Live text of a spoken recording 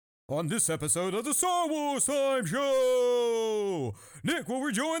On this episode of the Star Wars Time Show, Nick will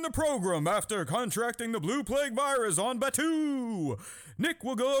rejoin the program after contracting the Blue Plague virus on Batuu. Nick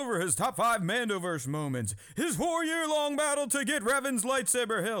will go over his top 5 Mandoverse moments, his 4-year-long battle to get Revan's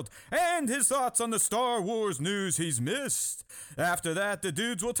lightsaber hilt, and his thoughts on the Star Wars news he's missed. After that, the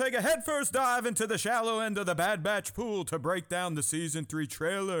dudes will take a headfirst dive into the shallow end of the Bad Batch pool to break down the Season 3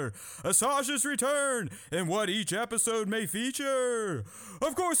 trailer, Asajj's return, and what each episode may feature.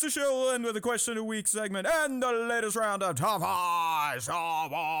 Of course, the show will end with a Question of the Week segment and the latest round of Top 5 Star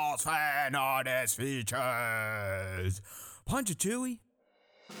Wars fan artist features. Punch it, Chewie.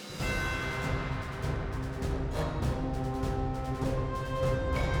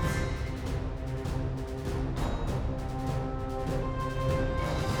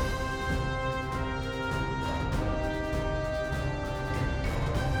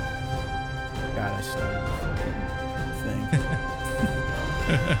 God, I started the fucking thing.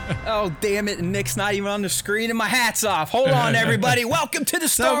 Oh, damn it. And Nick's not even on the screen and my hat's off. Hold on, everybody. Welcome to the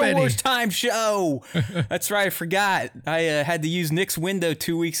Star Wars Time Show. That's right. I forgot. I had to use Nick's window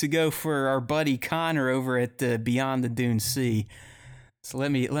 2 weeks ago for our buddy Connor over at Beyond the Dune Sea. So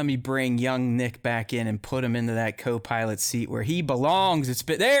let me bring young Nick back in and put him into that co-pilot seat where he belongs.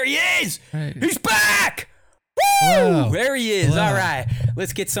 There he is. Right. He's back. Woo! Hello. There he is. Hello. All right.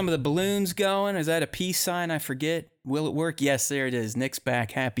 Let's get some of the balloons going. Is that a peace sign? I forget. Will it work? Yes, there it is. Nick's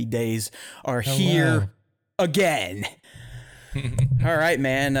back. Happy days are here again. All right,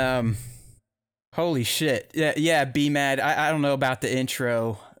 man. Holy shit. Yeah, B-Mad. I don't know about the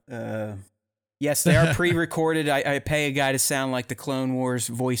intro. Yes, they are pre-recorded. I pay a guy to sound like the Clone Wars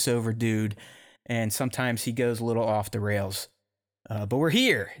voiceover dude, and sometimes he goes a little off the rails. But we're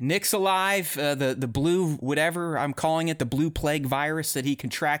here. Nick's alive. The blue, whatever I'm calling it, the blue plague virus that he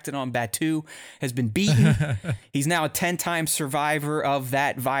contracted on Batuu has been beaten. He's now a 10-time survivor of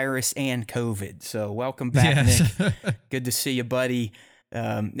that virus and COVID. So welcome back, yes. Nick. Good to see you, buddy.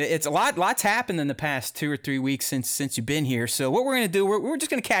 It's lots happened in the past 2 or 3 weeks since you've been here. So what we're going to do, we're just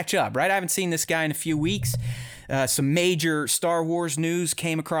going to catch up, right? I haven't seen this guy in a few weeks. Some major Star Wars news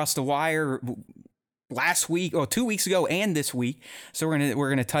came across the wire last week, 2 weeks ago, and this week. So we're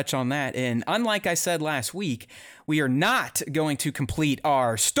gonna touch on that. And unlike I said last week, we are not going to complete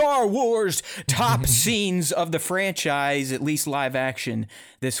our Star Wars top scenes of the franchise, at least live action,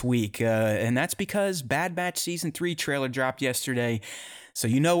 this week. And that's because Bad Batch Season 3 trailer dropped yesterday. So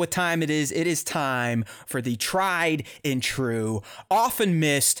you know what time it is. It is time for the tried and true, often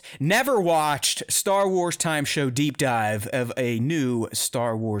missed, never watched Star Wars Time Show deep dive of a new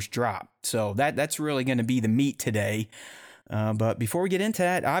Star Wars drop. So that's really going to be the meat today. But before we get into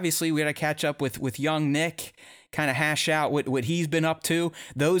that, obviously we got to catch up with young Nick, kind of hash out what he's been up to.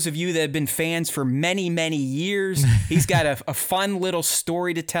 Those of you that have been fans for many, many years, he's got a fun little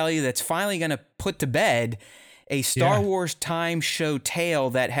story to tell you that's finally going to put to bed a Star Wars Time Show tale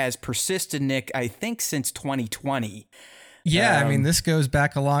that has persisted, Nick, I think since 2020. Yeah, I mean, this goes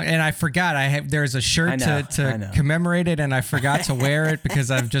back a long, and I forgot there's a shirt to commemorate it, and I forgot to wear it because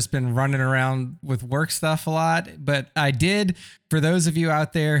I've just been running around with work stuff a lot. But I did, for those of you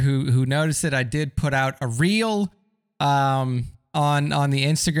out there who noticed it, I did put out a reel on the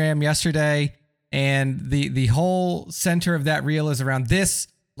Instagram yesterday, and the whole center of that reel is around this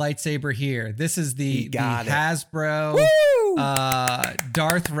lightsaber here. This is the Hasbro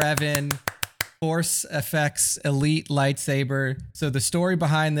Darth Revan Force FX Elite lightsaber. So the story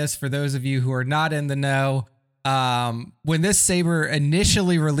behind this, for those of you who are not in the know, when this saber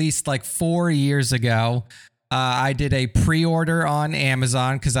initially released like 4 years ago, I did a pre-order on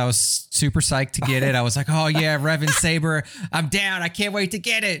Amazon because I was super psyched to get it. I was like, oh yeah, Revan saber, I'm down. I can't wait to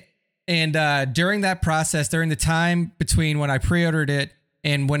get it. And during that process, during the time between when I pre-ordered it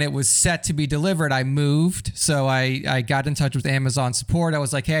and when it was set to be delivered, I moved. So I got in touch with Amazon support. I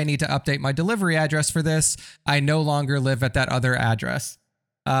was like, hey, I need to update my delivery address for this. I no longer live at that other address.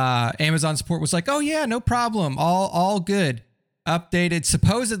 Amazon support was like, oh yeah, no problem. All good.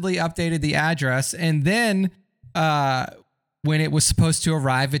 Supposedly updated the address. And then when it was supposed to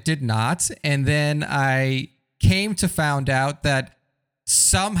arrive, it did not. And then I came to find out that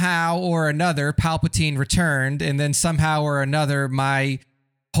somehow or another Palpatine returned. And then somehow or another, my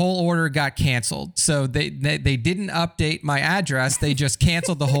whole order got canceled. So they didn't update my address. They just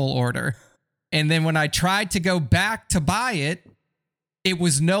canceled the whole order. And then when I tried to go back to buy it, it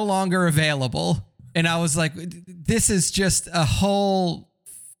was no longer available. And I was like, this is just a whole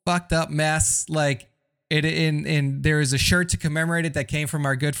fucked up mess. Like there is a shirt to commemorate it that came from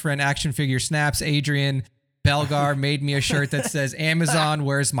our good friend Action Figure Snaps. Adrian Belgar made me a shirt that says Amazon,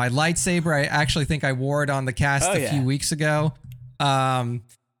 where's my lightsaber? I actually think I wore it on the cast a few weeks ago.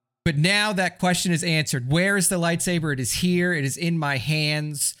 But now that question is answered. Where is the lightsaber? It is here. It is in my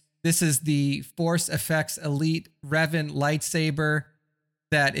hands. This is the Force FX Elite Revan lightsaber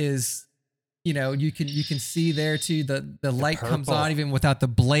that is, you can see there too. The light comes on even without the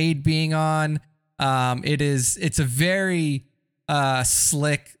blade being on. It's a very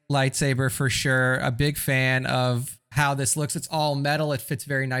slick lightsaber for sure. A big fan of how this looks. It's all metal. It fits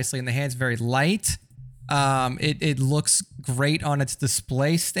very nicely in the hands. Very light. It looks great on its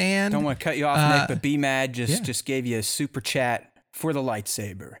display stand. Don't want to cut you off, Nick, but B-Mad just gave you a super chat for the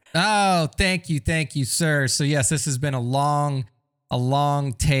lightsaber. Oh, thank you, sir. So yes, this has been a long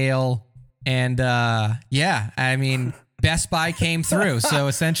tale, and I mean, Best Buy came through. So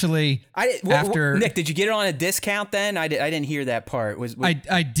essentially, Nick, did you get it on a discount then? I didn't hear that part.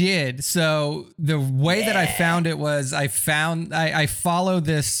 I did. So the way that I found it was I follow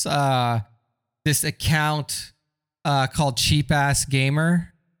this this account called Cheap Ass Gamer.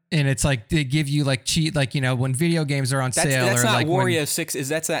 And it's like they give you like cheat, like, when video games are on sale. That's or not like Wario 6.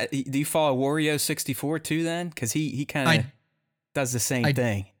 Do you follow Wario 64 too then? Because he kind of does the same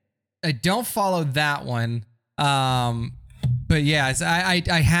thing. I don't follow that one. But yeah,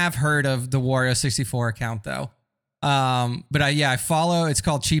 I have heard of the Wario 64 account though. But I follow. It's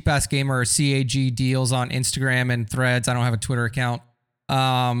called Cheap Ass Gamer or CAG Deals on Instagram and Threads. I don't have a Twitter account.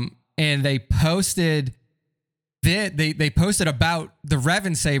 And they posted. They posted about the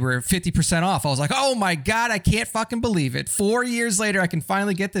Revan saber 50% off. I was like, oh my God, I can't fucking believe it. 4 years later, I can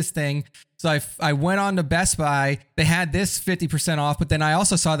finally get this thing. So I went on to Best Buy. They had this 50% off, but then I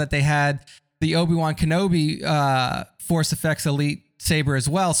also saw that they had the Obi-Wan Kenobi Force FX Elite saber as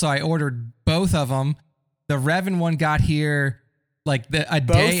well. So I ordered both of them. The Revan one got here like a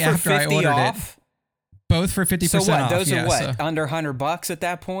day after I ordered it. Both for 50% off. So what? Those are what? Under $100 at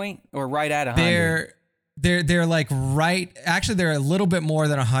that point, or right at 100? They're like actually they're a little bit more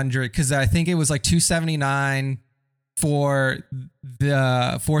than 100 because I think it was like $279 for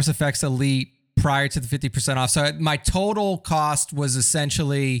the Force FX Elite prior to the 50% off. So my total cost was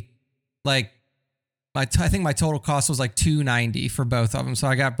essentially like I think my total cost was like $290 for both of them. So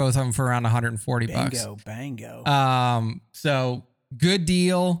I got both of them for around $140. Bango. So good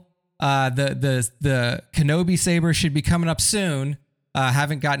deal. The Kenobi saber should be coming up soon.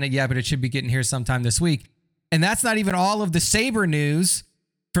 Haven't gotten it yet, but it should be getting here sometime this week. And that's not even all of the saber news.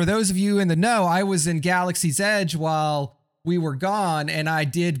 For those of you in the know, I was in Galaxy's Edge while we were gone, and I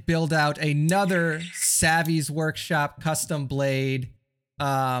did build out another Savvy's Workshop custom blade.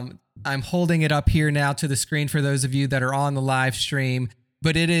 I'm holding it up here now to the screen for those of you that are on the live stream,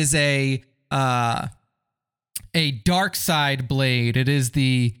 but it is a dark side blade. It is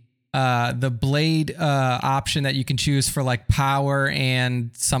the blade option that you can choose for like power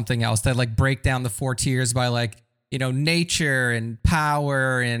and something else that like break down the 4 tiers by like, nature and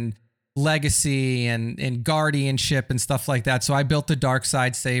power and legacy and guardianship and stuff like that. So I built the dark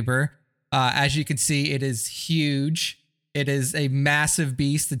side saber. As you can see, it is huge. It is a massive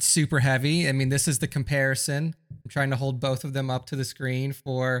beast. It's super heavy. I mean, this is the comparison. I'm trying to hold both of them up to the screen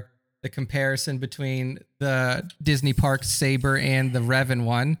for the comparison between the Disney Park saber and the Revan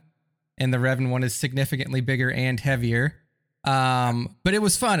one. And the Revan one is significantly bigger and heavier. But it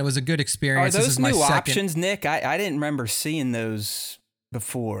was fun. It was a good experience. Are those new options, Nick? I didn't remember seeing those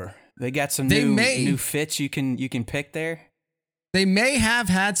before. They got some new fits you can pick there. They may have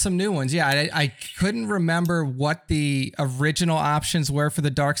had some new ones. Yeah, I couldn't remember what the original options were for the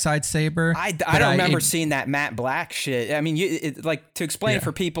dark side saber. I don't remember seeing that matte black shit. I mean, to explain it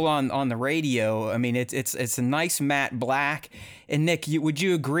for people on the radio. I mean, it's a nice matte black. And Nick, would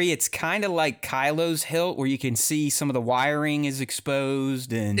you agree it's kind of like Kylo's hilt, where you can see some of the wiring is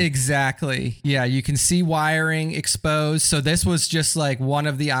exposed? And exactly, yeah, you can see wiring exposed. So this was just like one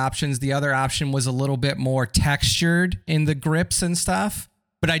of the options. The other option was a little bit more textured in the grips and stuff.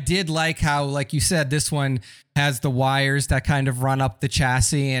 But I did like how, like you said, this one has the wires that kind of run up the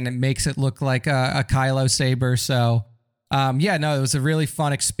chassis, and it makes it look like a Kylo saber. So, it was a really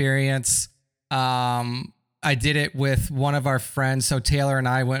fun experience. I did it with one of our friends. So Taylor and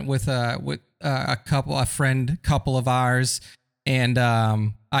I went with a couple of ours, and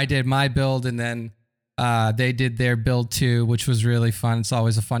I did my build, and then they did their build too, which was really fun. It's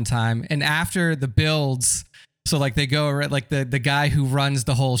always a fun time. And after the builds, so like they go like the guy who runs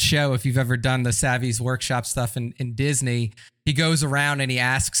the whole show, if you've ever done the Savvy's Workshop stuff in Disney, he goes around and he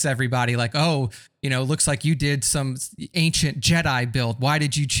asks everybody like, oh, looks like you did some ancient Jedi build. Why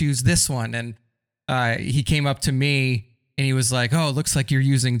did you choose this one? And he came up to me and he was like, oh, it looks like you're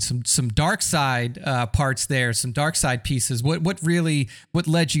using some dark side parts there, some dark side pieces. What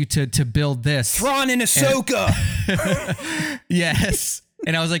led you to build this? Thrawn and Ahsoka. Yes.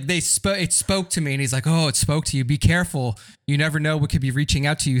 And I was like, it spoke to me. And he's like, oh, it spoke to you. Be careful. You never know what could be reaching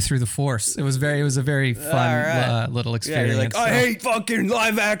out to you through the force. It was a very fun little experience. Yeah, you're like, I hate fucking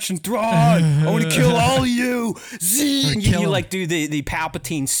live action Thrawn. I want to kill all of you. You like do the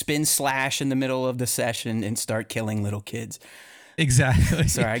Palpatine spin slash in the middle of the session and start killing little kids. Exactly.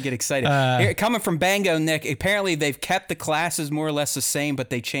 Sorry, I get excited. Here, coming from Bango Nick, apparently they've kept the classes more or less the same, but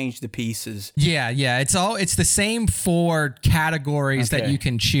they changed the pieces. Yeah. It's the same 4 categories that you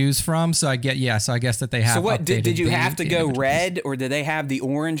can choose from. So I guess that they have. So what did you have to go red, or do they have the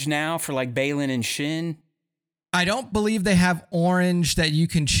orange now for like Baylan and Shin? I don't believe they have orange that you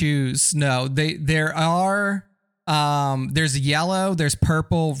can choose. No, there are. There's yellow, there's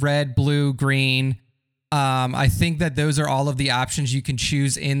purple, red, blue, green. I think that those are all of the options you can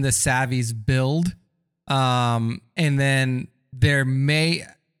choose in the Savvy's build. And then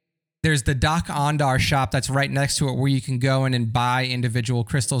there's the Doc Ondar shop that's right next to it where you can go in and buy individual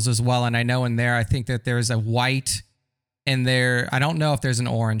crystals as well. And I know in there, I think that there's a white in there. I don't know if there's an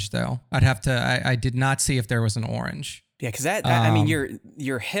orange though. I did not see if there was an orange. Yeah. Cause I mean,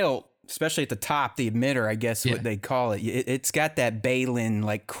 your hilt, especially at the top, the emitter, I guess what they call it. It's got that Baylan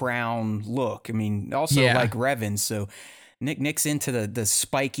like crown look. I mean, also like Revan. So Nick's into the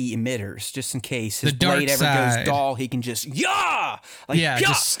spiky emitters, just in case his blade ever goes dull, he can just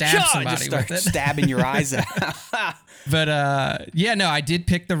just stab somebody just start with it, stabbing your eyes out. But I did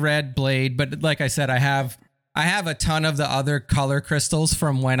pick the red blade. But like I said, I have a ton of the other color crystals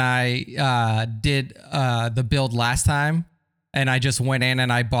from when I did the build last time. And I just went in and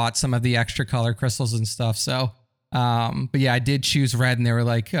I bought some of the extra color crystals and stuff. So, but yeah, I did choose red, and they were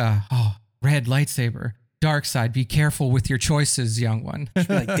like, red lightsaber, dark side. Be careful with your choices, young one.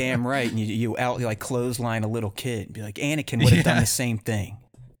 You're like, damn right. And you like clothesline a little kid and be like, Anakin would have done the same thing.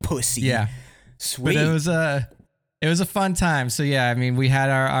 Pussy. Yeah. Sweet. But it was a fun time. So yeah, I mean, we had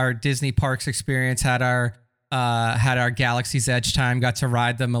our Disney parks experience, had our Galaxy's Edge time, got to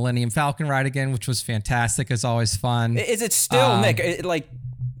ride the Millennium Falcon ride again, which was fantastic. It's always fun. Is it still, Nick, like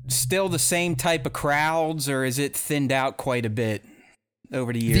still the same type of crowds, or is it thinned out quite a bit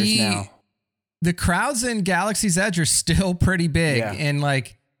over the years now? The crowds in Galaxy's Edge are still pretty big. And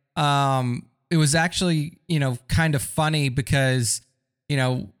like, it was actually, kind of funny because,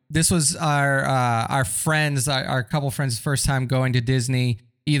 this was our friends, our couple friends' first time going to Disney,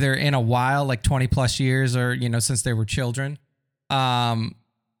 either in a while, like 20 plus years, or, since they were children. And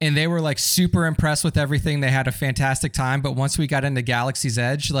they were like super impressed with everything. They had a fantastic time. But once we got into Galaxy's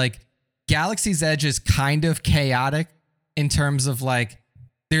Edge, like Galaxy's Edge is kind of chaotic in terms of like,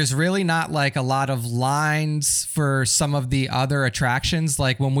 there's really not like a lot of lines for some of the other attractions.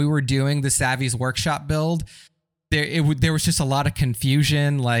 Like when we were doing the Savvy's workshop build, there was just a lot of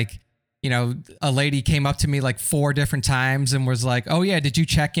confusion. Like, a lady came up to me like 4 different times and was like, "Oh yeah, did you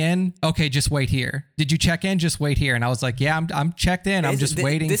check in? Okay, just wait here. Did you check in? Just wait here." And I was like, "Yeah, I'm checked in. I'm just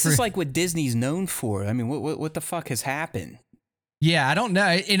waiting." This is like what Disney's known for. I mean, what the fuck has happened? Yeah, I don't know.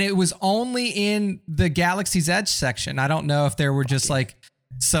 And it was only in the Galaxy's Edge section. I don't know if there were just like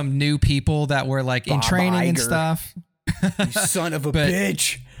some new people that were like in training and stuff. You son of a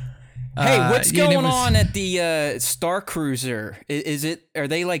bitch. Hey, what's going on at the Star Cruiser? Are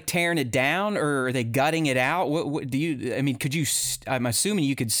they like tearing it down, or are they gutting it out? What do you? I mean, I'm assuming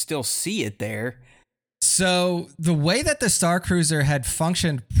you could still see it there. So the way that the Star Cruiser had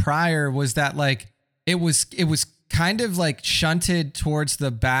functioned prior was that like it was kind of like shunted towards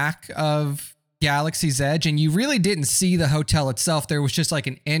the back of Galaxy's Edge, and you really didn't see the hotel itself. There was just like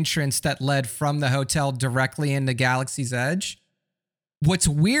an entrance that led from the hotel directly into Galaxy's Edge. What's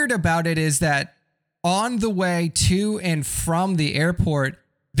weird about it is that on the way to and from the airport,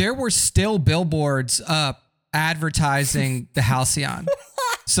 there were still billboards up advertising the Halcyon.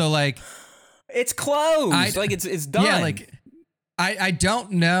 So like, it's closed. It's done. Yeah, like I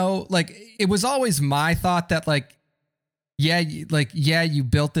don't know. Like it was always my thought that like, you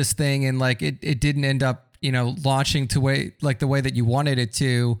built this thing and like it didn't end up, launching the way that you wanted it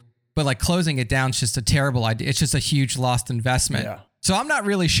to, but like closing it down is just a terrible idea. It's just a huge lost investment. Yeah. So I'm not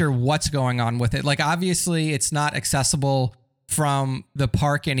really sure what's going on with it. Like, obviously it's not accessible from the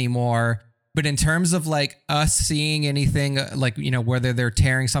park anymore, but in terms of like us seeing anything like, whether they're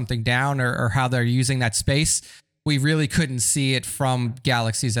tearing something down or how they're using that space, we really couldn't see it from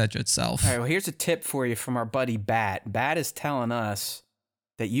Galaxy's Edge itself. All right, well, here's a tip for you from our buddy Bat. Bat is telling us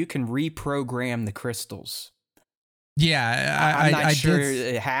that you can reprogram the crystals. Yeah, I'm not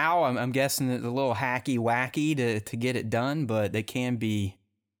sure how. I'm guessing it's a little hacky wacky to get it done, but they can be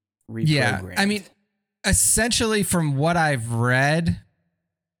reprogrammed. Yeah, I mean, essentially from what I've read,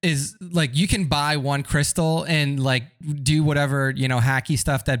 is like you can buy one crystal and like do whatever, hacky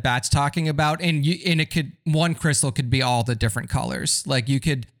stuff that Bat's talking about. And one crystal could be all the different colors. Like you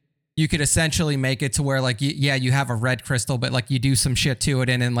could essentially make it to where like, you have a red crystal, but like you do some shit to it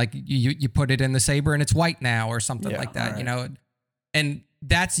and then like you put it in the saber and it's white now or something like that, right. And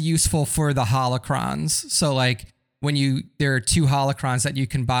that's useful for the holocrons. So like there are 2 holocrons that you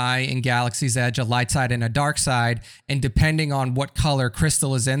can buy in Galaxy's Edge, a light side and a dark side. And depending on what color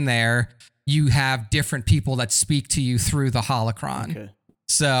crystal is in there, you have different people that speak to you through the holocron. Okay.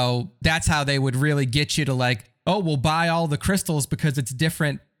 So that's how they would really get you to like, oh, we'll buy all the crystals because it's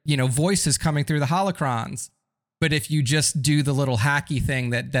different, voices coming through the holocrons. But if you just do the little hacky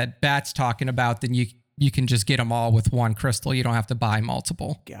thing that Bat's talking about, then you can just get them all with one crystal. You don't have to buy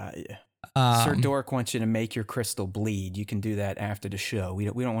multiple. Got you. Sir Dork wants you to make your crystal bleed. You can do that after the show. We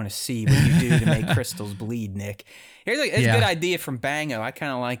don't want to see what you do to make crystals bleed, Nick. Here's a good idea from Bango. I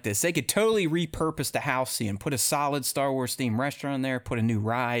kind of like this. They could totally repurpose the Halcyon, put a solid Star Wars themed restaurant in there, put a new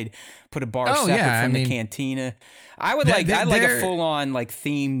ride, put a bar separate from the cantina. I'd like a full on like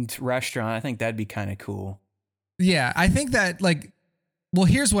themed restaurant. I think that'd be kind of cool. Yeah, I think that like, well,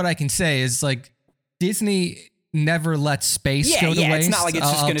 here's what I can say is like Disney never let space go to waste. It's not like it's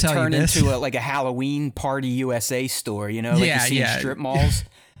just going to turn into a Halloween Party USA store, like you see in strip malls.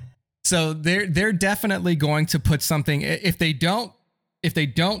 So they're definitely going to put something. If they don't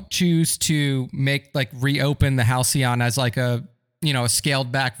choose to make like reopen the Halcyon as like a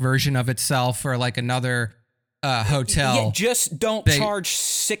scaled back version of itself or like another hotel. Yeah, just don't charge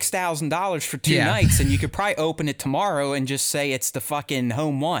 $6,000 for 2 nights, and you could probably open it tomorrow and just say it's the fucking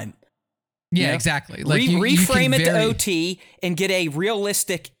home one. Yeah, exactly. Like reframe it to OT and get a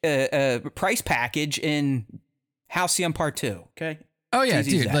realistic price package in Halcyon Part 2. Okay. Oh yeah,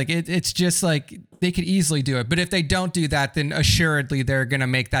 dude. Like it's just like they could easily do it. But if they don't do that, then assuredly they're gonna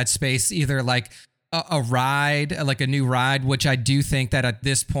make that space either like a ride, like a new ride, which I do think that at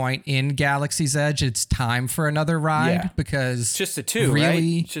this point in Galaxy's Edge, it's time for another ride because it's just a 2, really,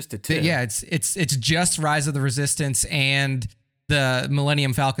 right? It's just a 2. Yeah, it's just Rise of the Resistance and the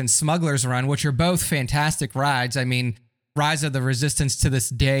Millennium Falcon Smuggler's Run, which are both fantastic rides. I mean, Rise of the Resistance to this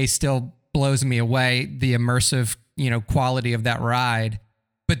day still blows me away, the immersive, quality of that ride.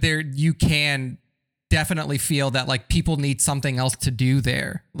 But you can definitely feel that like people need something else to do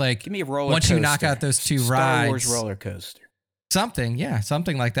there. Like give me a roller once coaster. You knock out those 2 rides. Star Wars roller coaster. Something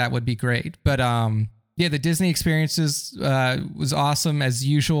like that would be great. But the Disney experiences was awesome as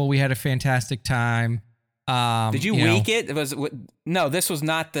usual. We had a fantastic time. Did you week it? This was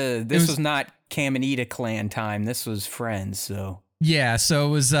not Caminita clan time. This was friends. So yeah, so it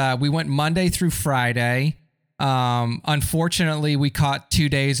was. We went Monday through Friday. Unfortunately, we caught 2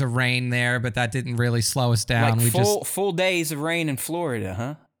 days of rain there, but that didn't really slow us down. Like full days of rain in Florida,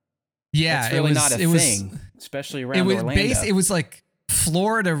 huh? Yeah, that's really not a thing, especially around Orlando. It was like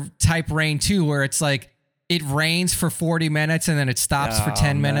Florida type rain too, where it's like. It rains for 40 minutes and then it stops for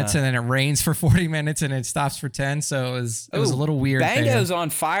 10 minutes and then it rains for 40 minutes and it stops for 10. So it was a little weird. Bango's on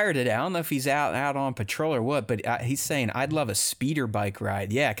fire today. I don't know if he's out on patrol or what, but he's saying, I'd love a speeder bike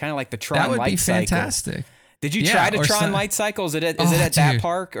ride. Yeah, kind of like the Tron Light Cycle. That would be fantastic. Did you try the Tron Light Cycle? Is it at that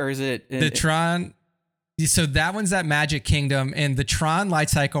park or is it? The Tron. So that one's at Magic Kingdom, and the Tron Light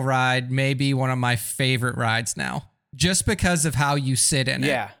Cycle ride may be one of my favorite rides now, just because of how you sit in it.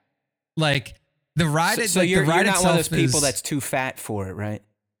 Yeah. Like, the ride, you're not one of those people that's too fat for it, right?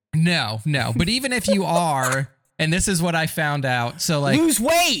 No. But even if you are, and this is what I found out, so like lose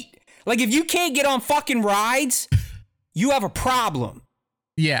weight. Like if you can't get on fucking rides, you have a problem.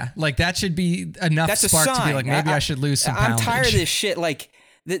 Yeah, like that should be enough spark to be like maybe I should lose some poundage. I'm tired of this shit. Like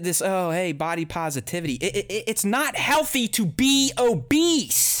this. Oh, hey, body positivity. It's not healthy to be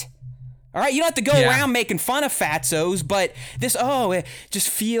obese. All right, you don't have to go around making fun of fatzos, but just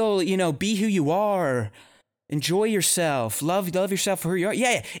feel, be who you are, enjoy yourself, love yourself for who you are.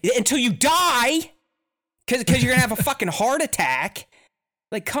 Yeah, until you die, because you're gonna have a fucking heart attack.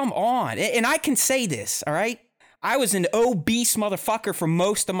 Like, come on. And I can say this, all right? I was an obese motherfucker for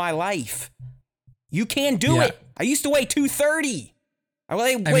most of my life. You can do it. I used to weigh 230. I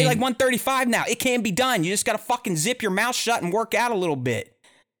weigh like 135 now. It can be done. You just gotta fucking zip your mouth shut and work out a little bit.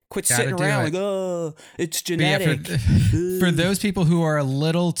 Quit sitting around like, it's genetic. For those people who are a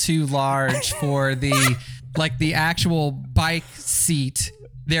little too large for the actual bike seat,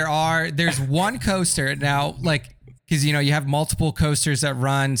 there's one coaster now, like, because you have multiple coasters that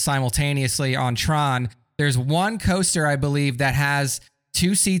run simultaneously on Tron. There's one coaster, I believe, that has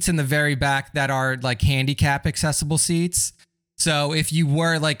 2 seats in the very back that are like handicap accessible seats. So if you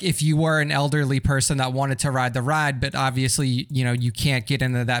were an elderly person that wanted to ride the ride, but obviously, you know, you can't get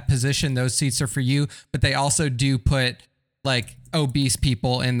into that position, those seats are for you. But they also do put like obese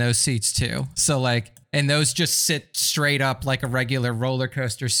people in those seats too. So like, and those just sit straight up like a regular roller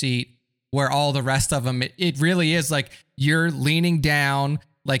coaster seat, where all the rest of them, it really is like you're leaning down,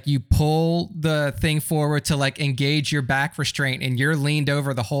 like you pull the thing forward to like engage your back restraint, and you're leaned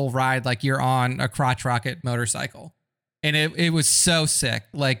over the whole ride like you're on a crotch rocket motorcycle. And it was so sick.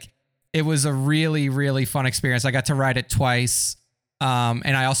 Like it was a really, really fun experience. I got to ride it twice.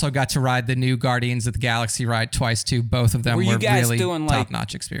 And I also got to ride the new Guardians of the Galaxy ride twice too. Both of them were really doing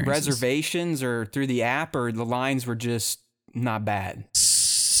top-notch experiences. Reservations or through the app, or the lines were just not bad?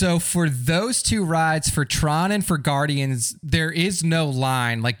 So for those two rides, for Tron and for Guardians, there is no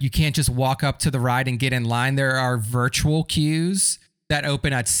line. Like you can't just walk up to the ride and get in line. There are virtual queues that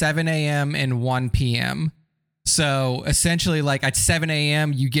open at 7 a.m. and 1 p.m. So essentially, like at 7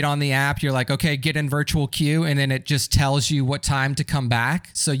 a.m., you get on the app, you're like, okay, get in virtual queue. And then it just tells you what time to come back.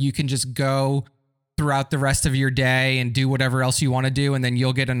 So you can just go throughout the rest of your day and do whatever else you want to do. And then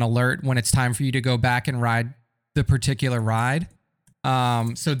you'll get an alert when it's time for you to go back and ride the particular ride.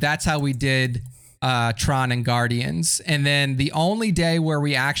 So that's how we did Tron and Guardians. And then the only day where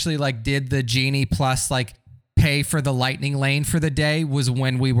we actually like did the Genie Plus, like pay for the lightning lane for the day, was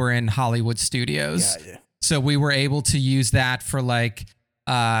when we were in Hollywood Studios. Yeah. So we were able to use that for like,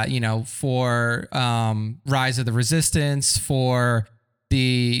 for Rise of the Resistance, for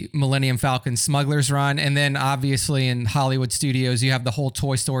the Millennium Falcon Smuggler's Run. And then obviously in Hollywood Studios, you have the whole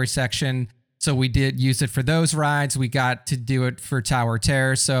Toy Story section. So we did use it for those rides. We got to do it for Tower of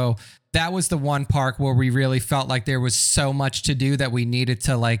Terror. So that was the one park where we really felt like there was so much to do that we needed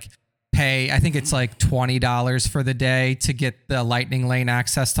to like pay. I think it's like $20 for the day to get the lightning lane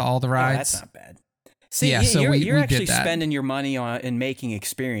access to all the rides. Oh, that's not bad. See, yeah, so you're actually spending your money on and making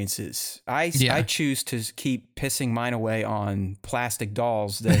experiences. I choose to keep pissing mine away on plastic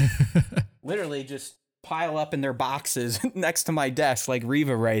dolls that literally just pile up in their boxes next to my desk, like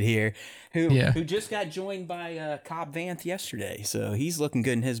Reva right here, who just got joined by Cobb Vanth yesterday. So he's looking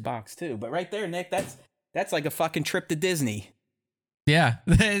good in his box too. But right there, Nick, that's like a fucking trip to Disney. Yeah.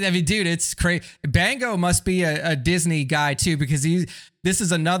 I mean, dude, it's crazy. Bango must be a Disney guy too, because this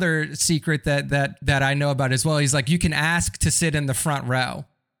is another secret that I know about as well. He's like, you can ask to sit in the front row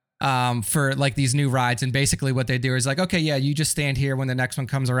for like these new rides. And basically what they do is like, okay, yeah, you just stand here. When the next one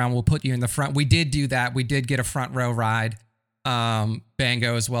comes around, we'll put you in the front. We did do that. We did get a front row ride,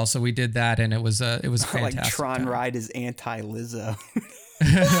 Bango as well. So we did that, and it was fantastic. Like Tron ride is anti-Lizzo.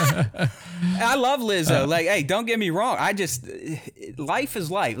 I love Lizzo. Like, hey, don't get me wrong. Life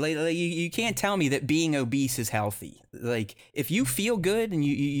is life. Like, you can't tell me that being obese is healthy. Like, if you feel good and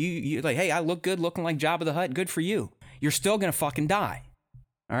you like, hey, I look good looking like Jabba the Hutt, good for you. You're still gonna fucking die.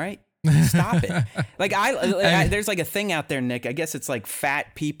 All right, stop it. Like, there's like a thing out there, Nick. I guess it's like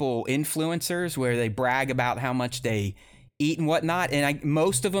fat people influencers where they brag about how much they eat and whatnot, and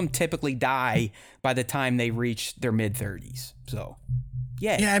most of them typically die by the time they reach their mid-30s. So.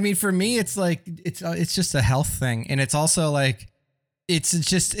 Yeah. I mean, for me, it's like, it's just a health thing. And it's also like, it's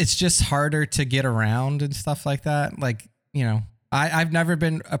just harder to get around and stuff like that. Like, you know, I've never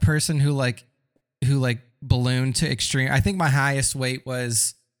been a person who ballooned to extreme. I think my highest weight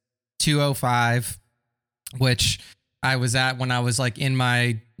was 205, which I was at when I was like in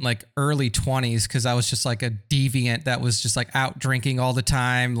my like early 20s. Cause I was just like a deviant that was just like out drinking all the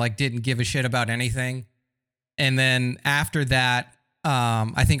time. Like didn't give a shit about anything. And then after that,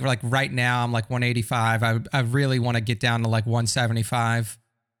 I think like right now I'm like 185. I really want to get down to like 175.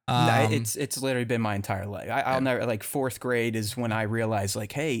 No, it's literally been my entire life. I'll never, like fourth grade is when I realized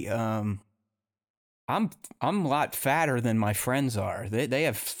like, hey, I'm a lot fatter than my friends are. They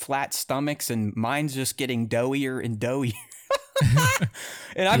have flat stomachs and mine's just getting doughier and doughier.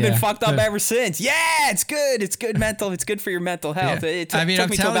 And I've been fucked up ever since. Yeah, it's good. It's good it's good for your mental health. Yeah. It took me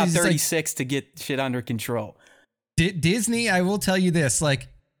to about 36 to get shit under control. Disney, I will tell you this, like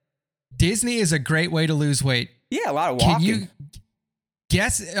Disney is a great way to lose weight. Yeah, a lot of walking. Can you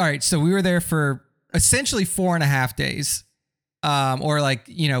guess? All right, so we were there for essentially 4.5 days. Or like,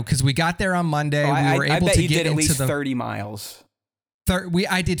 you know, because we got there on Monday. We were able to get at least 30 miles.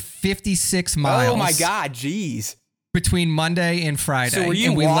 I did 56 miles. Oh my God, geez. Between Monday and Friday. So were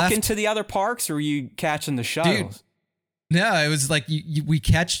you walking to the other parks, or were you catching the shuttles? Dude, no, it was like we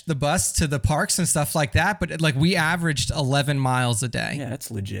catch the bus to the parks and stuff like that. But like we averaged 11 miles a day. Yeah,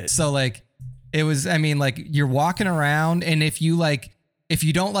 that's legit. So like it was, I mean, like you're walking around, and if you if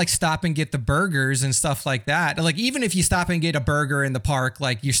you don't like stop and get the burgers and stuff like that, like even if you stop and get a burger in the park,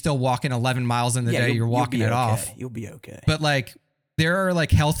 like you're still walking 11 miles in the day, you're walking it off. You'll be okay. But like there are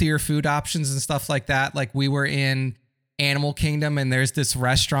like healthier food options and stuff like that. Like we were in Animal Kingdom and there's this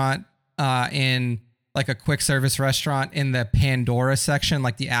restaurant in like a quick service restaurant in the Pandora section,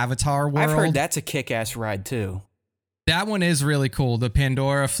 like the Avatar world. I've heard that's a kick-ass ride too. That one is really cool. The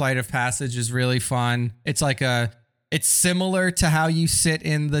Pandora Flight of Passage is really fun. It's like it's similar to how you sit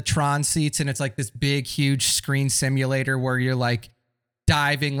in the Tron seats, and it's like this big, huge screen simulator where you're like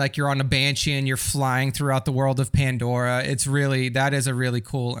diving, like you're on a Banshee and you're flying throughout the world of Pandora. That is a really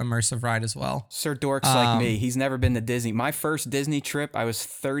cool immersive ride as well. Sir Dork's like me. He's never been to Disney. My first Disney trip, I was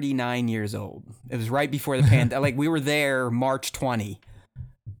 39 years old. It was right before the pandemic. Like we were there March 20.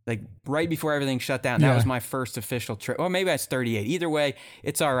 Like right before everything shut down. That was my first official trip. Or maybe I was 38. Either way,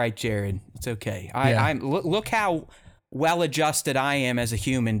 it's all right, Jared. It's okay. Look how well adjusted I am as a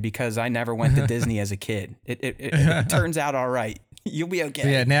human because I never went to Disney as a kid. It turns out all right. You'll be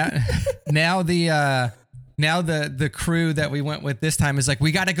okay. Yeah. Now the crew that we went with this time is like,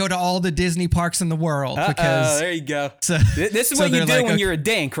 we got to go to all the Disney parks in the world. Because there you go. So, this is what you do when you're a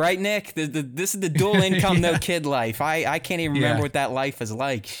dink, right, Nick? This is the dual income, no kid life. I can't even remember what that life is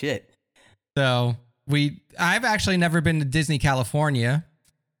like. Shit. So I've actually never been to Disney California.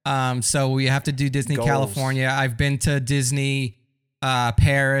 So we have to do Disney California. I've been to Disney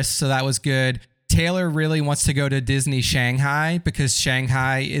Paris, so that was good. Taylor really wants to go to Disney Shanghai because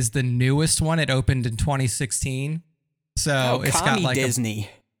Shanghai is the newest one. It opened in 2016. So it's got like Disney.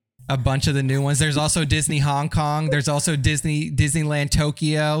 A bunch of the new ones. There's also Disney Hong Kong. There's also Disneyland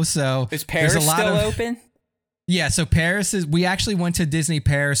Tokyo. So is Paris still open? Yeah. So we actually went to Disney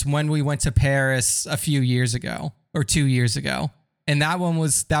Paris when we went to Paris a few years ago or 2 years ago. And that one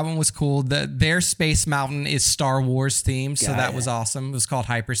was cool. Their Space Mountain is Star Wars themed, so that was awesome. It was called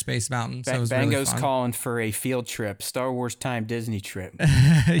Hyperspace Mountain. So it was Bango's really fun. Calling for a field trip, Star Wars time Disney trip.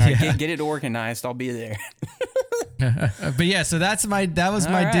 Right, get it organized. I'll be there. But yeah, so that was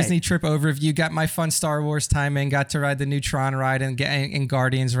my Disney trip overview. Got my fun Star Wars time in. Got to ride the new Tron ride and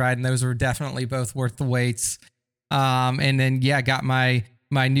Guardians ride, and those were definitely both worth the waits. And then got my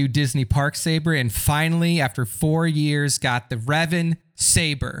new Disney Park Saber, and finally, after 4 years, got the Revan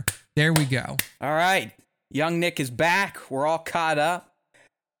Saber. There we go. All right. Young Nick is back. We're all caught up.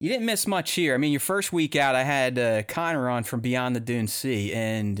 You didn't miss much here. I mean, your first week out, I had Connor on from Beyond the Dune Sea,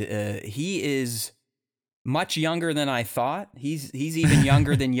 and he is much younger than I thought. He's even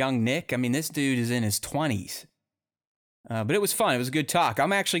younger than young Nick. I mean, this dude is in his 20s. But it was fun. It was a good talk.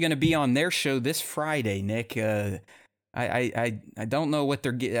 I'm actually going to be on their show this Friday, Nick. I don't know what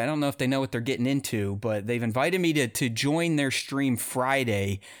I don't know if they know what they're getting into, but they've invited me to join their stream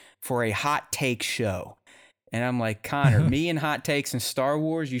Friday for a hot take show. And I'm like, Connor, me and hot takes and Star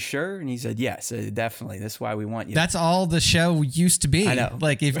Wars, you sure? And he said, yes, definitely. That's why we want you. That's all the show used to be. I know.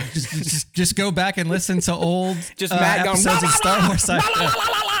 Like if just go back and listen to old just Matt going, episodes of Star Wars.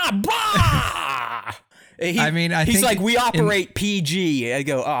 He's like, we operate PG. I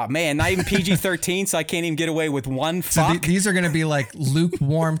go, oh man, not even PG-13, so I can't even get away with one fuck. So these are going to be like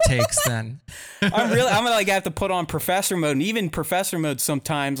lukewarm takes then. I'm gonna like have to put on Professor mode, and even Professor mode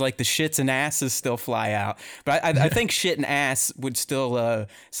sometimes like the shits and asses still fly out. But I think shit and ass would still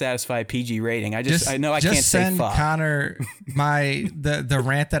satisfy a PG rating. I know I can't say fuck. Just send Connor the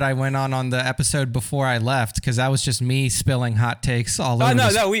rant that I went on the episode before I left, because that was just me spilling hot takes all over.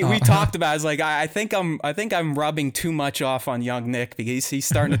 No, we talked about it. It's like I think I'm rubbing too much off on young Nick because he's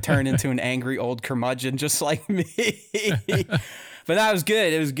starting to turn into an angry old curmudgeon just like me. But that was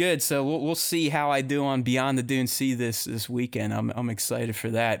good. It was good. So we'll see how I do on Beyond the Dune Sea this weekend. I'm excited for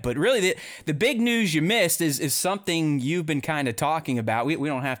that. But really, the big news you missed is something you've been kind of talking about. We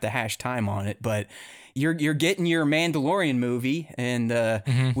don't have to hash time on it, but you're getting your Mandalorian movie,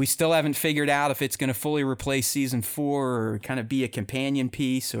 and we still haven't figured out if it's going to fully replace season 4 or kind of be a companion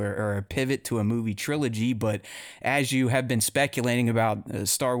piece or a pivot to a movie trilogy. But as you have been speculating about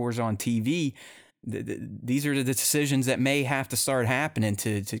Star Wars on TV, these are the decisions that may have to start happening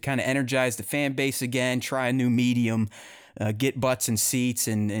to kind of energize the fan base again, try a new medium, get butts in seats,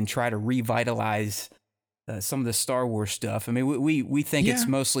 and try to revitalize some of the Star Wars stuff. I mean, we think it's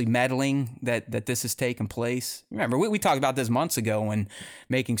mostly meddling that this has taken place. Remember, we talked about this months ago when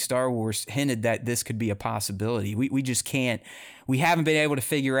Making Star Wars hinted that this could be a possibility. We just can't. We haven't been able to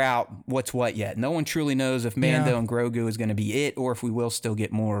figure out what's what yet. No one truly knows if Mando and Grogu is going to be it, or if we will still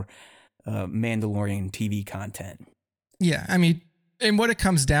get more Mandalorian TV content. Yeah, I mean, and what it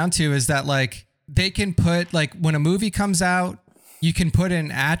comes down to is that like they can put like when a movie comes out, you can put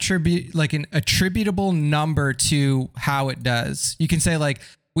an attribute, like an attributable number to how it does. You can say like,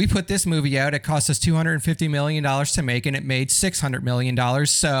 we put this movie out, it cost us $250 million to make, and it made $600 million.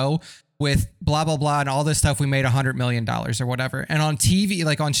 So with blah, blah, blah, and all this stuff, we made $100 million or whatever. And on TV,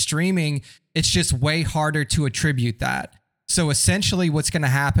 like on streaming, it's just way harder to attribute that. So essentially what's going to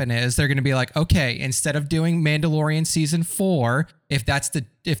happen is they're going to be like, okay, instead of doing Mandalorian season 4, if that's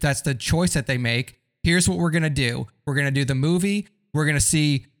the choice that they make, here's what we're going to do. We're going to do the movie. We're going to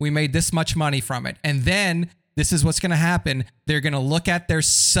see we made this much money from it. And then this is what's going to happen. They're going to look at their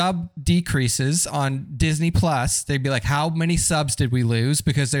sub decreases on Disney Plus. They'd be like, how many subs did we lose?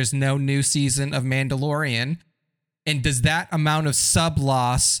 Because there's no new season of Mandalorian. And does that amount of sub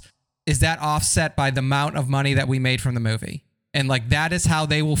loss, is that offset by the amount of money that we made from the movie? And like, that is how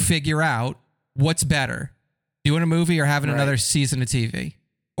they will figure out what's better, doing a movie or having another season of TV.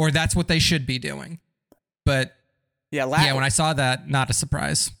 Or that's what they should be doing. But yeah, when I saw that, not a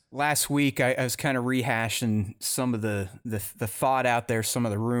surprise. Last week, I was kind of rehashing some of the thought out there, some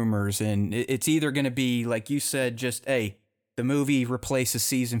of the rumors, and it's either going to be, like you said, just, hey, the movie replaces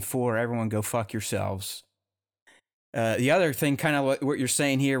season 4, everyone go fuck yourselves. The other thing, kind of what you're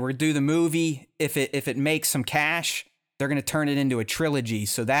saying here, we're going to do the movie. If it makes some cash, they're going to turn it into a trilogy.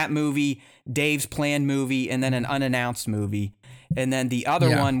 So that movie, Dave's planned movie, and then an unannounced movie. And then the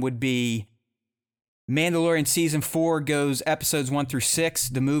other one would be Mandalorian season 4 goes episodes 1 through 6.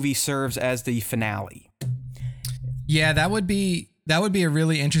 The movie serves as the finale. Yeah, that would be a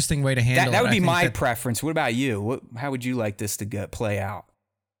really interesting way to handle it. That would be my preference. What about you? How would you like this to play out?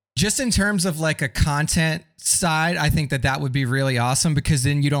 Just in terms of like a content side, I think that would be really awesome, because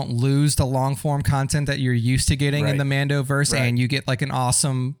then you don't lose the long form content that you're used to getting in the Mandoverse, and you get like an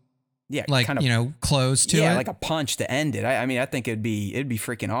awesome, like, kind of, close to it. Yeah, like a punch to end it. I mean, I think it'd be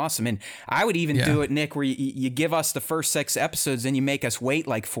freaking awesome. And I would even do it, Nick, where you give us the first 6 episodes, then you make us wait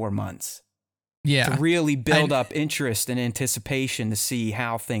like 4 months. Yeah. To really build up interest and anticipation to see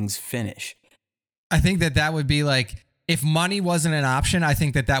how things finish. I think that would be like, if money wasn't an option, I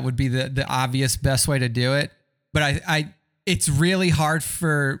think that would be the obvious best way to do it. But it's really hard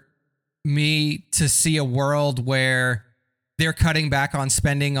for me to see a world where they're cutting back on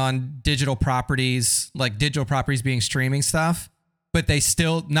spending on digital properties, like digital properties being streaming stuff, but they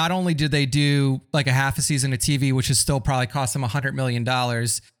still, not only do they do like a half a season of TV, which is still probably cost them $100 million,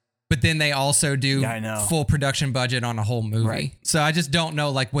 but then they also do full production budget on a whole movie. Right. So I just don't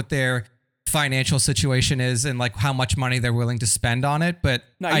know like what their financial situation is and like how much money they're willing to spend on it, but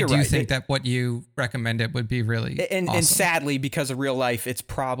I do think that what you recommended would be really awesome. And sadly, because of real life, it's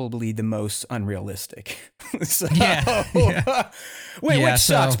probably the most unrealistic. Which sucks.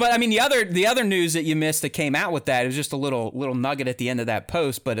 But I mean, the other news that you missed that came out with that, it was just a little nugget at the end of that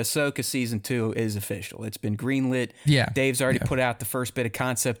post, but Ahsoka season 2 is official. It's been greenlit. Yeah, Dave's already put out the first bit of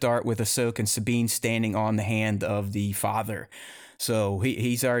concept art with Ahsoka and Sabine standing on the hand of the father. So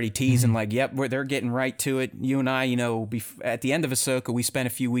he's already teasing like, yep, they're getting right to it. You and I, at the end of Ahsoka, we spent a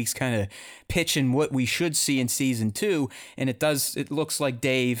few weeks kind of pitching what we should see in season 2. And it looks like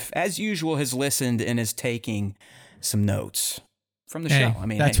Dave, as usual, has listened and is taking some notes from the show. I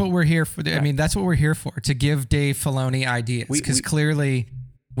mean, that's what we're here for. I mean, that's what we're here for, to give Dave Filoni ideas, because clearly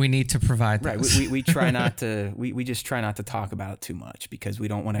we need to provide those. Right. We try not to, we just try not to talk about it too much, because we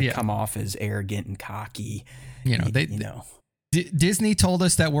don't want to come off as arrogant and cocky. Disney told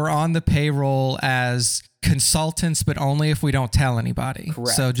us that we're on the payroll as consultants, but only if we don't tell anybody.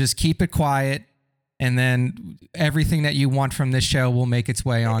 Correct. So just keep it quiet, and then everything that you want from this show will make its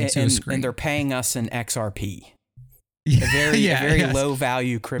way onto a screen. And they're paying us in XRP. A very low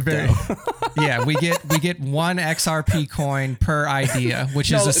value crypto. We get 1 XRP coin per idea,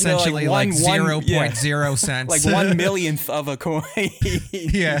 which is essentially like 0.0 cents. Like 1/1,000th of a coin.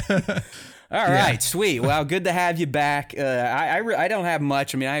 All right, sweet. Well, good to have you back. I don't have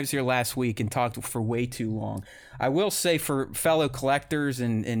much. I mean, I was here last week and talked for way too long. I will say, for fellow collectors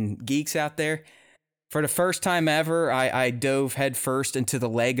and geeks out there, for the first time ever, I dove headfirst into the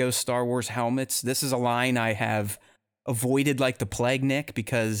Lego Star Wars helmets. This is a line I have avoided like the plague, Nick,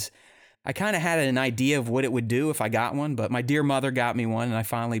 because I kind of had an idea of what it would do if I got one, but my dear mother got me one, and I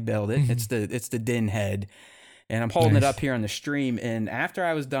finally built it. It's the Din head. And I'm holding it up here on the stream. And after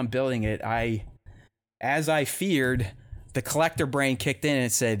I was done building it, as I feared, the collector brain kicked in and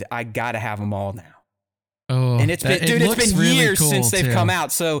it said, I got to have them all now. Oh, and it's been really years since they've come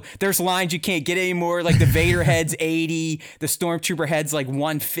out. So there's lines you can't get anymore. Like the Vader head's 80, the Stormtrooper head's like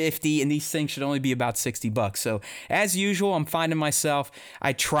 150, and these things should only be about $60. So as usual, I'm finding myself,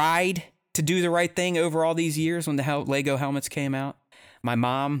 I tried to do the right thing over all these years when the Lego helmets came out. My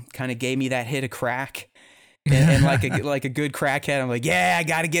mom kind of gave me that hit of crack. and like a good crackhead, I'm like, yeah, I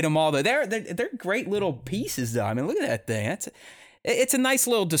got to get them all. They're great little pieces, though. I mean, look at that thing. It's a nice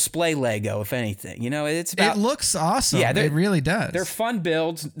little display Lego, if anything. It looks awesome. Yeah, it really does. They're fun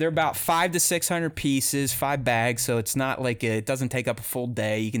builds. They're about 500 to 600 pieces, 5 bags, so it's not like it doesn't take up a full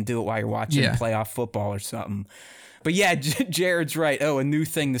day. You can do it while you're watching playoff football or something. But yeah, Jared's right. Oh, a new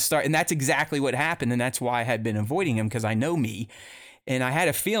thing to start. And that's exactly what happened. And that's why I had been avoiding him, because I know me. And I had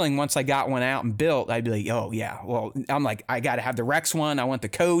a feeling once I got one out and built, I'd be like, oh, yeah. Well, I'm like, I got to have the Rex one. I want the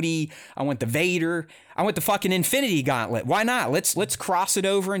Cody. I want the Vader. I want the fucking Infinity Gauntlet. Why not? Let's cross it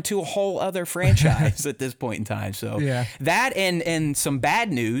over into a whole other franchise at this point in time. So that and some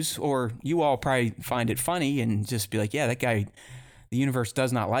bad news, or you all probably find it funny and just be like, yeah, that guy, the universe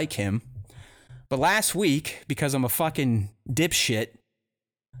does not like him. But last week, because I'm a fucking dipshit,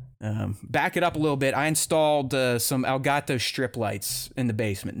 back it up a little bit, I installed some Elgato strip lights in the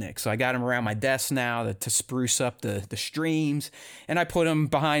basement, Nick. So I got them around my desk now to spruce up the streams, and I put them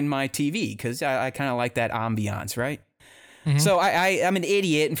behind my TV because I kind of like that ambiance, right? Mm-hmm. So I'm an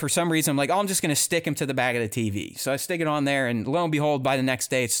idiot, and for some reason I'm like, oh, I'm just going to stick them to the back of the TV. So I stick it on there, and lo and behold, by the next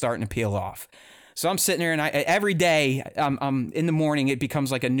day, it's starting to peel off. So I'm sitting there, and every day, I'm in the morning, it becomes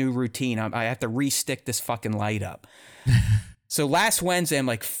like a new routine. I have to re-stick this fucking light up. So last Wednesday, I'm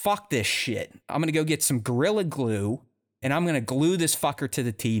like, fuck this shit. I'm going to go get some Gorilla Glue, and I'm going to glue this fucker to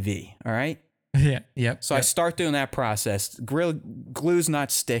the TV, all right? Yeah, yep. So I start doing that process. Gorilla Glue's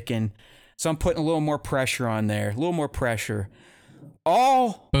not sticking, so I'm putting a little more pressure on there, a little more pressure.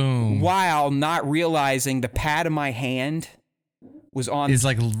 All Boom. While not realizing the pad of my hand is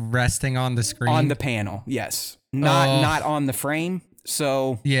like resting on the screen, on the panel. Yes, not on the frame.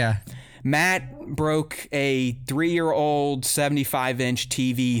 So yeah, Matt broke a 3-year-old 75-inch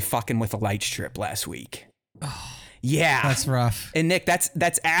TV fucking with a light strip last week. Oh, yeah, that's rough. And Nick,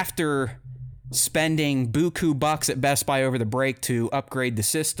 that's after spending buku bucks at Best Buy over the break to upgrade the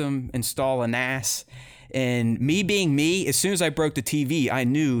system, install a NAS. And me being me, as soon as I broke the TV, I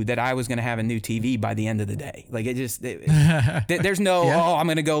knew that I was going to have a new TV by the end of the day. Like there's no, I'm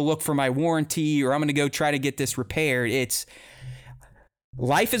going to go look for my warranty, or I'm going to go try to get this repaired.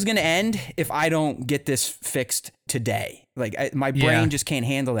 Life is going to end if I don't get this fixed today. Like my brain just can't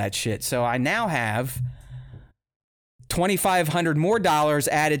handle that shit. So I now have $2,500 more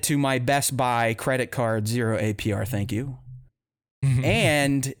added to my Best Buy credit card, 0 APR. Thank you.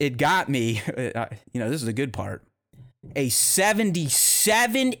 And it got me, this is a good part, a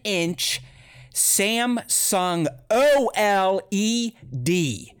 77-inch Samsung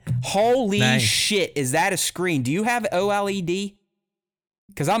OLED. Holy shit, is that a screen? Do you have OLED?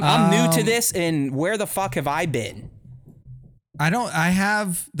 Because I'm new to this, and where the fuck have I been? I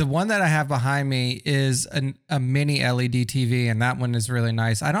have, the one that I have behind me is a mini LED TV, and that one is really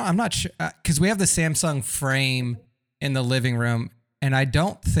nice. I'm not sure, because we have the Samsung frame in the living room, and I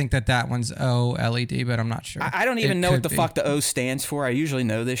don't think that one's OLED, but I'm not sure. I don't even know what the fuck the O stands for. I usually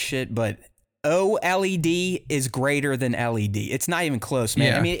know this shit, but OLED is greater than LED. It's not even close, man.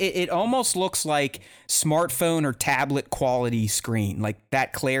 Yeah. I mean, it almost looks like smartphone or tablet quality screen, like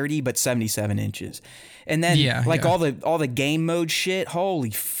that clarity, but 77 inches. And then all the game mode shit, holy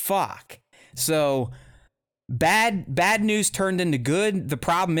fuck. So Bad news turned into good. The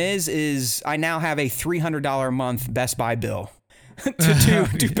problem is I now have a $300 a month Best Buy bill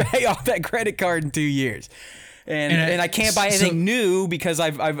to pay off that credit card in 2 years. And I can't buy anything new because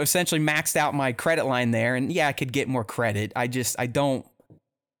I've essentially maxed out my credit line there. And yeah, I could get more credit. I don't.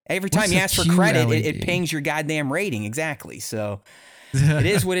 Every time you ask for credit, it pings your goddamn rating. Exactly. So it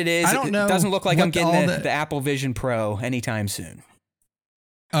is what it is. I don't know. It doesn't look like I'm getting the Apple Vision Pro anytime soon.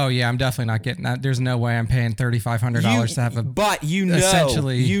 Oh yeah, I'm definitely not getting that. There's no way I'm paying $3,500 to have a. But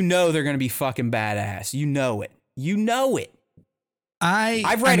essentially, they're gonna be fucking badass. You know it.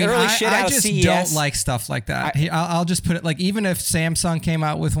 I've read early shit out of CES. I just don't like stuff like that. I'll just put it like, even if Samsung came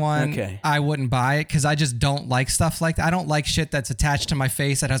out with one, I wouldn't buy it because I just don't like stuff like that. I don't like shit that's attached to my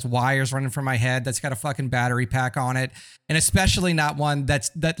face that has wires running from my head, that's got a fucking battery pack on it, and especially not one that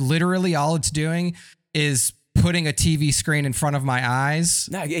literally all it's doing is putting a TV screen in front of my eyes.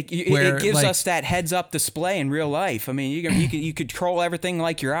 No, it gives us that heads-up display in real life. I mean, you control everything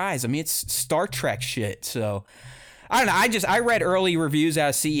like your eyes. I mean, it's Star Trek shit. So I don't know. I read early reviews out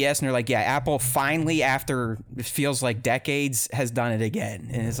of CES, and they're like, yeah, Apple finally, after it feels like decades, has done it again,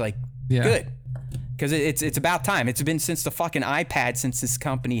 and it's like good, because it's about time. It's been since the fucking iPad since this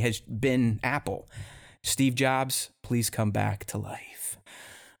company has been Apple. Steve Jobs, please come back to life.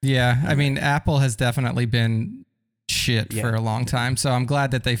 Yeah, I mean, Apple has definitely been shit for a long time. So I'm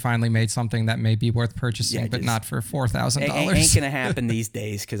glad that they finally made something that may be worth purchasing, but not for $4,000. Ain't gonna happen these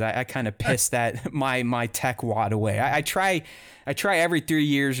days because I kind of pissed that my tech wad away. I try every 3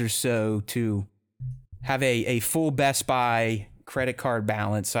 years or so to have a full Best Buy credit card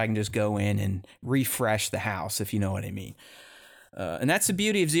balance so I can just go in and refresh the house, if you know what I mean. And that's the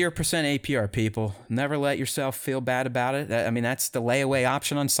beauty of 0% APR, people. Never let yourself feel bad about it. I mean, that's the layaway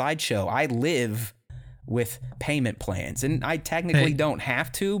option on Sideshow. I live with payment plans, and I technically don't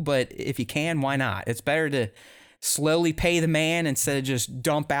have to, but if you can, why not? It's better to slowly pay the man instead of just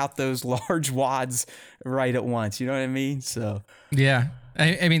dump out those large wads right at once. You know what I mean? So yeah.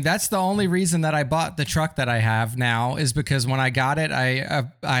 I mean, that's the only reason that I bought the truck that I have now is because when I got it,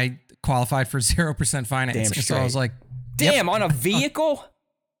 I qualified for 0% financing. So I was like, damn, on a vehicle?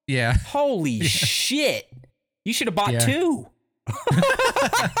 Yeah. Holy shit. You should have bought two.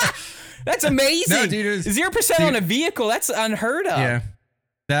 That's amazing. No, dude, 0% on a vehicle. That's unheard of. Yeah.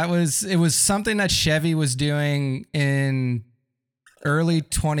 It was something that Chevy was doing in early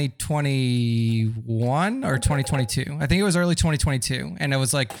 2021 or 2022. I think it was early 2022. And it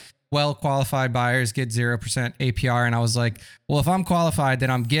was like, well qualified buyers get 0% APR. And I was like, well, if I'm qualified, then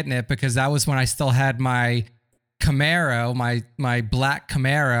I'm getting it, because that was when I still had my Camaro, my black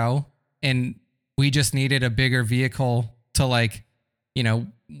Camaro, and we just needed a bigger vehicle to, like, you know,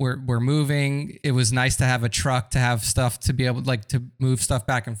 we're moving. It was nice to have a truck to have stuff to be able to move stuff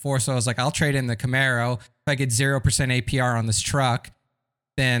back and forth. So I was like, I'll trade in the Camaro. If I get 0% APR on this truck,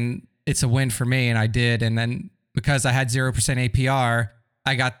 then it's a win for me. And I did. And then because I had 0% APR,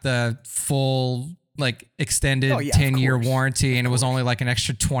 I got the full extended 10-year warranty, and it was only like an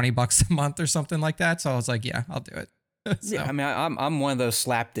extra $20 a month or something like that. So I was like, yeah, I'll do it. So. Yeah, I mean, I'm one of those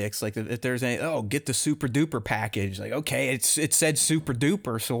slapdicks. Like, if there's any, get the super duper package. Like, okay, it said super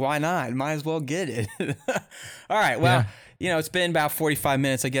duper, so why not? Might as well get it. All right, well, it's been about 45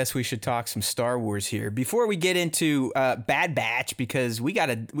 minutes. I guess we should talk some Star Wars here before we get into Bad Batch, because we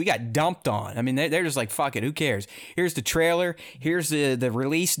got dumped on. I mean, they're just like, fuck it, who cares? Here's the trailer. Here's the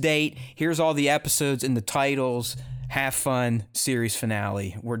release date. Here's all the episodes and the titles. Have fun, series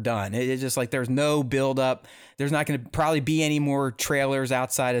finale. We're done. It's just like there's no build up. There's not going to probably be any more trailers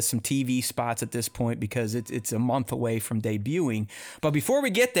outside of some TV spots at this point, because it's a month away from debuting. But before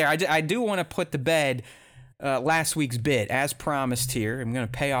we get there, I do want to put to bed last week's bit. As promised here, I'm going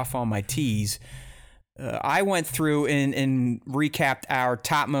to pay off all my teas. I went through and recapped our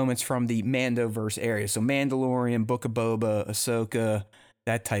top moments from the Mandoverse area. So Mandalorian, Book of Boba, Ahsoka,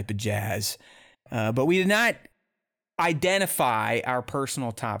 that type of jazz. But we did not identify our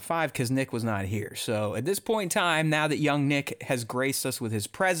personal top 5 because Nick was not here. So at this point in time, now that young Nick has graced us with his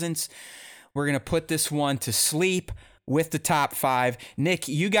presence, we're going to put this one to sleep with the top 5. Nick,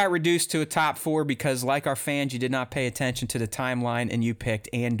 you got reduced to a top 4 because, like our fans, you did not pay attention to the timeline and you picked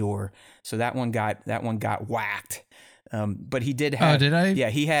Andor. So that one got whacked. But he did have. Oh, did I? Yeah,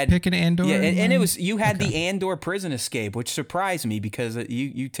 he had pick an Andor. Yeah, and it was you had the Andor prison escape, which surprised me because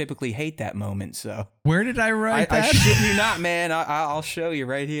you typically hate that moment. So where did I write that? I shit you not, man. I'll show you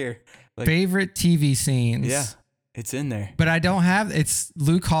right here. Favorite TV scenes. Yeah, it's in there. But I don't have. It's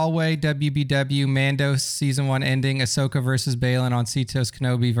Luke Hallway, WBW, Mando season 1 ending, Ahsoka versus Balin on Cetos,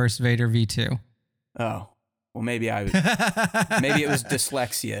 Kenobi versus Vader V2. Oh. Well, maybe it was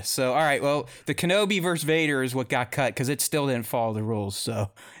dyslexia. So, all right. Well, the Kenobi versus Vader is what got cut because it still didn't follow the rules.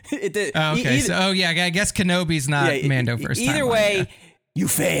 So, it did. Okay. I guess Kenobi's not Mando first. Either way, you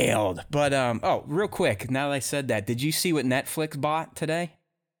failed. But real quick. Now that I said that, did you see what Netflix bought today?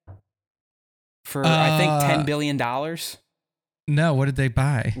 For I think $10 billion. No, what did they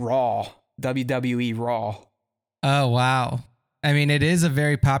buy? Raw, WWE Raw. Oh wow! I mean, it is a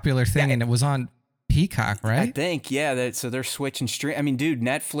very popular thing, and it was on Peacock, right? I think, yeah. So they're switching stream. I mean, dude,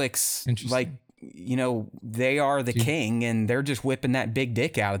 Netflix, they are the king, and they're just whipping that big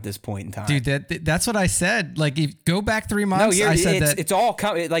dick out at this point in time. Dude, that's what I said. Like, if go back 3 months, I said that it's all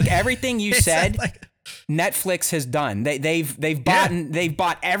like everything you said. Netflix has done. They've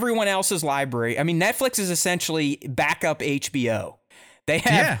bought everyone else's library. I mean, Netflix is essentially backup HBO. They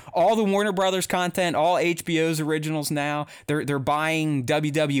have all the Warner Brothers content, all HBO's originals now. They're buying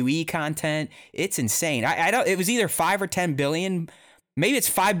WWE content. It's insane. I don't. It was either 5 or 10 billion. Maybe it's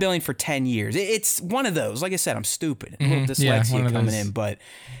 5 billion for 10 years. It's one of those. Like I said, I'm stupid. A little dyslexia coming in, but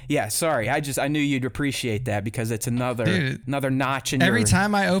yeah, sorry. I knew you'd appreciate that because it's another notch in every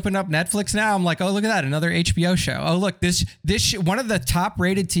time I open up Netflix now, I'm like, oh, look at that, another HBO show. Oh, look, this one of the top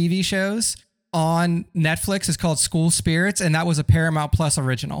rated TV shows on Netflix is called School Spirits, and that was a Paramount Plus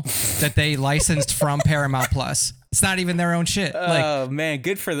original that they licensed from Paramount Plus. It's not even their own shit. Oh man,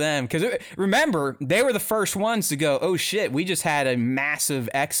 good for them. Because remember, they were the first ones to go, oh shit, we just had a massive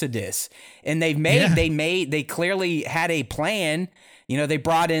exodus. And they clearly had a plan. You know, they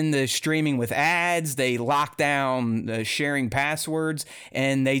brought in the streaming with ads, they locked down the sharing passwords,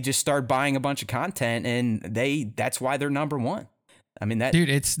 and they just started buying a bunch of content, and that's why they're number one. I mean, dude,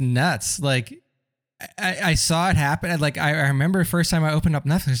 it's nuts. Like, I saw it happen. Like, I remember the first time I opened up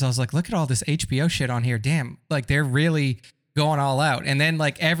Netflix, I was like, look at all this HBO shit on here. Damn, like they're really going all out. And then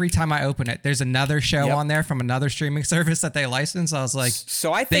like every time I open it, there's another show on there from another streaming service that they license. I was like,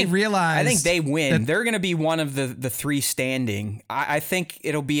 so I think they win. They're going to be one of the three standing. I think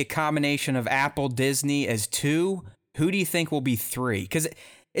it'll be a combination of Apple, Disney as two. Who do you think will be three? Because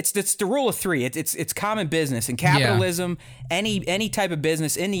it's the rule of three. It's common business in capitalism. Yeah. Any type of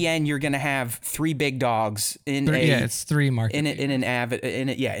business. In the end, you're going to have three big dogs it's three market in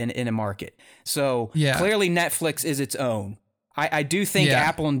a market. So clearly Netflix is its own. I do think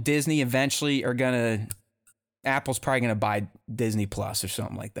Apple and Disney eventually are Apple's probably gonna buy Disney Plus or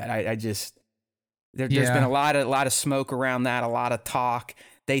something like that. There's been a lot of smoke around that, a lot of talk.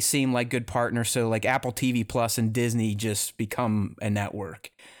 They seem like good partners. So like Apple TV Plus and Disney just become a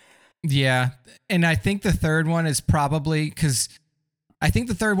network. Yeah. And I think the third one is probably going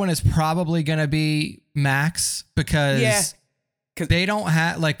to be Max because they don't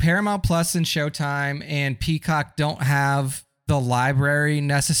have like Paramount Plus and Showtime and Peacock don't have the library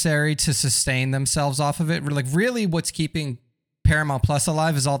necessary to sustain themselves off of it. Like really what's keeping Paramount Plus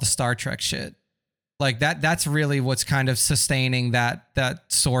alive is all the Star Trek shit. Like that's really what's kind of sustaining that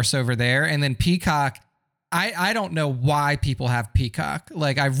source over there. And then Peacock, I don't know why people have Peacock.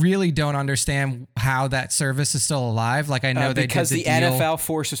 Like I really don't understand how that service is still alive. Like I know because the NFL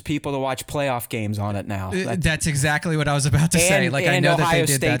forces people to watch playoff games on it now. That's exactly what I was about to say. Like I know Ohio that they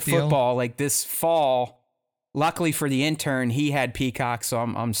did State that deal. Football, like this fall, luckily for the intern, he had Peacock, so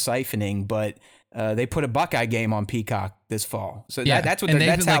I'm siphoning, but they put a Buckeye game on Peacock this fall. So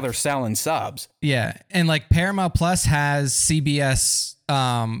that's how they're selling subs. Yeah. And like Paramount Plus has CBS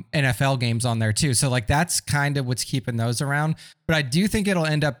NFL games on there too. So like that's kind of what's keeping those around. But I do think it'll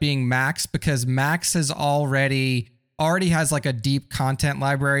end up being Max because Max has already has like a deep content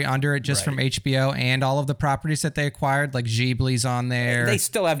library under it just from HBO and all of the properties that they acquired. Like Ghibli's on there. They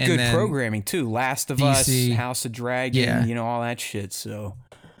still have good programming too. Last of DC, Us, House of Dragon, all that shit. So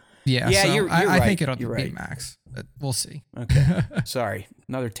yeah, so you're right. I think it'll be Max, but we'll see. Okay, sorry,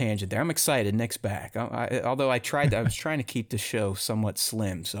 another tangent there. I'm excited. Nick's back. Although I was trying to keep the show somewhat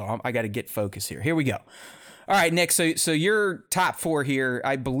slim, so I got to get focused here. Here we go. All right, Nick. So your top four here,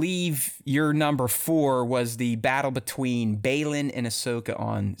 I believe your number 4 was the battle between Baylan and Ahsoka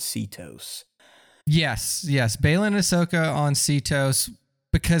on SWTS. Yes, Baylan and Ahsoka on SWTS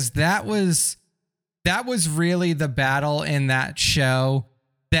because that was really the battle in that show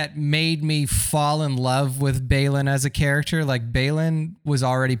that made me fall in love with Baylan as a character. Like Baylan was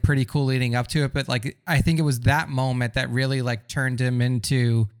already pretty cool leading up to it, but like I think it was that moment that really like turned him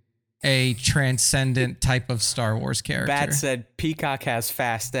into a transcendent type of Star Wars character. Bat said Peacock has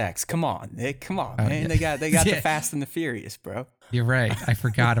Fast X. Come on, Nick. Come on, man. Yeah. They got the Fast and the Furious, bro. You're right. I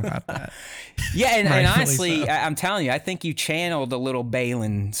forgot about that. Yeah, and honestly, so. I'm telling you, I think you channeled a little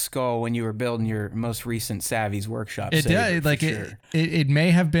Baylan skull when you were building your most recent Savvy's Workshop. It did. Like it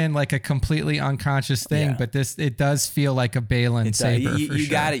may have been like a completely unconscious thing, but it does feel like a Baylan saber. You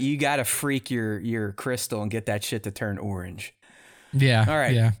got it. You got to freak your crystal and get that shit to turn orange. Yeah. All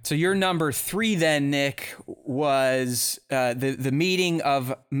right. Yeah. So your number 3 then, Nick, was the meeting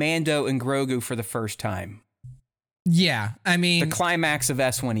of Mando and Grogu for the first time. Yeah, I mean the climax of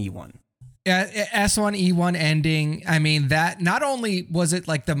S1E1. S1E1 ending. I mean that not only was it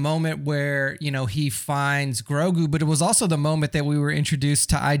like the moment where he finds Grogu, but it was also the moment that we were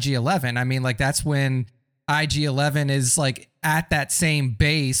introduced to IG-11. I mean, like that's when IG-11 is like at that same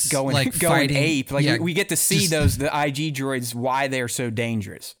base, going fighting ape. Like we get to see the IG droids why they're so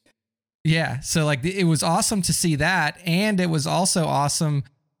dangerous. Yeah, so like it was awesome to see that, and it was also awesome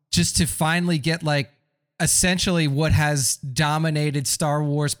just to finally get like essentially what has dominated Star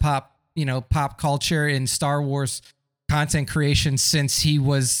Wars pop culture and Star Wars content creation since he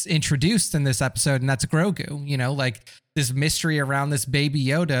was introduced in this episode, and that's Grogu. Like this mystery around this baby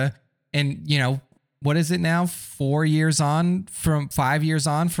Yoda, and what is it now? 5 years on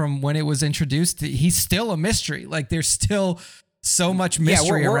from when it was introduced, he's still a mystery. Like there's still so much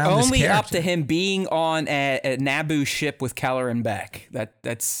mystery around this character. We're only up to him being on a Naboo ship with Keller and Beck.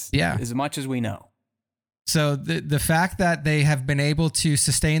 That's as much as we know. So the fact that they have been able to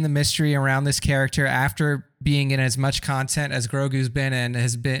sustain the mystery around this character after being in as much content as Grogu's been in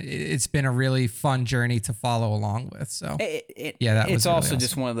it's been a really fun journey to follow along with. So it's also really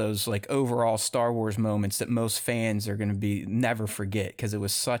just one of those like overall Star Wars moments that most fans are going to never forget, because it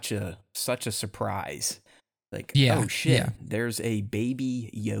was such a surprise. Like, oh shit, there's a baby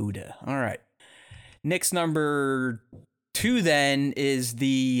Yoda. All right. Nick's number 2 then is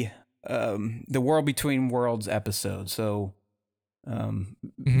the World Between Worlds episode. So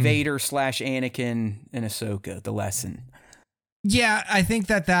Vader / Anakin and Ahsoka, the lesson. Yeah, I think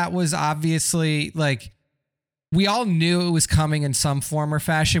that was obviously, like, we all knew it was coming in some form or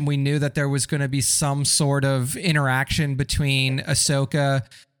fashion. We knew that there was going to be some sort of interaction between Ahsoka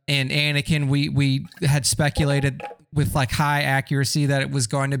and Anakin. We had speculated with like high accuracy that it was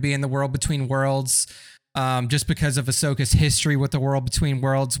going to be in the World Between Worlds. Just because of Ahsoka's history with the World Between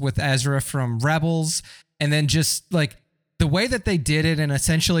Worlds with Ezra from Rebels, and then just like the way that they did it and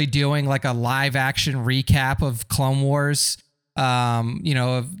essentially doing like a live action recap of Clone Wars, Clone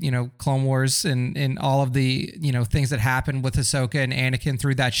Wars and all of the, things that happened with Ahsoka and Anakin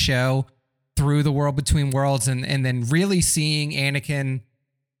through that show, through the World Between Worlds, and then really seeing Anakin,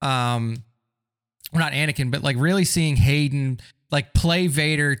 not Anakin, but like really seeing Hayden like play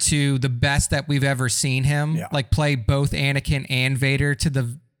Vader to the best that we've ever seen him. Yeah. Like play both Anakin and Vader to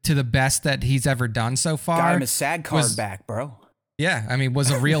the best that he's ever done so far. Got him a SAG card back, bro. Yeah, I mean,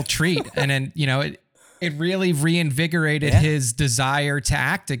 was a real treat. And then, it really reinvigorated his desire to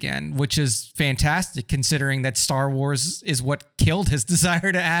act again, which is fantastic considering that Star Wars is what killed his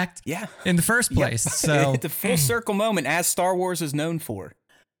desire to act in the first place. Yep. So it's a full circle moment, as Star Wars is known for.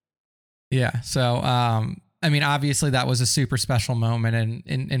 Yeah. So, I mean, obviously that was a super special moment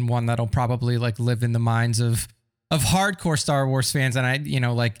and one that'll probably like live in the minds of hardcore Star Wars fans.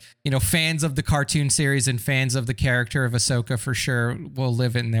 And fans of the cartoon series and fans of the character of Ahsoka for sure will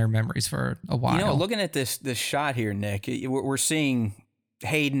live in their memories for a while. Looking at this shot here, Nick, we're seeing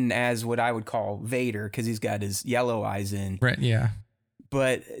Hayden as what I would call Vader, because he's got his yellow eyes in. Right. Yeah.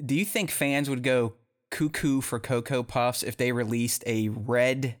 But do you think fans would go cuckoo for Cocoa Puffs if they released a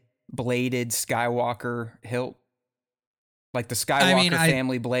red bladed Skywalker hilt, like the Skywalker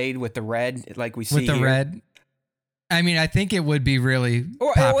family blade with the red, like we see with the here? Red? I mean, I think it would be really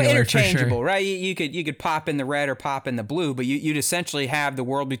popular, or interchangeable, for sure. Right? You could pop in the red or pop in the blue, but you'd essentially have the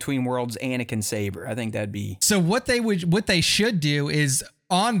World Between Worlds Anakin saber. I think that'd be. So what they should do is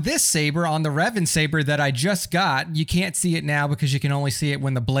on this saber, on the Revan saber that I just got, you can't see it now because you can only see it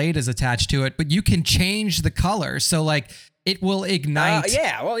when the blade is attached to it, but you can change the color. So like it will ignite.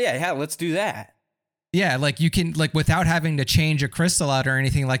 Let's do that. Yeah, like you can, like without having to change a crystal out or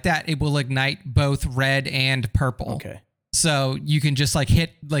anything like that, it will ignite both red and purple. Okay. So you can just like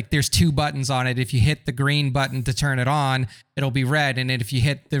hit, like there's 2 buttons on it. If you hit the green button to turn it on, it'll be red. And then if you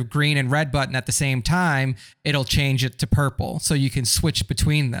hit the green and red button at the same time, it'll change it to purple. So you can switch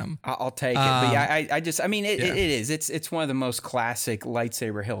between them. I'll take it. But yeah, it is. It's one of the most classic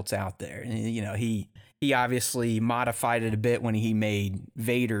lightsaber hilts out there. And, he obviously modified it a bit when he made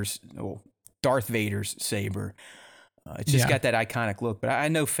Darth Vader's saber. It's just got that iconic look, but I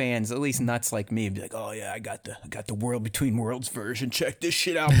know fans, at least nuts like me, would be like, "Oh yeah, I got the World Between Worlds version. Check this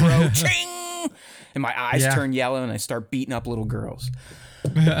shit out, bro!" Ching! And my eyes turn yellow, and I start beating up little girls.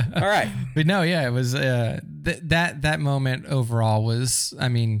 All right, but no, yeah, it was that moment overall was, I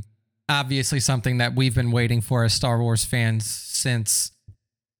mean, obviously something that we've been waiting for as Star Wars fans since.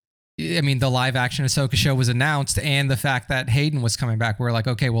 I mean, the live action Ahsoka show was announced, and the fact that Hayden was coming back, we're like,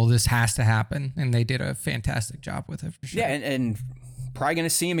 okay, well, this has to happen. And they did a fantastic job with it for sure. Yeah. And probably going to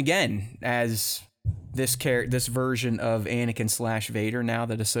see him again as this version of Anakin / Vader now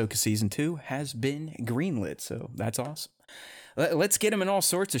that Ahsoka season 2 has been greenlit. So that's awesome. Let's get him in all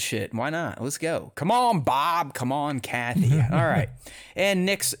sorts of shit. Why not? Let's go. Come on, Bob. Come on, Kathy. All right. And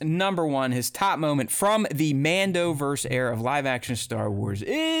Nick's number 1, his top moment from the Mandoverse era of live action Star Wars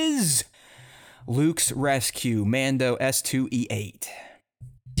is Luke's rescue, Mando S2E8.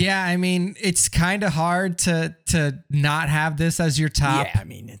 Yeah, I mean, it's kind of hard to not have this as your top. Yeah, I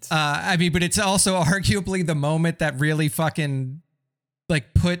mean, it's. But it's also arguably the moment that really fucking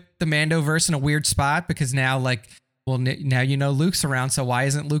like put the Mandoverse in a weird spot, because now like. Well, now Luke's around, so why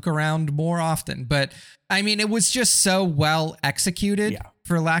isn't Luke around more often? But, I mean, it was just so well executed,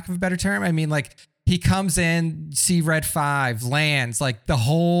 for lack of a better term. I mean, like, he comes in, see Red 5, lands, like, the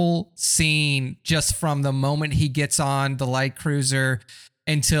whole scene just from the moment he gets on the light cruiser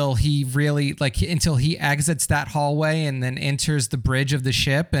until he exits that hallway and then enters the bridge of the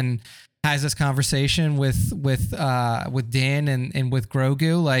ship and has this conversation with Din and with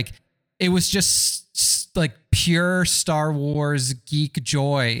Grogu, like, it was just like pure Star Wars geek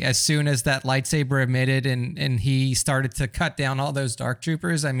joy as soon as that lightsaber emitted and he started to cut down all those dark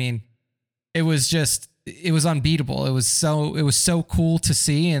troopers. I mean, it was unbeatable. It was so cool to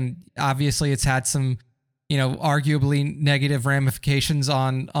see. And obviously it's had some, arguably negative ramifications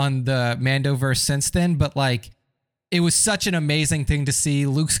on the Mandoverse since then. But like, it was such an amazing thing to see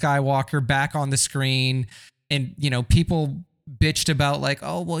Luke Skywalker back on the screen and, people bitched about like,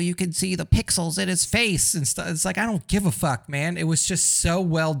 oh, well, you can see the pixels in his face and stuff. It's like, I don't give a fuck, man. It was just so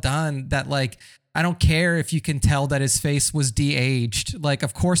well done that like, I don't care if you can tell that his face was de-aged. Like,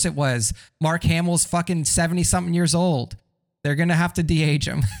 of course it was. Mark Hamill's fucking 70 something years old. They're going to have to de-age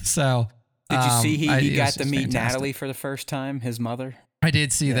him. So did you see he got to meet fantastic. Natalie for the first time, his mother? I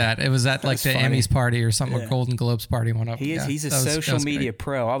did see that. It was at like the funny. Emmys party or something, or Golden Globes party, one up. He's a social media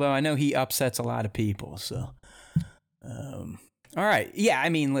pro, although I know he upsets a lot of people. So, all right. Yeah, I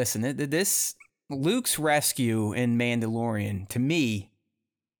mean, listen, this Luke's rescue in Mandalorian, to me,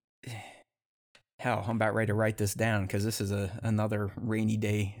 hell, I'm about ready to write this down because this is another rainy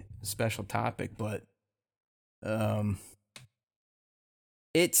day special topic, but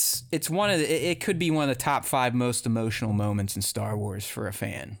it's it could be one of the top 5 most emotional moments in Star Wars for a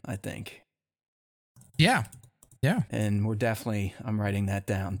fan, I think. Yeah. And I'm writing that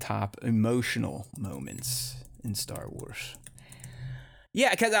down. Top emotional moments in Star Wars.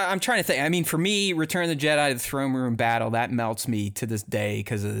 Yeah, because I'm trying to think. I mean, for me, Return of the Jedi, the throne room battle, that melts me to this day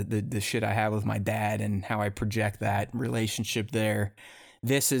because of the shit I have with my dad and how I project that relationship there.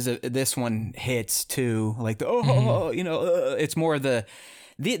 This one hits too, like it's more of the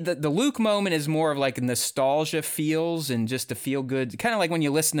Luke moment is more of like nostalgia feels and just the feel good, kind of like when you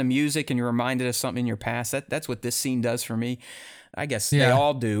listen to music and you're reminded of something in your past. That's what this scene does for me. I guess they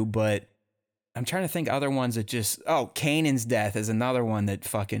all do, but I'm trying to think other ones that just, Kanan's death is another one that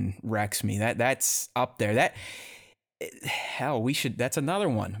fucking wrecks me. That's up there. That's another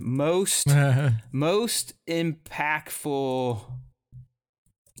one. Most impactful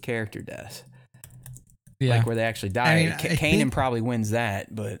character death. Yeah. Like where they actually die. I mean, Kanan probably wins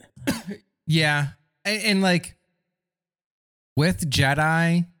that, but. Yeah. And like with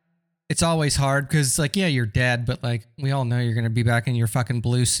Jedi, it's always hard because, like, yeah, you're dead, but like we all know you're gonna be back in your fucking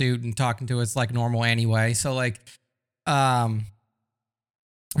blue suit and talking to us like normal anyway. So like, yeah,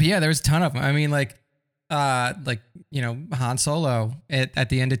 there's a ton of them. I mean, like Han Solo at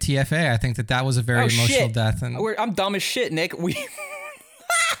the end of TFA. I think that was a very emotional death. And I'm dumb as shit, Nick. We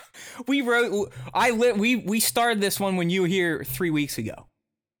started this one when you were here 3 weeks ago.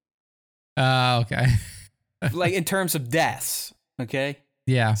 Okay. Like in terms of deaths, okay.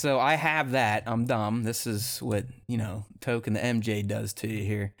 Yeah. So I have that. I'm dumb. This is what, Token the MJ does to you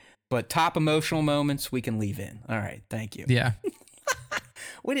here. But top emotional moments we can leave in. All right. Thank you. Yeah.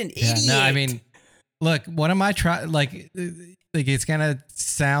 What an idiot. No, I mean, look, one of my like it's going to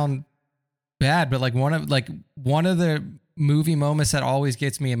sound bad, but like one of the movie moments that always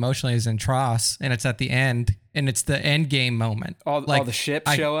gets me emotionally is in Tross, and it's at the end, and it's the end game moment. All the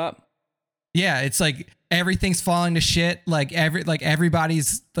ships show up. Yeah, it's like everything's falling to shit. Like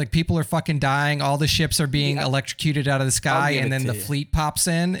everybody's like, people are fucking dying. All the ships are being electrocuted out of the sky, and then the fleet pops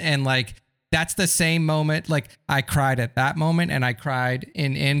in, and like that's the same moment. Like I cried at that moment, and I cried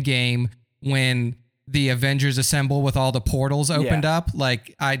in Endgame when the Avengers assemble with all the portals opened up.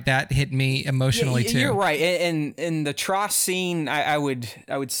 Like that hit me emotionally too. You're right. And in the Tross scene, I would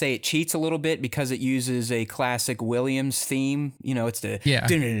say it cheats a little bit because it uses a classic Williams theme. It's the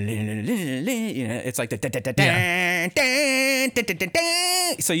it's like the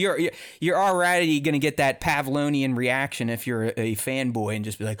so you're already gonna get that Pavlonian reaction if you're a fanboy and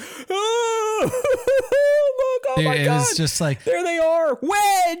just be like, oh my god, it was just like, there they are,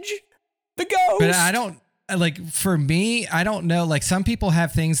 Wedge. The ghost. But I don't like, for me, I don't know. Like some people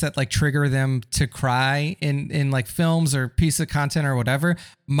have things that like trigger them to cry in like films or piece of content or whatever.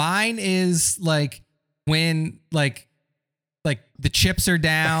 Mine is like when like the chips are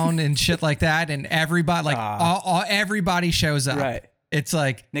down and shit like that, and everybody everybody shows up. Right. It's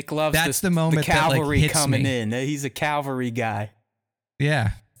like Nick loves that's the moment the cavalry that like hits coming me. in. He's a cavalry guy.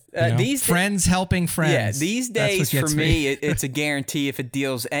 Yeah. These friends helping friends. Yeah, these days for me, it's a guarantee if it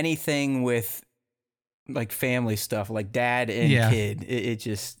deals anything with like family stuff, like dad and kid. It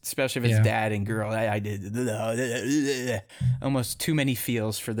just, especially if it's dad and girl, I did almost too many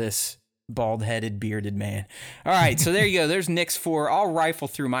feels for this bald-headed, bearded man. All right, so there you go. There's Nick's 4. I'll rifle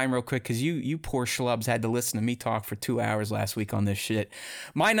through mine real quick because you poor schlubs had to listen to me talk for 2 hours last week on this shit.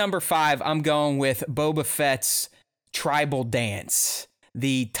 My number 5, I'm going with Boba Fett's tribal dance.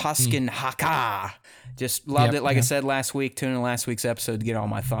 the Tuscan Haka. Just loved it. Like I said last week, tune in last week's episode to get all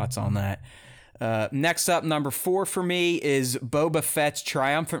my thoughts on that. Next up, number 4 for me is Boba Fett's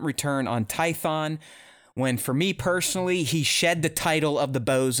triumphant return on Tython, when, for me personally, he shed the title of the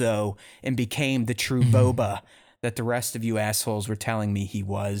bozo and became the true Boba that the rest of you assholes were telling me he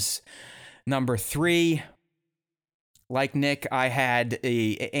was. Number 3, like Nick, I had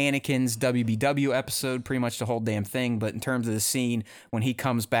Anakin's WBW episode, pretty much the whole damn thing, but in terms of the scene when he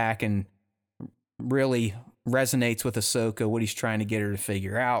comes back and really resonates with Ahsoka, what he's trying to get her to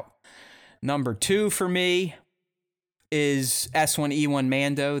figure out. Number 2 for me is S1E1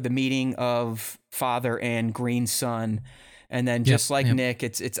 Mando, the meeting of father and green son. And then just like Nick,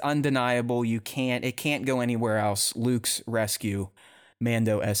 it's undeniable. It can't go anywhere else. Luke's rescue,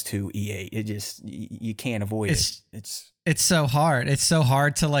 Mando S2E8. It just, you can't avoid it. It's so hard. It's so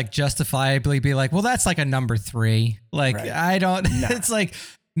hard to like justifiably be like, well, that's like a number 3. Like, right. I don't, it's like,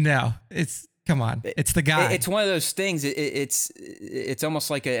 no, it's, come on. It's the guy. It's one of those things. It's almost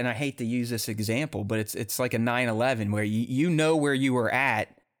like and I hate to use this example, but it's like a 9/11 where you know where you were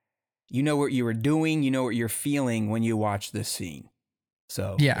at, you know what you were doing, you know what you're feeling when you watch this scene.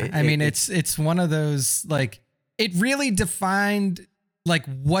 So yeah, it's one of those, like, it really defined like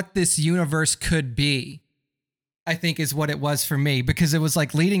what this universe could be, I think, is what it was for me, because it was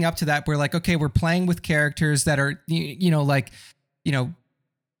like leading up to that, we're like, okay, we're playing with characters that are,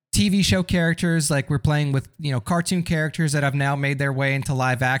 TV show characters, like we're playing with, cartoon characters that have now made their way into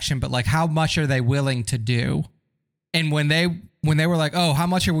live action, but like, how much are they willing to do? And when they were like, oh, how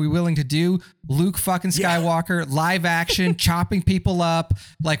much are we willing to do? Luke fucking Skywalker, live action, chopping people up.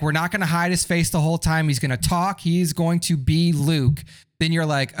 Like, we're not going to hide his face the whole time. He's going to talk. He's going to be Luke. Then you're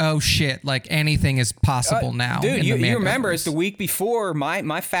like, oh shit, like anything is possible now. Dude, you remember it's the week before,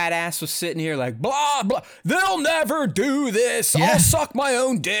 my fat ass was sitting here like, blah, blah, they'll never do this. Yeah. I'll suck my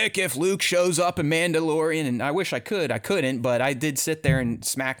own dick if Luke shows up in Mandalorian. And I wish I couldn't, but I did sit there and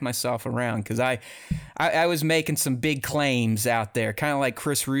smack myself around because I was making some big claims out there, kind of like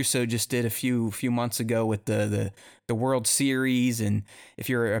Chris Russo just did a few months ago with the World Series. And if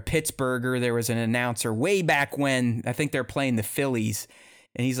you're a Pittsburgher, there was an announcer way back when, I think they're playing the Phillies,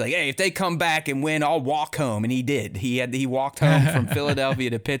 and he's like, hey, if they come back and win, I'll walk home. And he did. He walked home from Philadelphia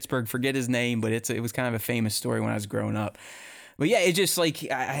to Pittsburgh, forget his name, but it was kind of a famous story when I was growing up. But yeah, it just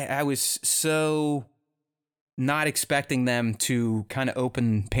like, I was so not expecting them to kind of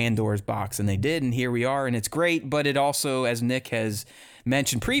open Pandora's box, and they did, and here we are, and it's great. But it also, as Nick has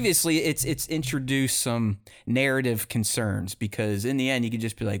mentioned previously, it's introduced some narrative concerns, because in the end you could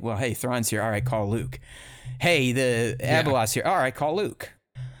just be like, well, hey, Thrawn's here, all right, call Luke. Hey, the Abeloth's here, all right, call Luke.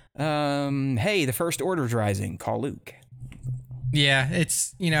 Hey, the First Order's rising, call Luke. Yeah,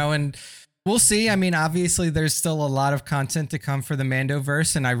 it's, and we'll see. I mean, obviously there's still a lot of content to come for the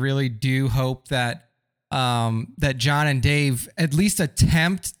Mandoverse, and I really do hope that that John and Dave at least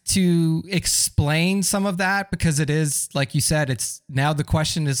attempt to explain some of that, because it is, like you said, it's now the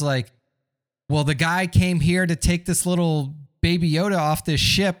question is like, well, the guy came here to take this little baby Yoda off this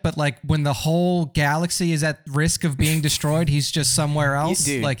ship, but like when the whole galaxy is at risk of being destroyed, he's just somewhere else.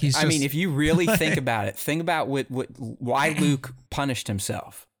 Dude, like he's just, I mean, if you really think about it, think about why Luke punished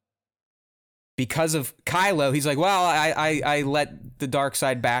himself. Because of Kylo, he's like, well, I let the dark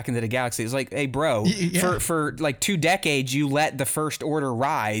side back into the galaxy. It's like, hey, bro, for like 2 decades, you let the First Order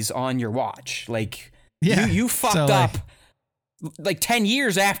rise on your watch. Like, you fucked up like 10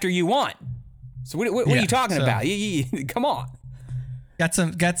 years after you won. So what are you talking about? Come on. Got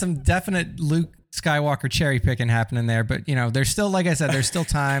some definite Luke Skywalker cherry picking happening there, but there's still, like I said, there's still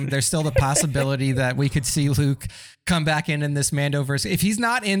time. There's still the possibility that we could see Luke come back in this Mandoverse. If he's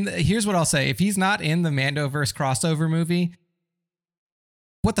not here's what I'll say. If he's not in the Mandoverse crossover movie,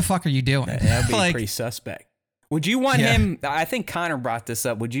 what the fuck are you doing? That'd be pretty suspect. Would you want him, I think Connor brought this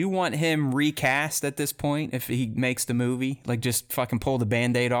up, would you want him recast at this point if he makes the movie? Like, just fucking pull the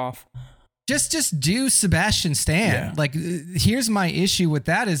Band-Aid off? Just do Sebastian Stan. Yeah. Like, here's my issue with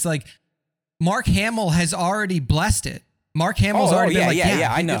that is like, Mark Hamill has already blessed it. Mark Hamill's already been like,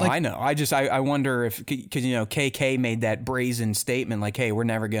 I know. I wonder if, because, KK made that brazen statement like, hey, we're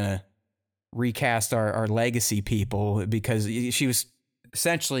never going to recast our legacy people, because she was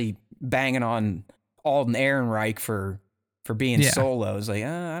essentially banging on Alden Ehrenreich for being Solo. It's like,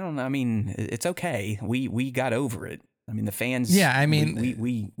 I don't know. I mean, it's okay. We got over it. I mean, the fans. Yeah, I mean,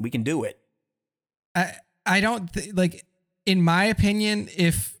 we can do it. I don't like, in my opinion,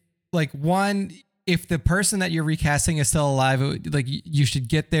 if the person that you're recasting is still alive, like you should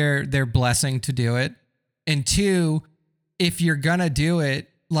get their blessing to do it. And 2, if you're gonna do it,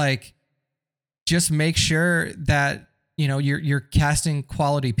 like, just make sure that you're casting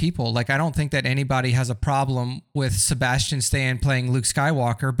quality people. Like, I don't think that anybody has a problem with Sebastian Stan playing Luke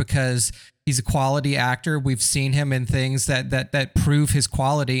Skywalker because he's a quality actor. We've seen him in things that prove his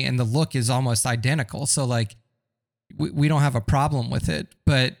quality, and the look is almost identical. So like, we don't have a problem with it.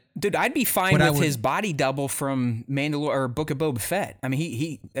 But dude, I'd be fine with his body double from Mandalorian or Book of Boba Fett. I mean,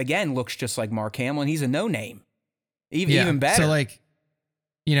 he again looks just like Mark Hamill, and he's a no-name. Even better. So like,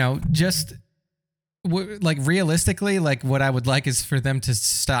 just like realistically, like what I would like is for them to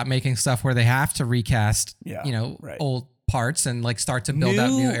stop making stuff where they have to recast, old parts and like start to build out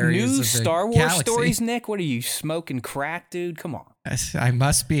new areas of the Star Wars galaxy. Stories, Nick. What are you smoking crack, dude? Come on. I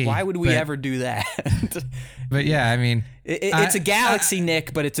must be. Why would we ever do that? But yeah, I mean, it's a galaxy,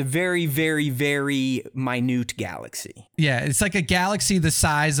 Nick, but it's a very, very, very minute galaxy. Yeah, it's like a galaxy the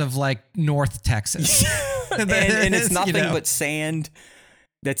size of like North Texas. and it's nothing but sand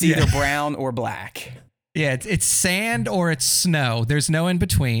that's either brown or black. Yeah, it's sand or it's snow. There's no in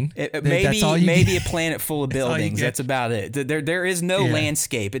between. Maybe a planet full of buildings. That's about it. There is no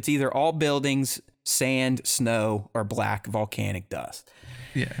landscape. It's either all buildings, sand, snow, or black volcanic dust.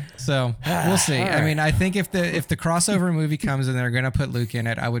 Yeah. So we'll see. Right. I mean, I think if the crossover movie comes and they're going to put Luke in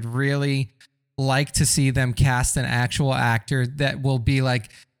it, I would really like to see them cast an actual actor that will be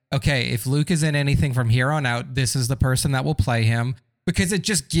like, okay, if Luke is in anything from here on out, this is the person that will play him, because it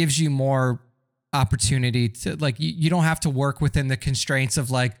just gives you more opportunity to like, you don't have to work within the constraints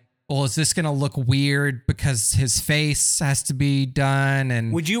of like, well, is this going to look weird because his face has to be done?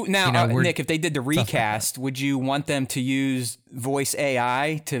 And would you Nick, if they did the recast, would you want them to use voice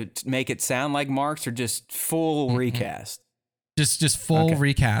AI to make it sound like Mark's, or just full recast? Just full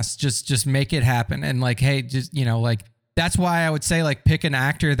recast. Just make it happen. And like, hey, just, like, that's why I would say like pick an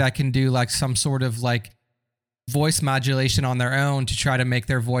actor that can do like some sort of like voice modulation on their own to try to make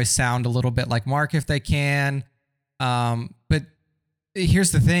their voice sound a little bit like Mark if they can. But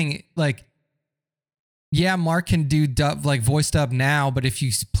here's the thing, like, yeah, Mark can do voice dub now, but if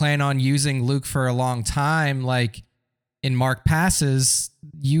you plan on using Luke for a long time, like in Mark Passes,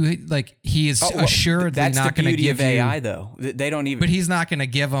 he is assuredly not going to give of AI though. They don't even. But he's not going to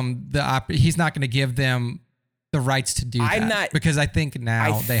give them he's not going to give them the rights to do that. Because I think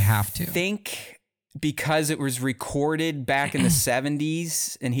now they have to. I think because it was recorded back in the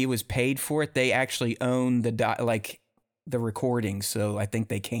 70s and he was paid for it, they actually own the recordings, so I think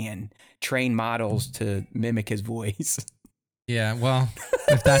they can train models to mimic his voice. Yeah, well,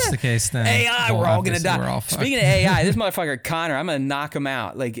 if that's the case, then AI, we're all gonna die. Speaking of AI, this motherfucker Connor, I'm gonna knock him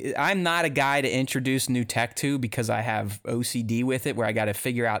out. Like, I'm not a guy to introduce new tech to because I have OCD with it, where I got to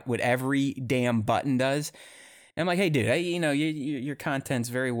figure out what every damn button does. And I'm like, hey, dude, your content's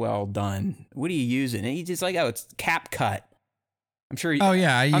very well done. What are you using? And he's just like, oh, it's CapCut. I'm sure. Oh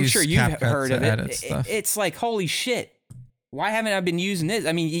yeah, I'm sure you've heard of it. It's like, holy shit. Why haven't I been using this?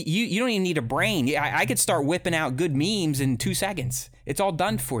 I mean, you don't even need a brain. I could start whipping out good memes in 2 seconds. It's all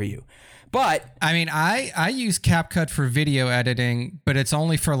done for you. But I mean, I use CapCut for video editing, but it's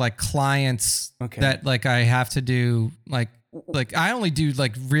only for like clients that like I have to do like I only do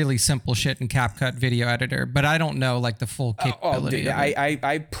like really simple shit in CapCut video editor, but I don't know like the full capability. Dude,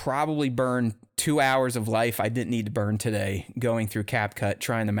 I probably burned 2 hours of life I didn't need to burn today going through CapCut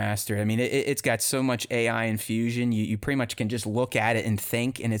trying to master it. I mean, it's got so much AI infusion. You pretty much can just look at it and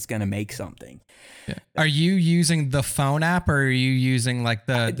think, and it's going to make something. Yeah. Are you using the phone app, or are you using like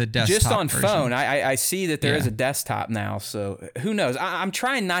the desktop just on version? phone? I see that there is a desktop now, so who knows? I'm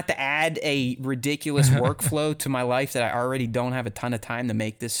trying not to add a ridiculous workflow to my life that I already don't have a ton of time to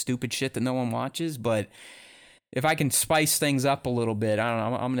make this stupid shit that no one watches, but if I can spice things up a little bit, I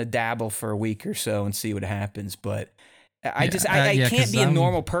don't know, I'm going to dabble for a week or so and see what happens. But I can't be a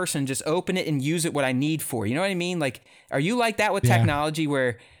normal person, just open it and use it what I need for. You know what I mean? Like, are you like that with technology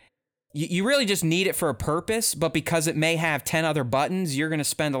where you really just need it for a purpose, but because it may have 10 other buttons, you're going to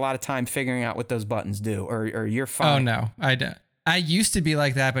spend a lot of time figuring out what those buttons do, or you're fine? Oh, no, I don't. I used to be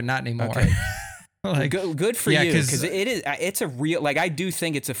like that, but not anymore. Okay. Like, good for you, because it's a real, like, I do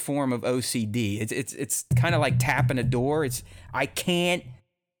think it's a form of OCD. It's kind of like tapping a door. I can't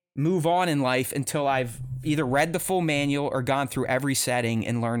move on in life until I've either read the full manual or gone through every setting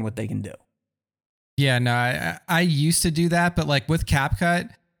and learned what they can do. Yeah, no, I used to do that, but like with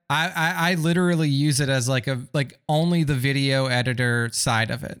CapCut, I literally use it as like only the video editor side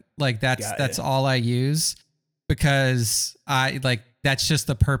of it. Like that's all I use, because that's just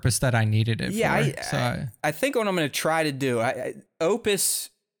the purpose that I needed it for. I think what I'm going to try to do,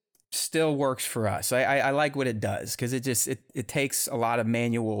 Opus still works for us. I like what it does, because it takes a lot of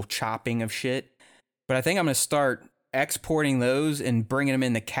manual chopping of shit. But I think I'm going to start exporting those and bringing them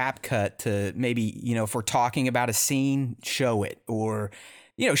in the cap cut to maybe, if we're talking about a scene, show it, or,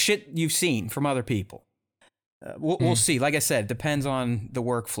 shit you've seen from other people. We'll see. Like I said, it depends on the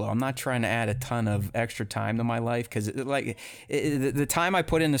workflow. I'm not trying to add a ton of extra time to my life because the time I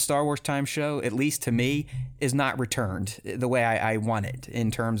put in the Star Wars Time Show, at least to me, is not returned the way I want it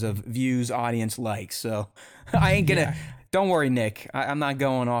in terms of views, audience, likes. So I ain't going to... Don't worry, Nick. I'm not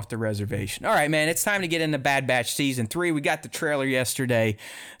going off the reservation. All right, man, it's time to get into Bad Batch Season 3. We got the trailer yesterday.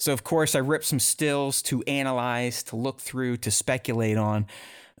 So, of course, I ripped some stills to analyze, to look through, to speculate on.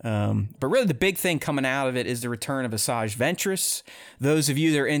 But really the big thing coming out of it is the return of Asajj Ventress. Those of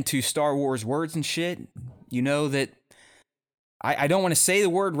you that are into Star Wars words and shit, you know that I don't want to say the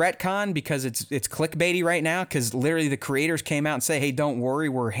word retcon because it's clickbaity right now, because literally the creators came out and say, hey, don't worry,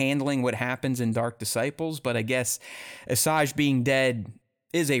 we're handling what happens in Dark Disciples. But I guess Asajj being dead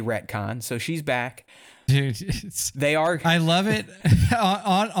is a retcon, so she's back. Dude, they are. I love it.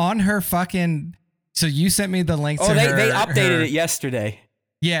 on her fucking... So you sent me the link to they updated it yesterday.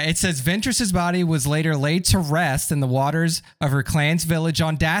 Yeah, it says Ventress's body was later laid to rest in the waters of her clan's village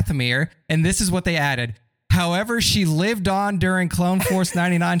on Dathomir, and this is what they added. However, she lived on during Clone Force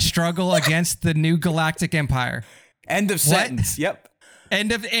 99 struggle against the New Galactic Empire. End of sentence. Yep.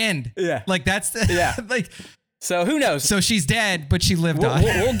 End. Yeah. Like that's So who knows? So she's dead, but she lived on.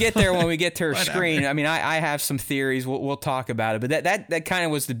 We'll get there when we get to her screen. I mean, I have some theories. We'll talk about it, but that kind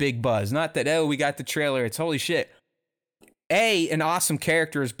of was the big buzz. Not that, we got the trailer. It's holy shit. A, an awesome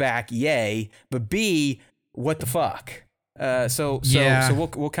character is back, yay. But B, what the fuck? So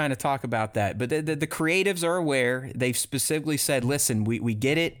we'll kind of talk about that. But the creatives are aware. They've specifically said, listen, we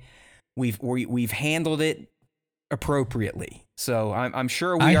get it. We've handled it appropriately. So I'm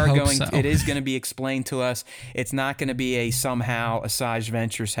sure it is going to be explained to us. It's not going to be a somehow Asajj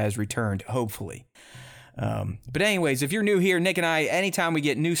Ventress has returned, hopefully. But anyways, if you're new here, Nick and I, anytime we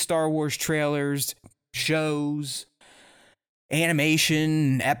get new Star Wars trailers, shows,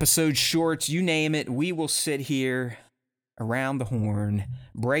 animation, episode shorts, you name it, we will sit here around the horn,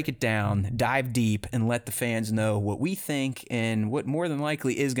 break it down, dive deep, and let the fans know what we think and what more than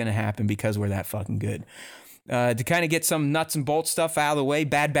likely is going to happen because we're that fucking good. To kind of get some nuts and bolts stuff out of the way,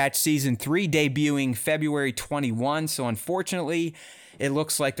 Bad Batch Season 3 debuting February 21. So unfortunately, it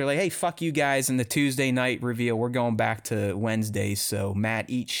looks like they're like, hey, fuck you guys, and the Tuesday night reveal, we're going back to Wednesdays. So Matt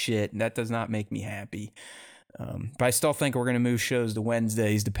eats shit. That does not make me happy. But I still think we're going to move shows to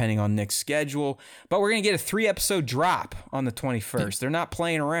Wednesdays depending on Nick's schedule. But we're going to get a 3-episode drop on the 21st. They're not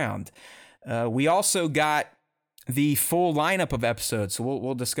playing around. We also got the full lineup of episodes. So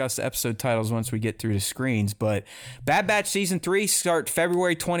we'll discuss the episode titles once we get through the screens. But Bad Batch Season 3 start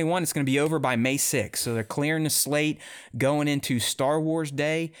February 21. It's going to be over by May 6th. So they're clearing the slate going into Star Wars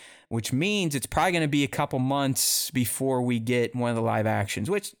Day, which means it's probably going to be a couple months before we get one of the live actions,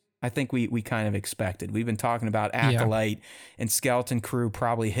 which I think we kind of expected. We've been talking about Acolyte and Skeleton Crew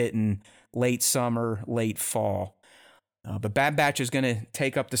probably hitting late summer, late fall. But Bad Batch is going to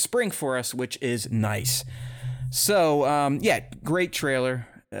take up the spring for us, which is nice. So, great trailer.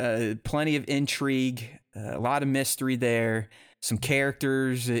 Plenty of intrigue, a lot of mystery there. Some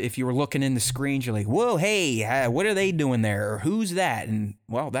characters. If you were looking in the screens, you're like, whoa, hey, what are they doing there? Or who's that? And,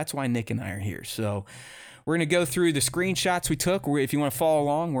 well, that's why Nick and I are here. So we're going to go through the screenshots we took. If you want to follow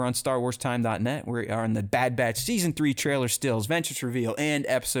along, we're on StarWarsTime.net. We are on the Bad Batch Season 3 trailer stills, Ventress reveal, and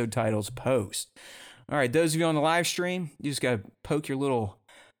episode titles post. All right, those of you on the live stream, you just got to poke your little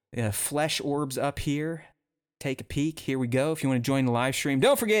flesh orbs up here. Take a peek. Here we go. If you want to join the live stream,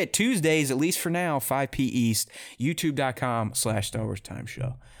 don't forget, Tuesdays, at least for now, 5 p. East, youtube.com/Star Wars Time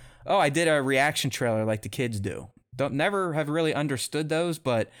Show. Oh, I did a reaction trailer like the kids do. Never have really understood those,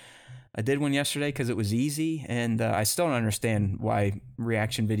 but I did one yesterday because it was easy, and I still don't understand why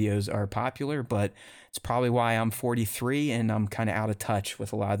reaction videos are popular, but it's probably why I'm 43 and I'm kind of out of touch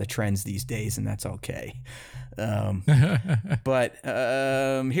with a lot of the trends these days, and that's okay. But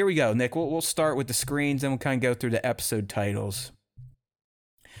here we go, Nick. We'll start with the screens, then we'll kind of go through the episode titles.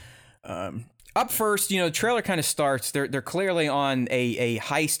 Up first, the trailer kind of starts. They're clearly on a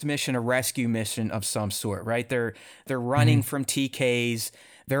heist mission, a rescue mission of some sort, right? They're running from TKs.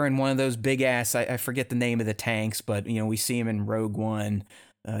 They're in one of those big ass. I forget the name of the tanks, but we see them in Rogue One.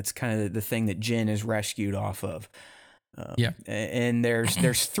 It's kind of the thing that Jyn is rescued off of. And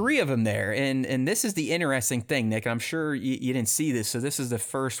there's 3 of them there, and this is the interesting thing, Nick. I'm sure you didn't see this, so this is the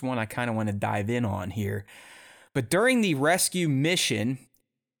first one I kind of want to dive in on here. But during the rescue mission,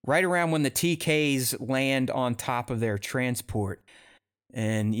 right around when the TKs land on top of their transport,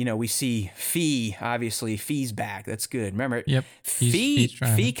 And, we see Fee, obviously. Fee's back. That's good. Remember, yep.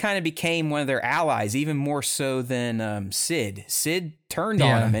 Fee kind of became one of their allies, even more so than Sid. Sid turned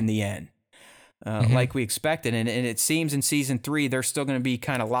on him in the end, like we expected. And it seems in season 3, they're still going to be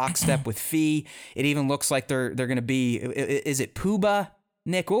kind of lockstep with Fee. It even looks like they're going to be, is it Pooba?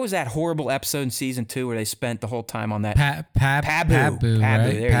 Nick, what was that horrible episode in season 2 where they spent the whole time on that? Pabu,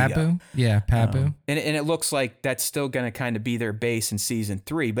 right? There you go. Yeah, Pabu. And it looks like that's still going to kind of be their base in season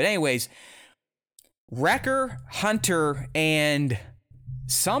 3. But anyways, Wrecker, Hunter, and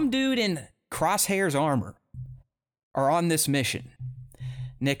some dude in Crosshair's armor are on this mission.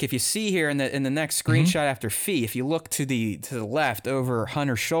 Nick, if you see here in the next screenshot after Fee, if you look to the left over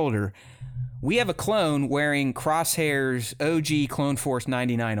Hunter's shoulder, we have a clone wearing Crosshair's OG Clone Force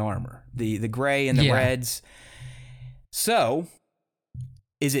 99 armor, the gray and the reds. So,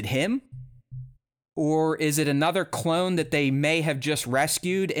 is it him? Or is it another clone that they may have just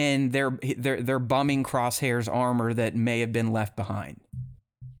rescued and they're bumming Crosshair's armor that may have been left behind?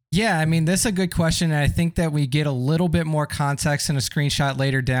 Yeah, I mean, that's a good question. And I think that we get a little bit more context in a screenshot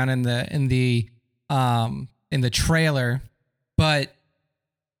later down in the trailer, but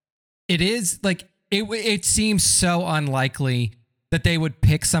it is like it seems so unlikely that they would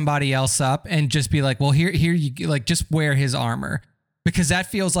pick somebody else up and just be like, well, here you like just wear his armor, because that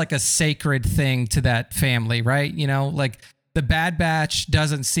feels like a sacred thing to that family, right? Like the Bad Batch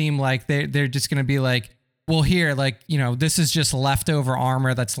doesn't seem like they're just going to be like, well, here, like, this is just leftover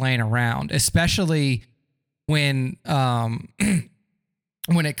armor that's laying around, especially when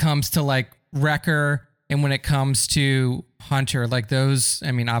when it comes to like Wrecker and when it comes to Hunter, like those,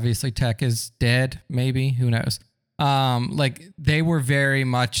 I mean, obviously Tech is dead, maybe, who knows? Like they were very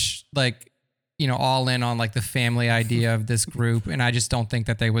much like, all in on like the family idea of this group. And I just don't think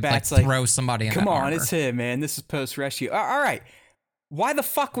that they would throw somebody in. Come on, armor. It's him, man. This is post-rescue. All right. Why the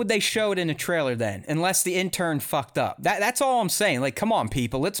fuck would they show it in a trailer then? Unless the intern fucked up. That's all I'm saying. Like, come on,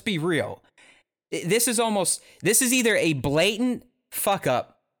 people. Let's be real. This is either a blatant fuck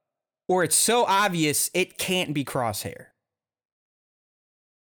up or it's so obvious it can't be Crosshair.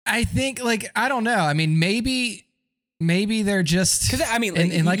 I think, like, I don't know. I mean, maybe they're just, because I mean,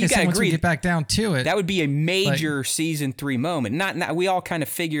 and like I said, once we get back down to it, that would be a major season 3 moment. Not we all kind of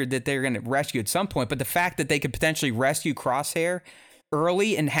figured that they're going to rescue at some point, but the fact that they could potentially rescue Crosshair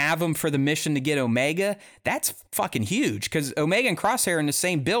early and have him for the mission to get Omega, that's fucking huge, because Omega and Crosshair are in the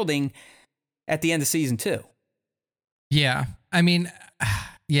same building at the end of season 2. Yeah, I mean,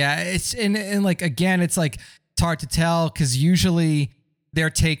 yeah, it's and like again, it's like it's hard to tell because usually they're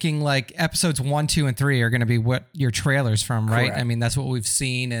taking like episodes 1, 2, and 3 are going to be what your trailer's from, right? Correct. I mean, that's what we've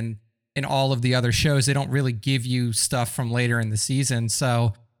seen in all of the other shows. They don't really give you stuff from later in the season.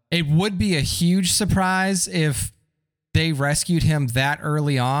 So it would be a huge surprise they rescued him that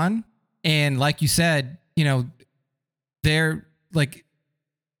early on. And like you said, they're like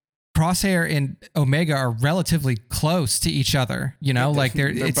Crosshair and Omega are relatively close to each other, like they're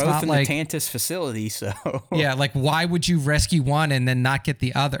it's both not in like the Tantus facility. So yeah, like why would you rescue one and then not get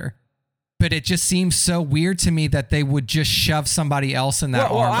the other? But it just seems so weird to me that they would just shove somebody else in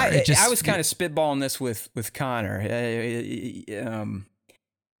that armor. I was kind of spitballing this with Connor.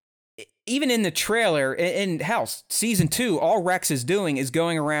 Even in the trailer, in hell, season 2, all Rex is doing is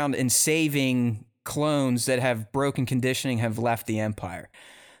going around and saving clones that have broken conditioning, have left the Empire.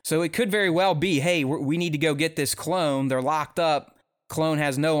 So it could very well be, hey, we need to go get this clone. They're locked up. Clone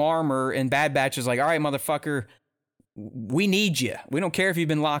has no armor, and Bad Batch is like, all right, motherfucker, we need you. We don't care if you've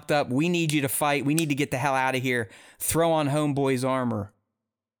been locked up. We need you to fight. We need to get the hell out of here. Throw on Homeboy's armor.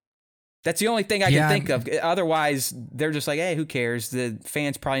 That's the only thing I can think of. Otherwise, they're just like, hey, who cares? The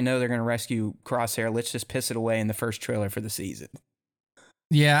fans probably know they're going to rescue Crosshair. Let's just piss it away in the first trailer for the season.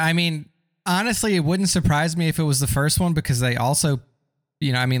 Yeah, I mean, honestly, it wouldn't surprise me if it was the first one, because they also,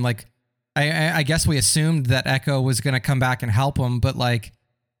 I mean, like, I guess we assumed that Echo was going to come back and help him, but like,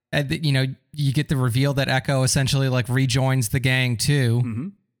 you get the reveal that Echo essentially like rejoins the gang too. Mm-hmm.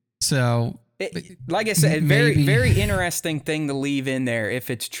 So, like I said, very interesting thing to leave in there if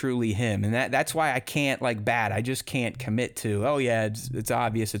it's truly him, and that's why I can't I just can't commit to. Oh yeah, it's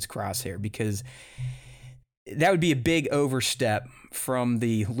obvious it's Crosshair, because that would be a big overstep from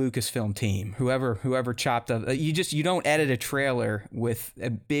the Lucasfilm team. Whoever chopped up, you don't edit a trailer with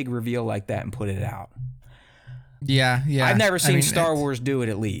a big reveal like that and put it out. Yeah. I've never seen Star Wars do it,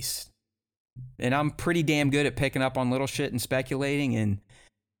 at least, and I'm pretty damn good at picking up on little shit and speculating, and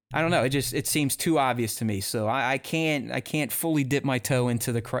I don't know. It seems too obvious to me, so I can't fully dip my toe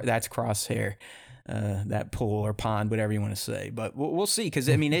into that's Crosshair, that pool or pond, whatever you want to say. But we'll see, because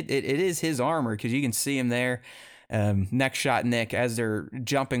I mean it is his armor, because you can see him there. Next shot, Nick, as they're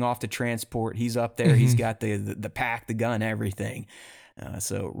jumping off the transport, he's up there. He's got the pack, the gun, everything.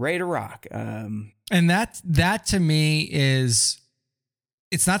 So ready to rock. And that to me is,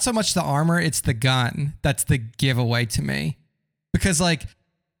 it's not so much the armor, it's the gun. That's the giveaway to me, because like,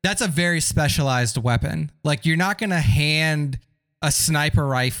 that's a very specialized weapon. Like, you're not going to hand a sniper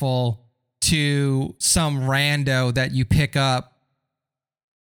rifle to some rando that you pick up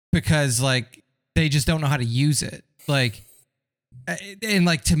because like they just don't know how to use it. Like, and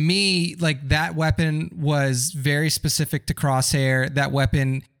like, to me, like, that weapon was very specific to Crosshair. That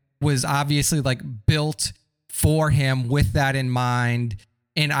weapon was obviously like built for him with that in mind.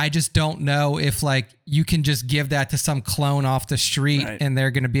 And I just don't know if like you can just give that to some clone off the street and they're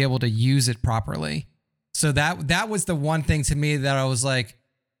going to be able to use it properly. So that was the one thing to me that I was like,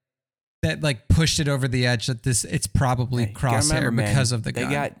 that like pushed it over the edge, that it's probably Crosshair because of the gun.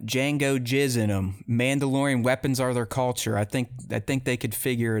 They got Django jizz in them. Mandalorian weapons are their culture. I think they could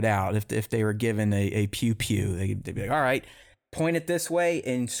figure it out if they were given a pew pew. They'd be like, all right, point it this way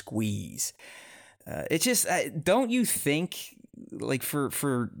and squeeze. It's just, don't you think, like,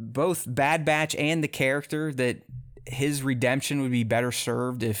 for both Bad Batch and the character, that his redemption would be better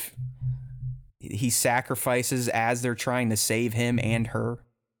served if he sacrifices as they're trying to save him and her?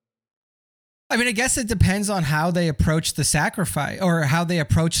 I mean, I guess it depends on how they approach the sacrifice or how they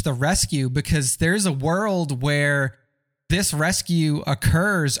approach the rescue, because there's a world where this rescue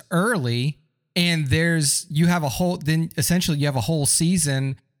occurs early and you have a whole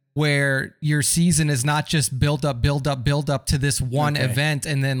season where your season is not just build up to this one event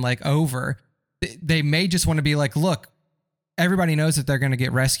and then like over. They may just want to be like, look, everybody knows that they're going to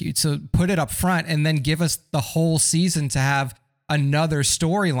get rescued, so put it up front and then give us the whole season to have another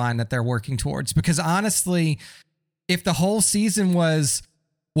storyline that they're working towards. Because honestly, if the whole season was,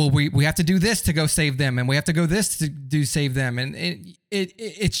 well, we have to do this to go save them, and we have to go this to do save them, and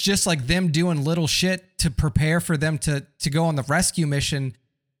it's just like them doing little shit to prepare for them to go on the rescue mission,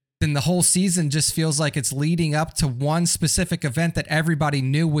 then the whole season just feels like it's leading up to one specific event that everybody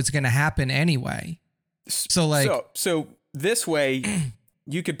knew was going to happen anyway. So like, so this way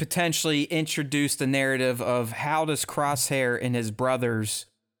you could potentially introduce the narrative of how does Crosshair and his brothers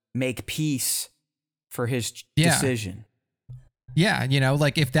make peace for his decision. Yeah, you know,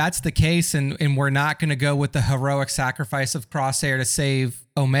 like if that's the case and we're not going to go with the heroic sacrifice of Crosshair to save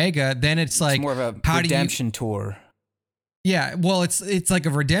Omega, then it's like more of a redemption tour. Yeah, well, it's like a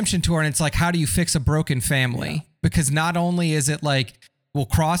redemption tour, and it's like, how do you fix a broken family? Yeah. Because not only is it like, well,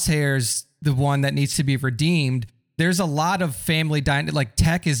 Crosshair's the one that needs to be redeemed, there's a lot of family like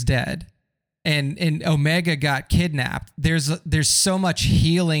Tech is dead and Omega got kidnapped. There's so much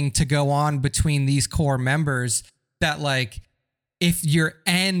healing to go on between these core members that, like, if your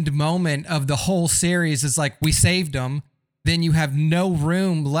end moment of the whole series is like, we saved them, then you have no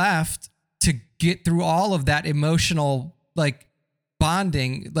room left to get through all of that emotional, like,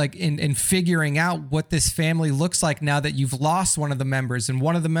 bonding, like in figuring out what this family looks like now that you've lost one of the members and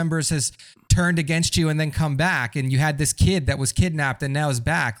one of the members has turned against you and then come back, and you had this kid that was kidnapped and now is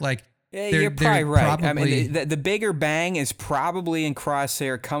back. Like, yeah, you're probably right. I mean, the bigger bang is probably in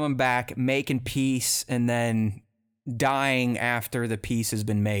Crosshair coming back, making peace, and then dying after the peace has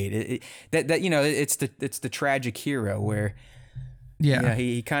been made. It's the tragic hero where,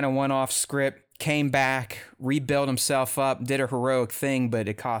 he kind of went off script, came back, rebuilt himself up, did a heroic thing, but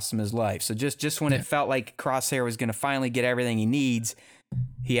it cost him his life. So just when it felt like Crosshair was going to finally get everything he needs,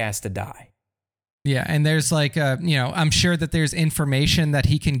 he has to die. Yeah, and there's like, I'm sure that there's information that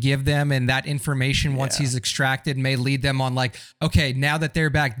he can give them, and that information, once he's extracted, may lead them on like, okay, now that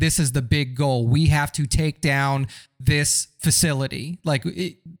they're back, this is the big goal. We have to take down this facility. Like,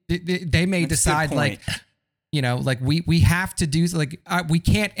 they may decide like, like we have to do, like, we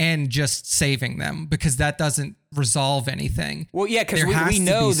can't end just saving them, because that doesn't resolve anything. Well, yeah, because we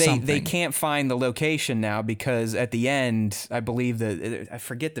know they can't find the location now, because at the end, I believe that, I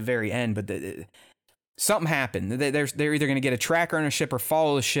forget the very end, but something happened. They're either going to get a tracker on a ship or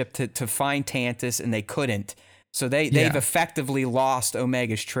follow the ship to find Tantus, and they couldn't. So they've effectively lost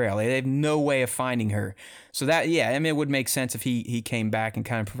Omega's trail. They have no way of finding her. So that, it would make sense if he came back and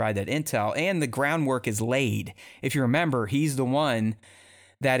kind of provide that intel. And the groundwork is laid. If you remember, he's the one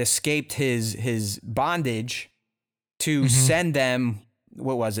that escaped his bondage to send them,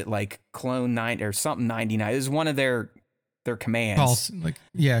 what was it, like Clone 9 or something 99. It was one of their commands.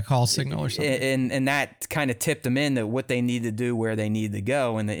 Call signal or something. And that kind of tipped them in to what they need to do, where they need to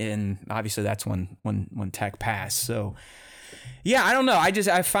go. And obviously that's when Tech passed. So Yeah, I don't know.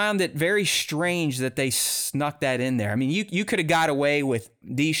 I found it very strange that they snuck that in there. I mean, you could have got away with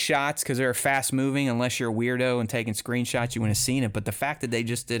these shots because they're fast moving. Unless you're a weirdo and taking screenshots, you wouldn't have seen it. But the fact that they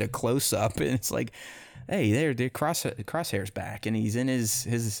just did a close up and it's like, hey, there, Crosshair's back and he's in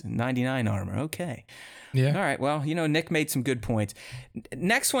his 99 armor. Okay. Yeah. All right. Well, Nick made some good points.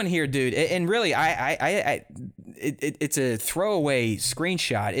 Next one here, dude. And really, it's a throwaway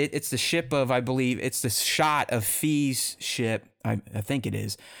screenshot. It's the ship of, I believe, it's the shot of Fee's ship. I think it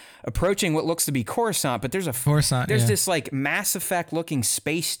is approaching what looks to be Coruscant, but there's this like Mass Effect looking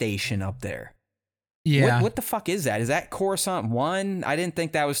space station up there. Yeah. What the fuck is that? Is that Coruscant 1? I didn't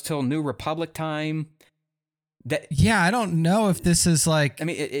think that was till New Republic time. I don't know if this is like, I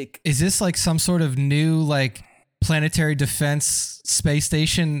mean, is this like some sort of new like planetary defense space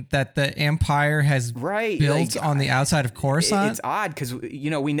station that the Empire has built on the outside of Coruscant? It's odd because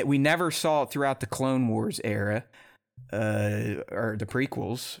we never saw it throughout the Clone Wars era or the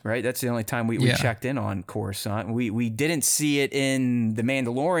prequels, right? That's the only time we checked in on Coruscant. We didn't see it in The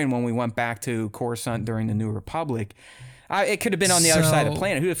Mandalorian when we went back to Coruscant during the New Republic. It could have been on the other side of the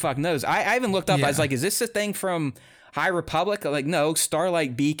planet. Who the fuck knows? I even looked up. I was like, is this a thing from High Republic? Like, no,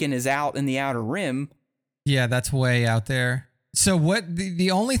 Starlight Beacon is out in the Outer Rim. Yeah, that's way out there. So what the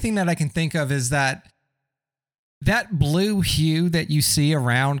only thing that I can think of is that blue hue that you see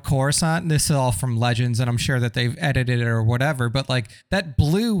around Coruscant, this is all from Legends, and I'm sure that they've edited it or whatever, but like that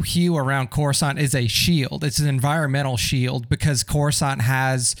blue hue around Coruscant is a shield. It's an environmental shield because Coruscant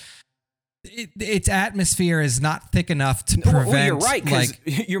has... its atmosphere is not thick enough to prevent. Well, you're right, because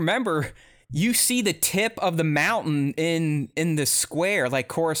you remember, you see the tip of the mountain in the square, like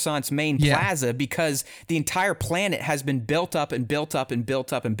Coruscant's main plaza, because the entire planet has been built up and built up and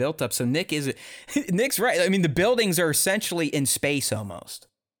built up and built up. So Nick's right. I mean, the buildings are essentially in space almost.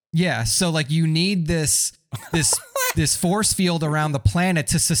 Yeah, so like you need this force field around the planet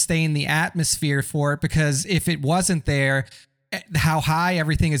to sustain the atmosphere for it, because if it wasn't there, how high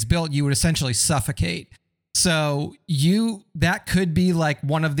everything is built, you would essentially suffocate. So that could be like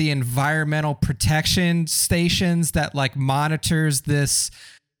one of the environmental protection stations that like monitors this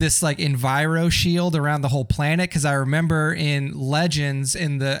like enviro shield around the whole planet. Cause I remember in Legends,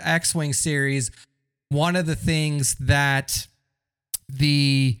 in the X-Wing series, one of the things that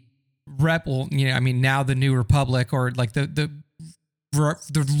the now the New Republic, or like the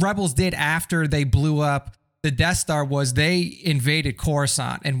rebels did after they blew up the Death Star, was they invaded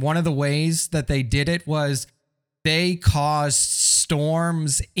Coruscant. And one of the ways that they did it was they caused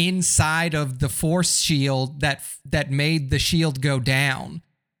storms inside of the force shield that made the shield go down.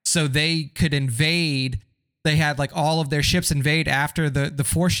 So they could invade. They had like all of their ships invade after the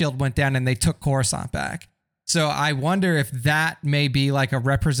force shield went down, and they took Coruscant back. So I wonder if that may be like a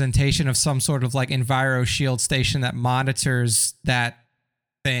representation of some sort of like enviro shield station that monitors that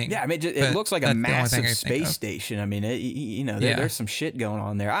thing. Yeah, I mean, it looks like a massive space station. I mean, there's some shit going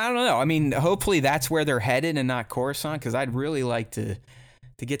on there. I don't know. I mean, hopefully that's where they're headed and not Coruscant, because I'd really like to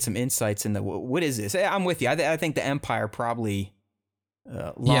get some insights into what is this. I'm with you. I think the Empire probably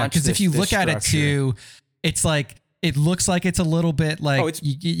launched because if you look at it too, it's like it looks like it's a little bit like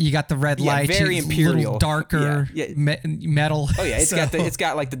you got the red lights, very imperial, darker metal. Oh yeah, it's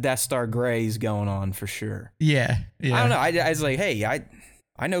got like the Death Star grays going on for sure. Yeah. I don't know. I was like, hey,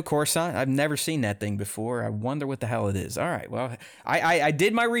 I know Coruscant. I've never seen that thing before. I wonder what the hell it is. All right. Well, I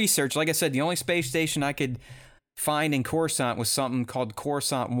did my research. Like I said, the only space station I could find in Coruscant was something called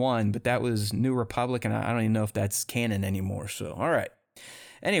Coruscant 1, but that was New Republic, and I don't even know if that's canon anymore. So, all right.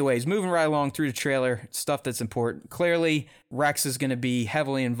 Anyways, moving right along through the trailer, stuff that's important. Clearly, Rex is going to be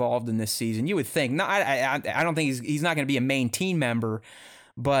heavily involved in this season. You would think. No, I don't think he's not going to be a main team member,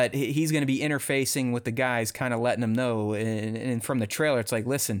 but he's going to be interfacing with the guys, kind of letting them know. And from the trailer, it's like,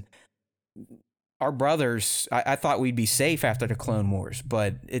 listen, our brothers, I thought we'd be safe after the Clone Wars,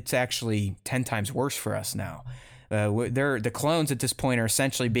 but it's actually 10 times worse for us now. The clones at this point are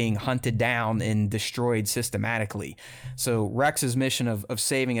essentially being hunted down and destroyed systematically. So Rex's mission of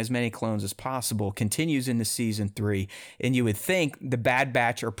saving as many clones as possible continues into season 3. And you would think the Bad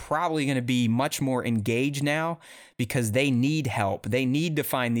Batch are probably going to be much more engaged now because they need help. They need to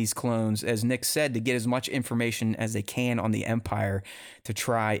find these clones, as Nick said, to get as much information as they can on the Empire to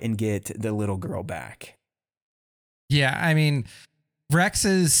try and get the little girl back. Yeah, I mean, Rex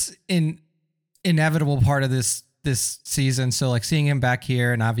is an inevitable part of this season. So like seeing him back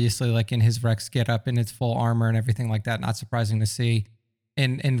here, and obviously like in his Rex get up in its full armor and everything like that, not surprising to see.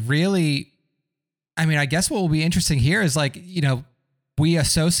 And really, I mean, I guess what will be interesting here is like, we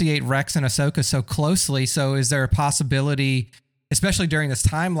associate Rex and Ahsoka so closely. So is there a possibility, especially during this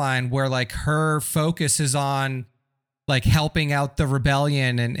timeline, where like her focus is on like helping out the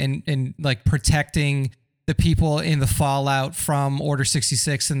rebellion and like protecting the people in the fallout from Order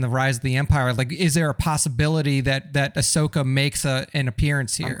 66 and the rise of the Empire. Like, is there a possibility that Ahsoka makes an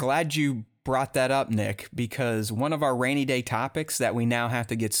appearance here? I'm glad you brought that up, Nick, because one of our rainy day topics that we now have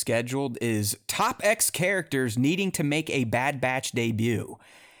to get scheduled is top X characters needing to make a Bad Batch debut.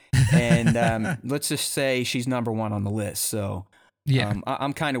 And let's just say she's number one on the list. So yeah,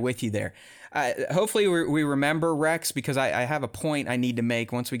 I'm kind of with you there. Hopefully we remember Rex, because I have a point I need to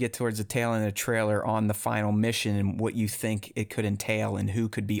make once we get towards the tail end of the trailer on the final mission and what you think it could entail and who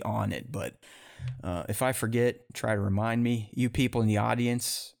could be on it. But if I forget, try to remind me. You people in the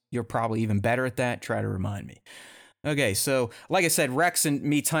audience, you're probably even better at that. Try to remind me. Okay, so like I said, Rex and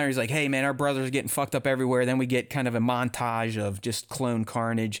meets Hunter. He's like, hey, man, our brothers are getting fucked up everywhere. Then we get kind of a montage of just clone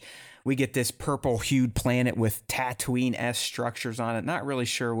carnage. We get this purple-hued planet with Tatooine-esque structures on it. Not really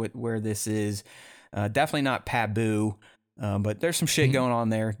sure where this is. Definitely not Pabu, but there's some shit going on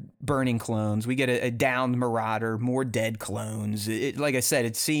there. Burning clones. We get a downed Marauder, more dead clones. Like I said,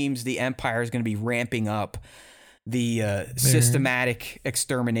 it seems the Empire is going to be ramping up the systematic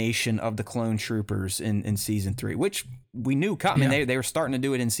extermination of the clone troopers in Season 3, which we knew coming. They were starting to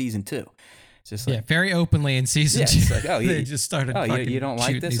do it in Season 2. It's just like, very openly in Season 2. It's like, oh, they just started. Oh, you don't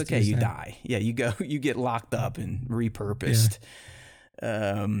like this? Okay, you die. Yeah, you get locked up and repurposed.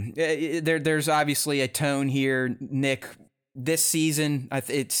 Yeah. There's obviously a tone here, Nick. This season,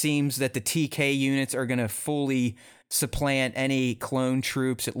 it seems that the TK units are going to fully supplant any clone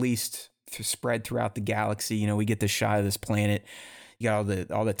troops, at least spread throughout the galaxy. You know, we get the shot of this planet. You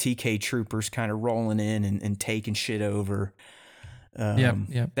got all the TK troopers kind of rolling in and taking shit over.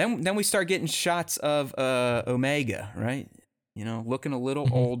 Then we start getting shots of Omega, right? You know, looking a little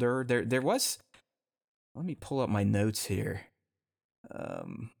older. There was. Let me pull up my notes here.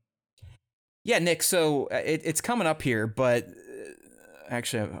 Yeah, Nick. So it's coming up here, but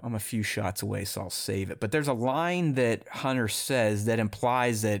actually, I'm a few shots away, so I'll save it. But there's a line that Hunter says that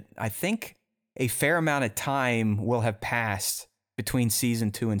implies that I think a fair amount of time will have passed between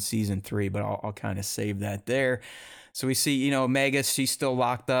Season 2 and Season 3, but I'll kind of save that there. So we see, you know, Omega, she's still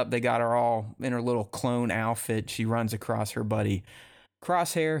locked up. They got her all in her little clone outfit. She runs across her buddy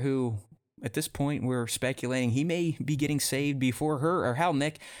Crosshair, who at this point we're speculating he may be getting saved before her. Or hell,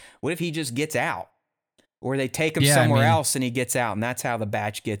 Nick, what if he just gets out? Or they take him somewhere else and he gets out, and that's how the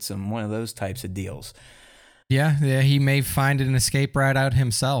batch gets him. One of those types of deals. Yeah, he may find an escape route out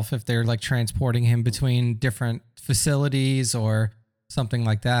himself if they're like transporting him between different facilities or something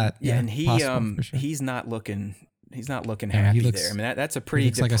like that. Yeah, and he's not looking happy there. I mean, that's a pretty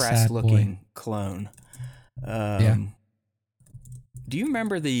depressed looking clone. Do you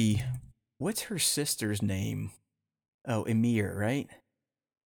remember what's her sister's name? Oh, Emir, right?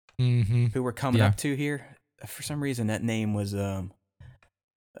 Mm-hmm. Who we're coming up to here. For some reason, that name was the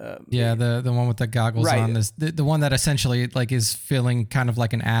one with the goggles on. Is the one that essentially like is filling kind of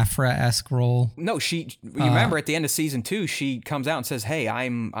like an Afra-esque role. No, you remember at the end of Season 2, she comes out and says, "Hey,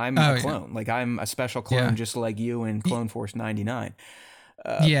 I'm a clone. Like I'm a special clone, just like you in Clone Force 99."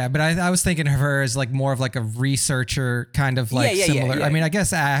 But I was thinking of her as like more of like a researcher, kind of like similar. Yeah. I mean, I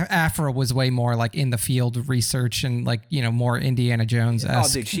guess Afra was way more like in the field research and like, you know, more Indiana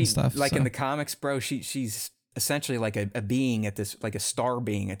Jones-esque and stuff. Like in the comics, bro, she's essentially like a being like a star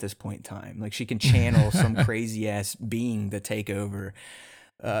being at this point in time. Like she can channel some crazy ass being to take over.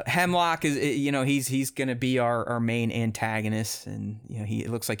 Hemlock is, you know, he's going to be our main antagonist, and you know,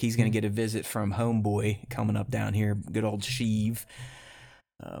 it looks like he's going to get a visit from Homeboy coming up down here, good old Sheev.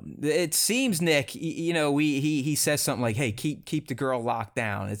 It seems, Nick, you know, he says something like, "Hey, keep the girl locked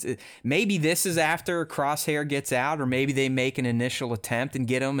down." Maybe this is after Crosshair gets out, or maybe they make an initial attempt and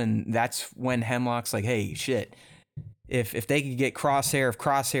get him, and that's when Hemlock's like, "Hey, shit, if they could get Crosshair, if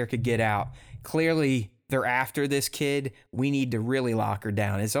Crosshair could get out, clearly they're after this kid. We need to really lock her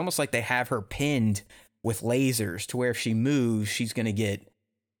down." It's almost like they have her pinned with lasers to where if she moves, she's gonna get,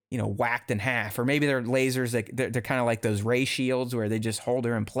 you know, whacked in half. Or maybe they're lasers that they're kind of like those ray shields where they just hold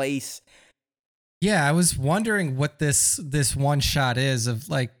her in place. Yeah, I was wondering what this one shot is of,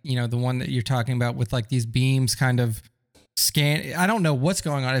 like, you know, the one that you're talking about with like these beams kind of scan. I don't know what's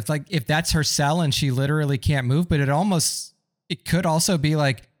going on. If that's her cell and she literally can't move, but it could also be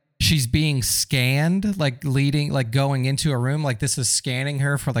like she's being scanned, like going into a room, like this is scanning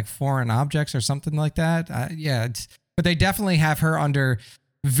her for like foreign objects or something like that. But they definitely have her under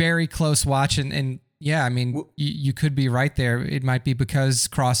very close watch, and yeah, I mean, you could be right there. It might be because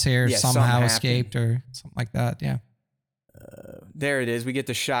Crosshair somehow escaped or something like that. Yeah. there it is. We get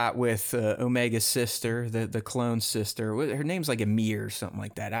the shot with Omega's sister, the clone sister. Her name's like Amir or something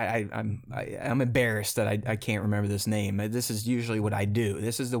like that. I'm embarrassed that I can't remember this name. This is usually what I do.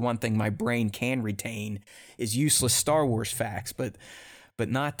 This is the one thing my brain can retain is useless Star Wars facts, but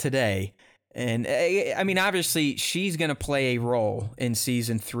not today. And I mean, obviously, she's going to play a role in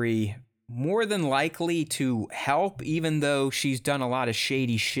season 3, more than likely to help, even though she's done a lot of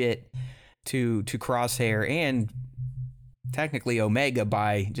shady shit to Crosshair and technically Omega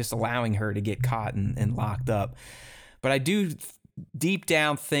by just allowing her to get caught and locked up. But I do deep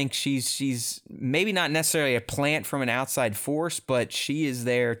down think she's maybe not necessarily a plant from an outside force, but she is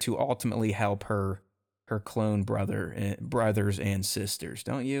there to ultimately help her clone brothers and sisters,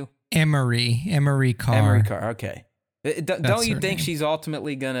 don't you? Emery Carr. Okay. Don't you think she's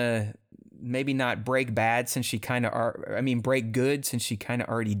ultimately gonna maybe not break bad since she kind of break good since she kind of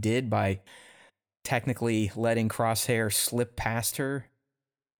already did by technically letting Crosshair slip past her?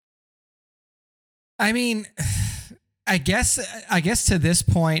 I mean, I guess to this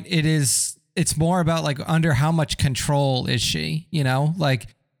point it's more about like under how much control is she, you know, like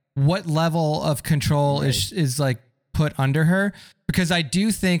what level of control is like put under her, because I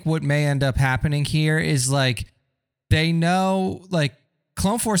do think what may end up happening here is like they know, like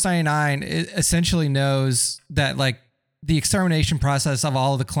Clone Force 99 essentially knows that like the extermination process of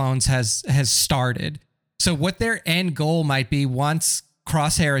all of the clones has started. So what their end goal might be once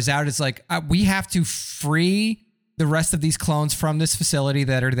Crosshair is out is like, we have to free the rest of these clones from this facility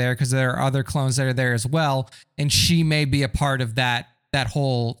that are there, because there are other clones that are there as well. And she may be a part of that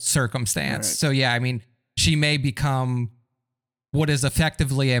whole circumstance. Right. So yeah, I mean, she may become what is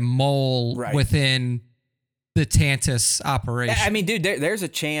effectively a mole within the Tantus operation. I mean, dude, there's a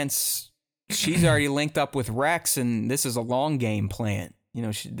chance she's already linked up with Rex, and this is a long game plan. You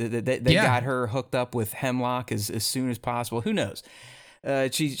know, they got her hooked up with Hemlock as soon as possible. Who knows?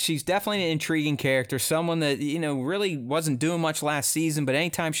 She's definitely an intriguing character, someone that, you know, really wasn't doing much last season, but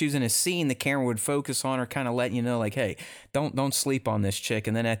anytime she was in a scene, the camera would focus on her, kind of letting you know, like, hey, don't sleep on this chick.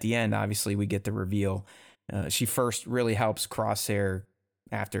 And then at the end, obviously, we get the reveal. She first really helps Crosshair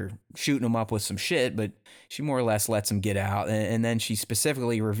after shooting him up with some shit, but she more or less lets him get out. And then she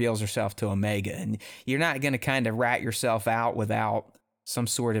specifically reveals herself to Omega. And you're not going to kind of rat yourself out without some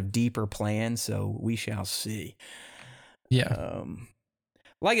sort of deeper plan, so we shall see. Yeah.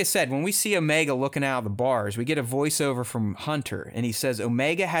 Like I said, when we see Omega looking out of the bars, we get a voiceover from Hunter, and he says,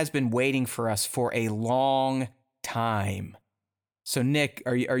 Omega has been waiting for us for a long time. So, Nick,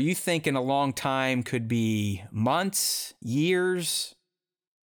 are you thinking a long time could be months, years?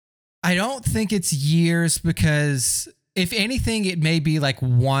 I don't think it's years, because if anything, it may be like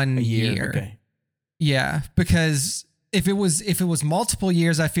 1 year. Okay. Yeah, because if it was multiple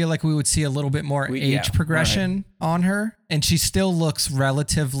years, I feel like we would see a little bit more age progression on her, and she still looks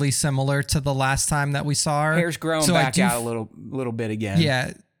relatively similar to the last time that we saw her. Hair's growing back out a little bit again.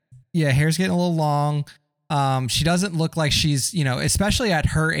 Yeah, hair's getting a little long. She doesn't look like she's, you know, especially at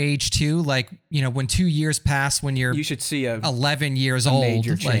her age too. Like, you know, when 2 years pass, when you should see 11 years old,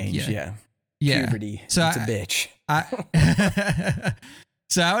 major change. Yeah. Puberty. So it's a bitch.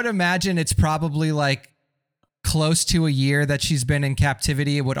 So I would imagine it's probably like close to a year that she's been in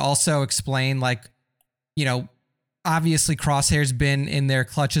captivity. It would also explain, like, you know, obviously Crosshair's been in their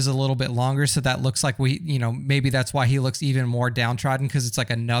clutches a little bit longer, so that looks like maybe that's why he looks even more downtrodden, because it's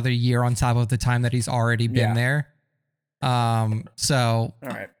like another year on top of the time that he's already been there. So all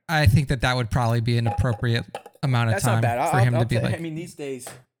right. I think that would probably be an appropriate amount of time for him to be like. I mean, these days,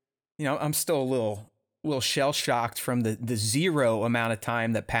 you know, I'm still a little shell shocked from the zero amount of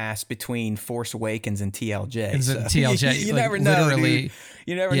time that passed between Force Awakens and TLJ. So TLJ, you never know, literally. Dude.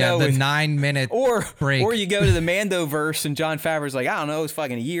 You never know. The 9 minute break. Or you go to the Mando verse and Jon Favreau's like, I don't know, it's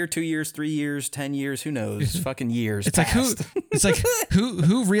fucking a year, 2 years, 3 years, 10 years, who knows? It's fucking years. It's passed.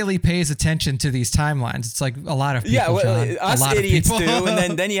 Who really pays attention to these timelines? It's like a lot of people. Yeah, John. Us idiots do.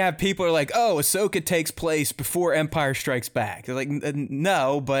 And then you have people who are like, oh, Ahsoka takes place before Empire Strikes Back. They're like,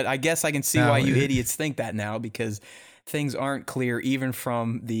 no, but I guess I can see why you idiots think that now, because things aren't clear even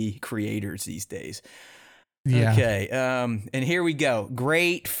from the creators these days. Yeah. Okay. And here we go.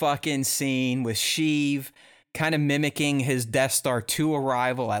 Great fucking scene with Sheev kind of mimicking his Death Star 2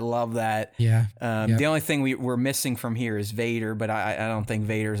 arrival. I love that. Yeah. The only thing we're missing from here is Vader, but I don't think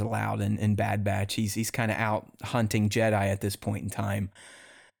Vader's allowed in Bad Batch. He's kind of out hunting Jedi at this point in time.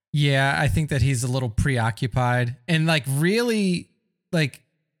 Yeah, I think that he's a little preoccupied, and like really, like,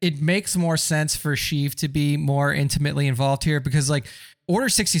 it makes more sense for Sheev to be more intimately involved here, because like Order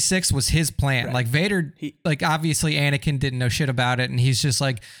 66 was his plan. Right. Like Vader, like obviously Anakin didn't know shit about it. And he's just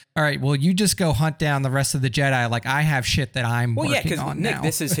like, all right, well, you just go hunt down the rest of the Jedi. Like I have shit that I'm working on Nick, now.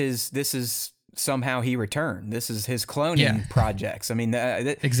 this is somehow he returned. This is his cloning projects. I mean,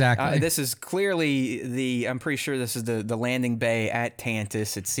 exactly. This is clearly I'm pretty sure this is the landing bay at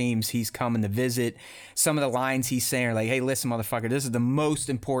Tantus. It seems he's coming to visit. Some of the lines he's saying are like, hey, listen, motherfucker, this is the most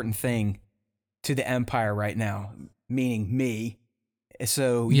important thing to the Empire right now, meaning me.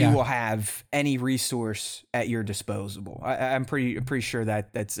 So you will have any resource at your disposal. I'm pretty sure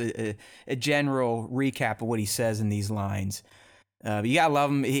that's a general recap of what he says in these lines. But you gotta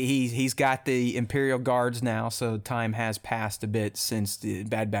love him. He's got the Imperial Guards now, so time has passed a bit since the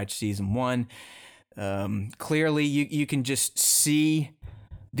Bad Batch season 1. Clearly, you can just see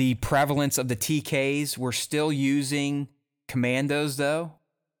the prevalence of the TKs. We're still using commandos, though.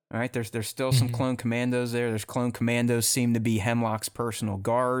 All right, there's still some clone commandos there. There's clone commandos seem to be Hemlock's personal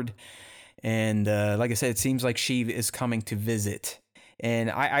guard, and like I said, it seems like Sheev is coming to visit.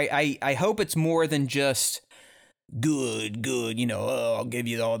 And I hope it's more than just good. You know, I'll give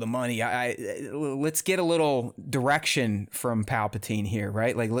you all the money. Let's get a little direction from Palpatine here,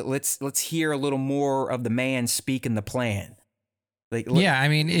 right? Like let's hear a little more of the man speaking the plan. Like, I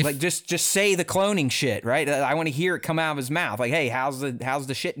mean, just say the cloning shit, right? I want to hear it come out of his mouth. Like, hey, how's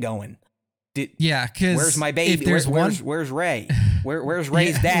the shit going? Because where's my baby? Where's Rey? Where's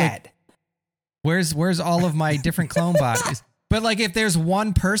Rey's dad? Like, where's all of my different clone bodies? But like, if there's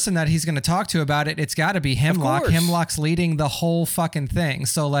one person that he's going to talk to about it, it's got to be Hemlock. Hemlock's leading the whole fucking thing.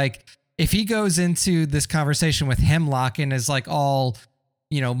 So like, if he goes into this conversation with Hemlock and is like all,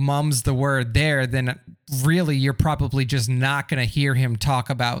 you know, mums the word there, then really you're probably just not going to hear him talk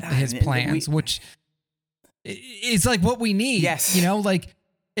about his plans, which is like what we need. Yes. You know, like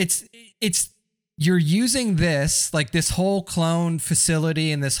it's you're using this, like this whole clone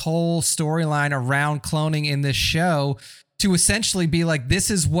facility and this whole storyline around cloning in this show to essentially be like, this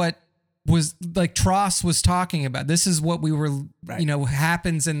is what was like Tross was talking about. This is what we were, you know,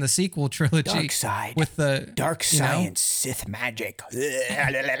 happens in the sequel trilogy. Dark side. With the dark science, Sith magic.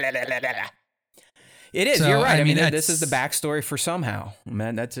 It is. So, you're right. I mean this is the backstory for Somehow.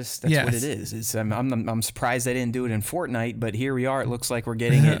 Man, that's what it is. I'm surprised they didn't do it in Fortnite, but here we are. It looks like we're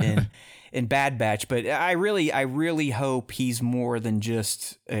getting it in Bad Batch. But I really hope he's more than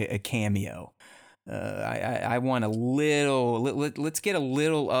just a cameo. I want a little. Let's get a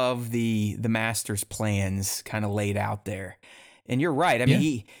little of the Master's plans kind of laid out there. And you're right. I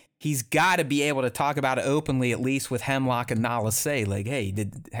mean, he's got to be able to talk about it openly, at least with Hemlock and Nala say, like, hey,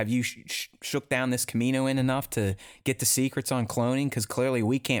 have you shook down this Camino in enough to get the secrets on cloning? Because clearly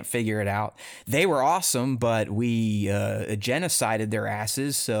we can't figure it out. They were awesome, but we genocided their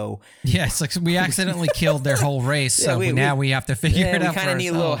asses. So yeah, it's like we accidentally killed their whole race. So now we have to figure it out. We kind of need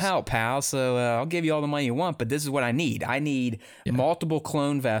a little help, pal. So I'll give you all the money you want, but this is what I need. I need multiple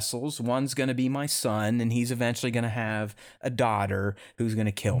clone vessels. One's going to be my son, and he's eventually going to have a daughter who's going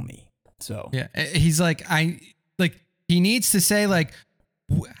to kill me. So he's like, he needs to say like,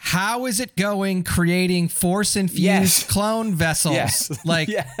 how is it going creating force infused clone vessels? Yes. Like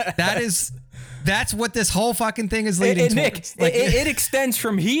that's what this whole fucking thing is leading to. Nick, like, it extends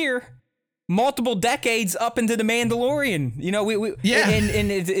from here multiple decades up into the Mandalorian. You know,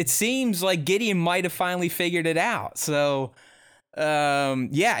 and it seems like Gideon might have finally figured it out. So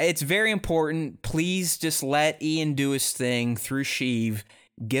it's very important. Please just let Ian do his thing through Sheev.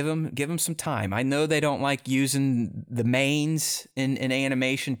 Give him some time. I know they don't like using the mains in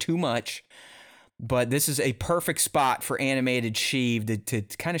animation too much, but this is a perfect spot for animated Sheev to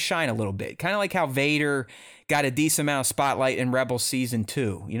kind of shine a little bit. Kind of like how Vader got a decent amount of spotlight in Rebels Season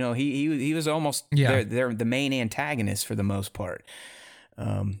 2. You know, he was almost the main antagonist for the most part.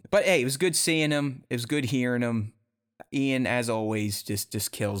 But hey, it was good seeing him. It was good hearing him. Ian, as always,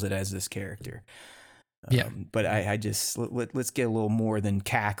 just kills it as this character. But I just let's get a little more than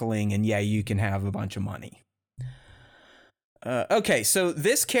cackling and you can have a bunch of money. Okay, so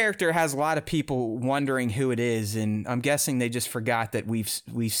this character has a lot of people wondering who it is, and I'm guessing they just forgot that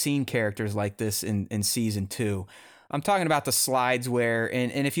we've seen characters like this in season 2. I'm talking about the slides where,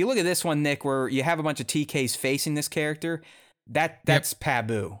 and if you look at this one, Nick, where you have a bunch of TKs facing this character, that's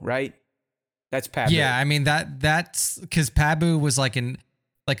Pabu, right? That's Pabu. Yeah, I mean that's because Pabu was like a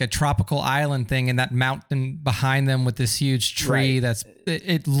tropical island thing, and that mountain behind them with this huge tree. Right.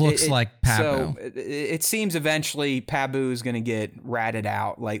 It looks like Pabu. So it seems eventually Pabu is going to get ratted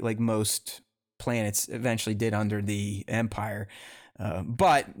out, like most planets eventually did under the Empire.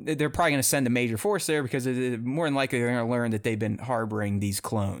 But they're probably going to send a major force there because more than likely they're going to learn that they've been harboring these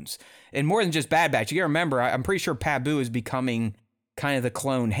clones. And more than just Bad Batch, you got to remember, I'm pretty sure Pabu is becoming kind of the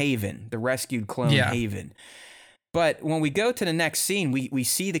clone haven, the rescued clone haven. But when we go to the next scene, we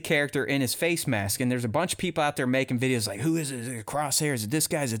see the character in his face mask, and there's a bunch of people out there making videos like, who is it? Is it Crosshair? Is it this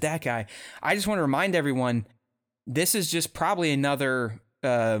guy? Is it that guy? I just want to remind everyone, this is just probably another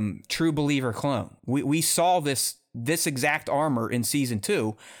true believer clone. We saw this exact armor in season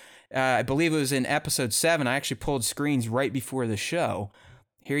 2. I believe it was in episode 7. I actually pulled screens right before the show.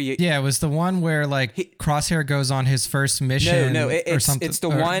 Yeah, it was the one where like Crosshair goes on his first mission. It's the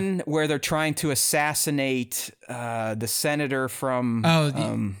one where they're trying to assassinate the senator from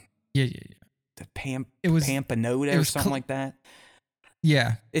the Pampanota or something like that.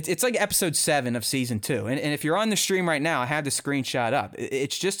 Yeah, it's like episode 7 of season 2, and if you're on the stream right now, I have the screenshot up.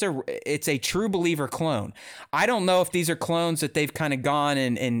 It's a true believer clone. I don't know if these are clones that they've kind of gone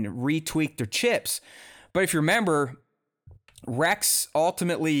and retweaked their chips, but if you remember, Rex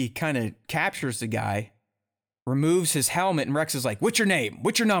ultimately kind of captures the guy, removes his helmet, and Rex is like, "What's your name?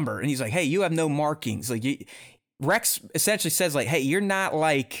 What's your number?" And he's like, "Hey, you have no markings." Like Rex essentially says, like, "Hey, you're not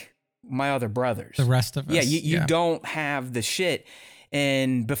like my other brothers, the rest of us. Yeah, you don't have the shit."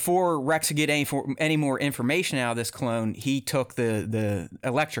 And before Rex could get any more information out of this clone, he took the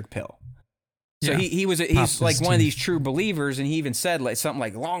electric pill. So he's like one of these true believers, and he even said like something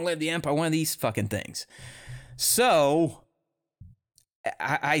like "Long live the Empire," one of these fucking things. So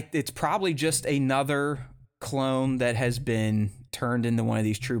it's probably just another clone that has been turned into one of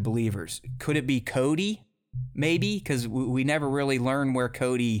these true believers. Could it be Cody? Maybe, because we never really learn where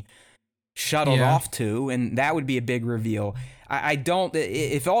Cody shuttled off to, and that would be a big reveal. I don't.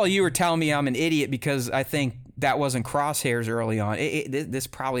 If all you were telling me I'm an idiot because I think that wasn't Crosshair's early on, this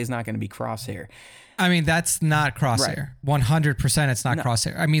probably is not going to be Crosshair. I mean, that's not Crosshair. 100% it's not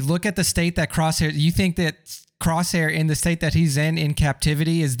Crosshair. I mean, look at the state that Crosshair... You think that Crosshair in the state that he's in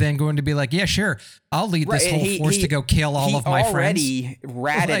captivity is then going to be like, yeah, sure, I'll lead this whole force to go kill all of my friends? He already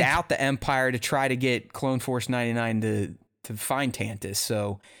ratted out the Empire to try to get Clone Force 99 to find Tantus.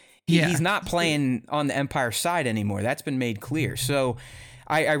 So he's not playing on the Empire side anymore. That's been made clear. So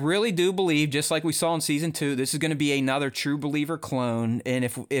I really do believe, just like we saw in season 2, this is going to be another true believer clone. And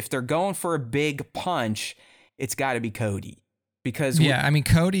if they're going for a big punch, it's got to be Cody. Because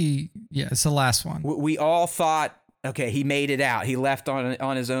Cody, it's the last one. We all thought, okay, he made it out. He left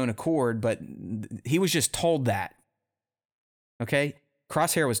on his own accord, but he was just told that. Okay?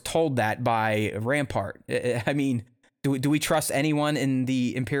 Crosshair was told that by Rampart. I mean, do we trust anyone in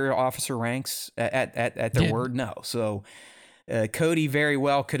the Imperial officer ranks at their word? No. So Cody very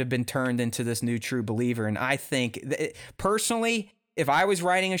well could have been turned into this new true believer. And I think, personally, if I was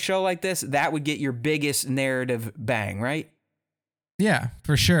writing a show like this, that would get your biggest narrative bang, right? Yeah,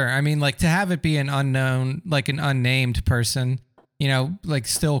 for sure. I mean, like, to have it be an unknown, like an unnamed person, you know, like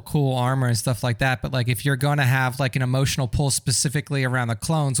still cool armor and stuff like that. But like, if you're going to have like an emotional pull specifically around the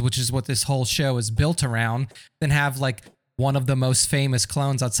clones, which is what this whole show is built around, then have like one of the most famous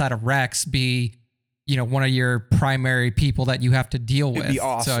clones outside of Rex be, you know, one of your primary people that you have to deal with. It'd be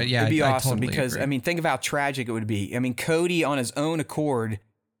awesome. So, yeah, it'd be awesome totally because, agree. I mean, think of how tragic it would be. I mean, Cody on his own accord,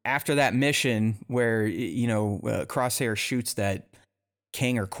 after that mission where, you know, Crosshair shoots that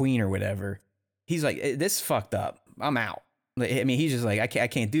king or queen or whatever, he's like, this is fucked up. I'm out. I mean, he's just like, I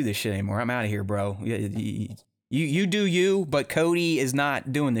can't do this shit anymore. I'm out of here, bro. You do you, but Cody is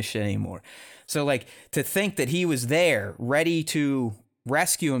not doing this shit anymore. So like, to think that he was there ready to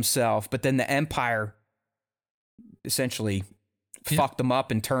rescue himself, but then the Empire essentially fucked him up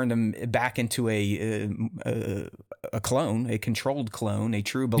and turned him back into a clone, a controlled clone, a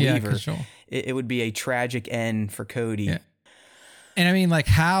true believer. It would be a tragic end for Cody. Yeah. And I mean, like,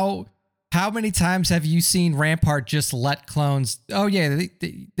 how many times have you seen Rampart just let clones? Oh yeah,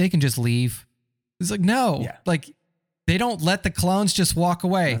 they can just leave. It's like, no, like they don't let the clones just walk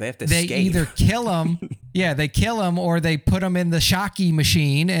away. No, they have to escape. Either kill them, they kill them, or they put them in the Shocky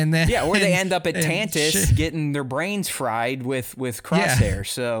machine, and then or they end up at Tantus getting their brains fried with Crosshair. Yeah.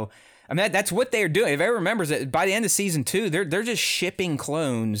 So I mean, that's what they're doing. If everyone remembers that by the end of season 2, they're just shipping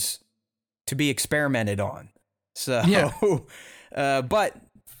clones to be experimented on. So but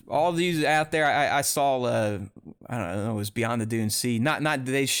all these out there, I saw, I don't know, it was Beyond the Dune Sea. Not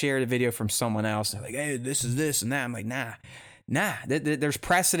they shared a video from someone else. They're like, hey, this is this and that. I'm like, nah. There's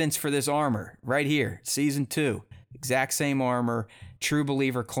precedence for this armor right here. Season 2, exact same armor, true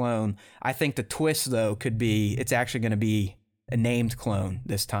believer clone. I think the twist, though, could be it's actually going to be a named clone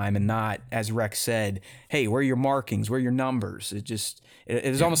this time and not, as Rex said, hey, where are your markings? Where are your numbers? It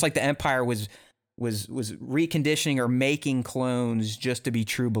was almost like the Empire was reconditioning or making clones just to be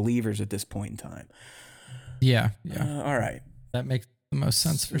true believers at this point in time. Yeah. All right. That makes the most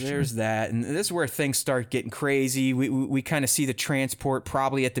sense for sure. There's that, and this is where things start getting crazy. We kind of see the transport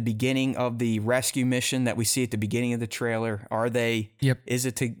probably at the beginning of the rescue mission that we see at the beginning of the trailer. Are they? Yep. Is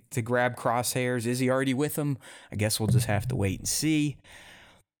it to grab Crosshairs? Is he already with them? I guess we'll just have to wait and see.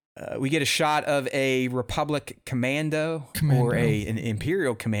 We get a shot of a Republic commando. Or an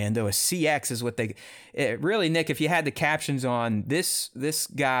Imperial commando. A CX is what they... really, Nick, if you had the captions on, this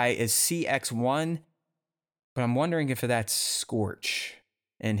guy is CX-1, but I'm wondering if that's Scorch.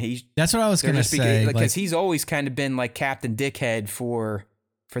 And that's what I was going to say. Because he's always kind of been like Captain Dickhead for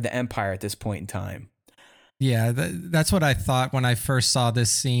the Empire at this point in time. Yeah, that's what I thought when I first saw this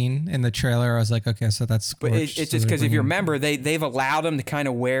scene in the trailer. I was like, okay, so that's Scorch. But it's just because if you remember, they've allowed him to kind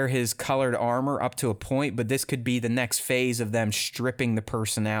of wear his colored armor up to a point, but this could be the next phase of them stripping the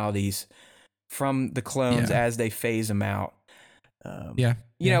personalities from the clones as they phase them out.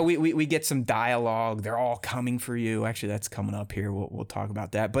 You know, we get some dialogue. They're all coming for you. Actually, that's coming up here. We'll talk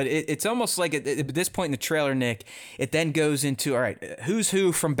about that. But it's almost like at this point in the trailer, Nick, it then goes into, all right, who's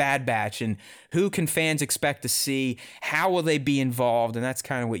who from Bad Batch and who can fans expect to see? How will they be involved? And that's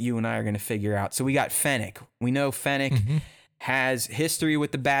kind of what you and I are going to figure out. So we got Fennec. We know Fennec has history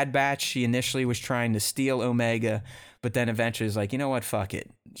with the Bad Batch. She initially was trying to steal Omega, but then eventually is like, you know what, fuck it.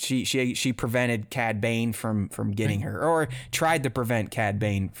 She prevented Cad Bane from getting her, or tried to prevent Cad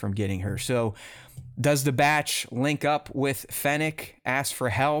Bane from getting her. So does the Batch link up with Fennec, ask for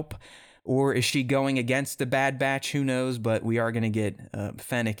help, or is she going against the Bad Batch? Who knows? But we are going to get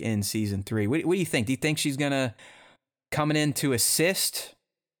Fennec in season 3. What do you think? Do you think she's going to coming in to assist,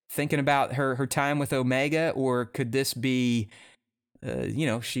 thinking about her time with Omega, or could this be...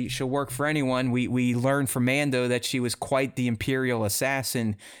 she'll work for anyone. We learned from Mando that she was quite the Imperial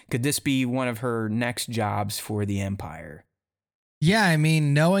assassin. Could this be one of her next jobs for the Empire? Yeah, I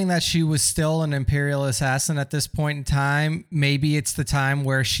mean, knowing that she was still an Imperial assassin at this point in time, maybe it's the time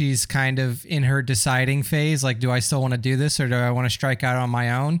where she's kind of in her deciding phase. Like, do I still want to do this, or do I want to strike out on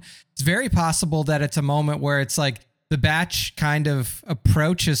my own? It's very possible that it's a moment where it's like the Batch kind of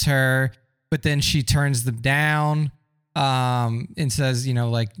approaches her, but then she turns them down. And says,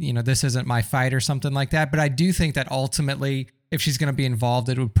 this isn't my fight or something like that. But I do think that ultimately, if she's going to be involved,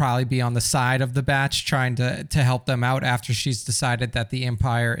 it would probably be on the side of the Batch, trying to help them out after she's decided that the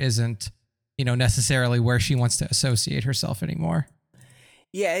Empire isn't, necessarily where she wants to associate herself anymore.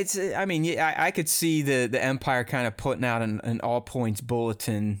 Yeah, I could see the Empire kind of putting out an all points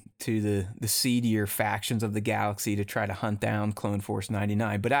bulletin to the seedier factions of the galaxy to try to hunt down Clone Force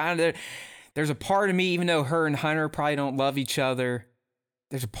 99. But there's a part of me, even though her and Hunter probably don't love each other,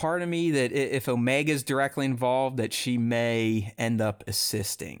 there's a part of me that if Omega's directly involved, that she may end up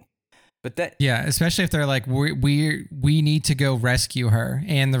assisting. But especially if they're like, we need to go rescue her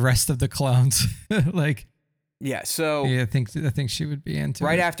and the rest of the clones. I think she would be into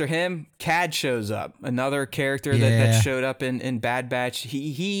right it. After him, Cad shows up, another character that showed up in Bad Batch.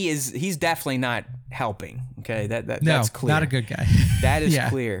 He's definitely not helping. Okay, that's clear. Not a good guy. That is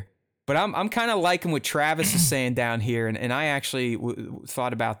clear. But I'm kind of liking what Travis is saying down here, and I actually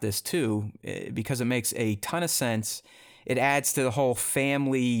thought about this too, because it makes a ton of sense. It adds to the whole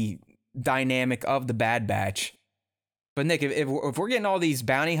family dynamic of the Bad Batch. But Nick, if we're getting all these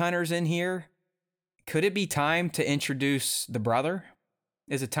bounty hunters in here, could it be time to introduce the brother?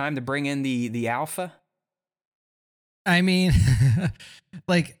 Is it time to bring in the alpha? I mean,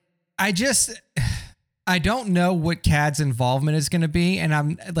 I don't know what Cad's involvement is going to be, and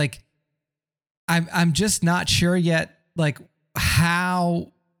I'm just not sure yet,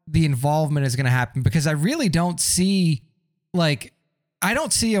 how the involvement is going to happen, because I really don't see, I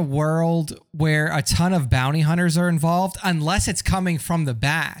don't see a world where a ton of bounty hunters are involved unless it's coming from the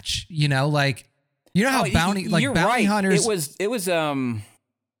Batch, how bounty hunters. It was the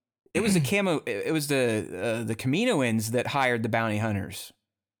Kaminoans that hired the bounty hunters.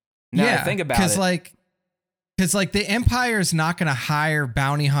 Now I think about it. Because the Empire's not going to hire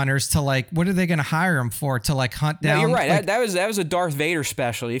bounty hunters to what are they going to hire them for? To hunt down? No, you're right. That was a Darth Vader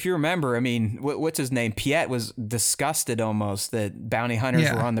special. If you remember, I mean, what's his name? Piet was disgusted almost that bounty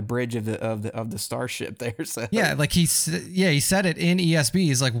hunters were on the bridge of the starship there. So he said it in ESB.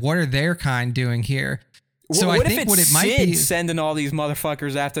 He's like, what are their kind doing here? So what if it might be sending all these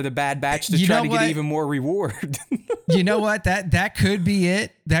motherfuckers after the Bad Batch to try to get even more reward? You know what? That could be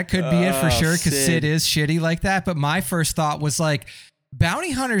it. That could be it for sure, because Sid is shitty like that. But my first thought was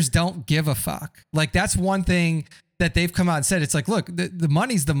bounty hunters don't give a fuck. That's one thing that they've come out and said. It's look, the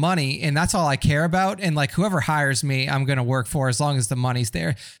money's the money, and that's all I care about. And whoever hires me, I'm going to work for as long as the money's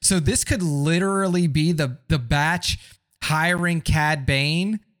there. So this could literally be the Batch hiring Cad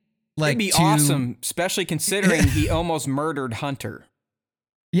Bane. It'd be awesome, especially considering he almost murdered Hunter.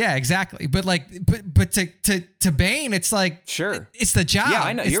 Yeah, exactly. But like, but to Bane, it's like, sure, it's the job. Yeah,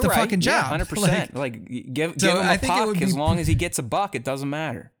 I know. It's You're the right. fucking job. 100%. Like give him a puck as long as he gets a buck. It doesn't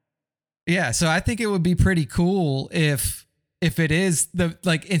matter. Yeah, so I think it would be pretty cool if it is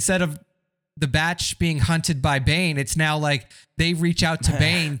instead of the Batch being hunted by Bane, it's now like they reach out to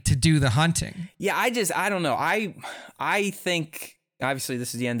Bane to do the hunting. Yeah, I don't know. I think obviously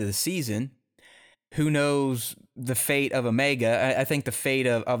this is the end of the season. Who knows the fate of Omega? I think the fate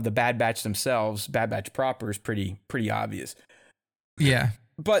of the Bad Batch themselves, Bad Batch proper, is pretty obvious. Yeah.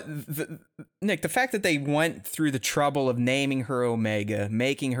 But Nick, the fact that they went through the trouble of naming her Omega,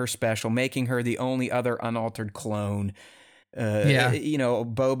 making her special, making her the only other unaltered clone,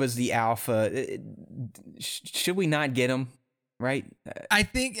 Boba's the alpha. Should we not get him? Right? I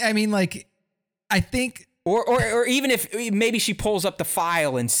think. Or even if maybe she pulls up the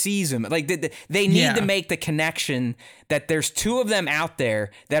file and sees him, like they need to make the connection that there's two of them out there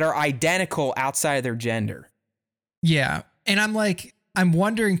that are identical outside of their gender. Yeah, and I'm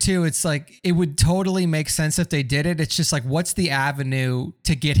wondering too. It's like it would totally make sense if they did it. It's just like, what's the avenue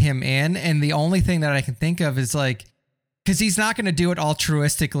to get him in? And the only thing that I can think of is like, because he's not going to do it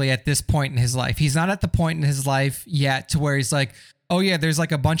altruistically at this point in his life. He's not at the point in his life yet to where he's like, oh yeah, there's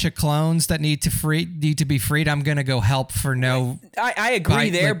like a bunch of clones that need to be freed. I'm gonna go help for no. I agree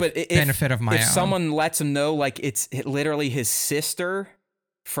there, but benefit of my own. Someone lets him know like it's literally his sister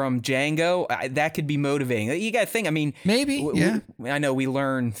from Django, that could be motivating. You got to think. I mean, maybe. I know we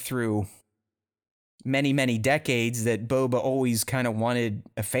learned through many decades that Boba always kind of wanted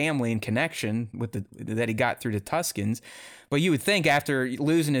a family and connection with that he got through the Tuskens. But you would think after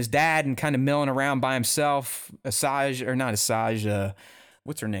losing his dad and kind of milling around by himself, Asajj,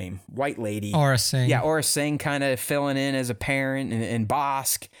 what's her name? White lady. Aura Singh. Yeah, Aura Singh kind of filling in as a parent and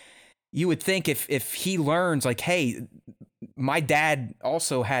Bosk. You would think if he learns like, hey, my dad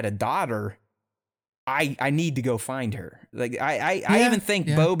also had a daughter, I need to go find her. Like I even think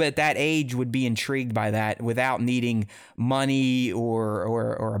Boba at that age would be intrigued by that without needing money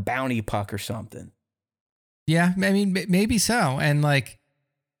or a bounty puck or something. Yeah, I mean, maybe so. And like,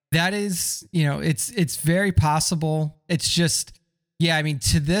 that is, it's very possible. It's just, I mean,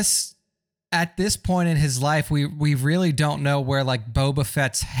 at this point in his life, we really don't know where like Boba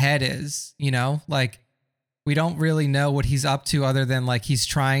Fett's head is, like we don't really know what he's up to other than like he's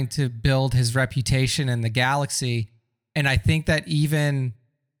trying to build his reputation in the galaxy. And I think that even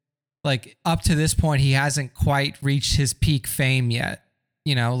like up to this point, he hasn't quite reached his peak fame yet.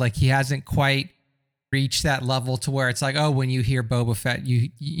 Like he hasn't quite reach that level to where it's like, oh, when you hear Boba Fett,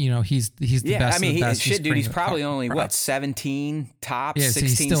 he's the best. I mean, of the best. He's probably only 17 tops, yeah,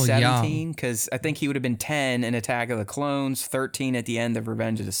 16, so 17, because I think he would have been 10 in Attack of the Clones, 13 at the end of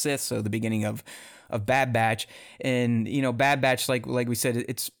Revenge of the Sith, so the beginning of Bad Batch. And Bad Batch, like we said,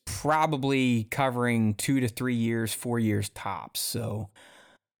 it's probably covering 2 to 3 years, 4 years tops. So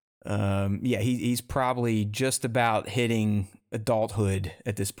he's probably just about hitting adulthood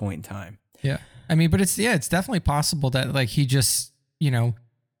at this point in time. Yeah. I mean, but it's definitely possible that like he just,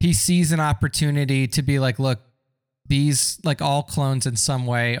 he sees an opportunity to be like, look, these like all clones in some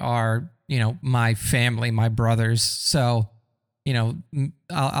way are, my family, my brothers. So,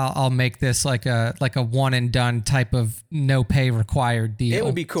 I'll make this like a one and done type of no pay required deal. It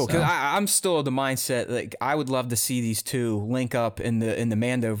would be cool because I'm still of the mindset like I would love to see these two link up in the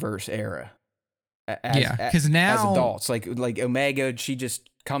Mandoverse era. Because now as adults, like Omega, she just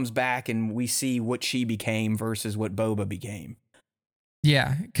comes back and we see what she became versus what Boba became.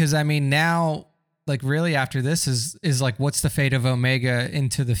 Yeah, because I mean now, like really after this is like, what's the fate of Omega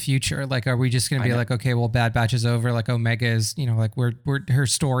into the future? Like, are we just gonna be like, okay, well, Bad Batch is over, like Omega is, like we're her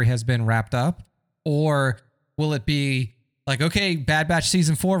story has been wrapped up, or will it be like, okay, Bad Batch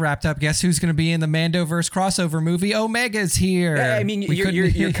season 4 wrapped up. Guess who's going to be in the Mandoverse crossover movie? Omega's here. Yeah, I mean,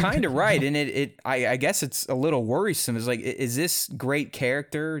 you're kind of right, and I guess it's a little worrisome. It's like, is this great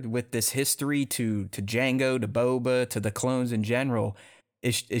character with this history to Django, to Boba, to the clones in general?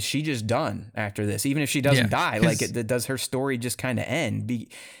 Is she just done after this? Even if she doesn't die, like does her story just kind of end?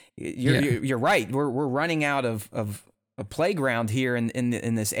 You're right. We're running out of a playground here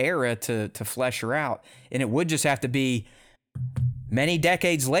in this era to flesh her out, and it would just have to be. Many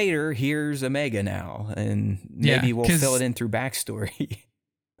decades later, here's Omega now, and maybe we'll fill it in through backstory.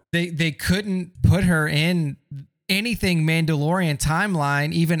 They couldn't put her in anything Mandalorian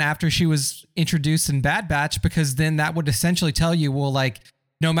timeline even after she was introduced in Bad Batch, because then that would essentially tell you, well, like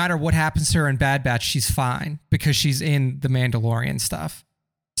no matter what happens to her in Bad Batch, she's fine because she's in the Mandalorian stuff.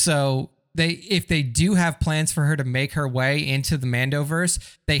 So if they do have plans for her to make her way into the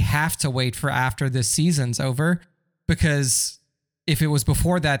Mandoverse, they have to wait for after this season's over. Because if it was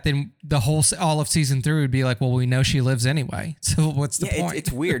before that, then all of season 3 would be like, well, we know she lives anyway. So what's the point?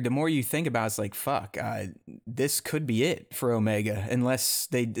 It's weird. The more you think about it, it's like, fuck, this could be it for Omega, unless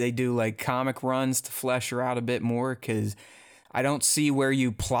they do like comic runs to flesh her out a bit more, because I don't see where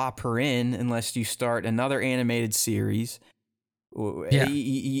you plop her in unless you start another animated series. Yeah.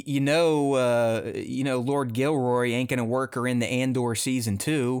 You know, Lord Gilroy ain't going to work her in the Andor season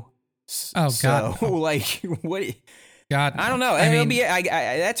 2. Oh, God. So, like, what... God, I don't know. I mean,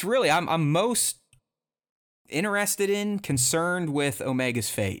 that's really I'm most interested in, concerned with Omega's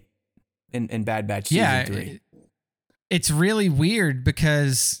fate in Bad Batch season 3. It's really weird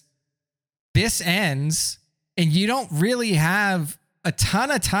because this ends and you don't really have a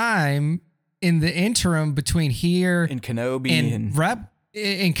ton of time in the interim between here and Kenobi and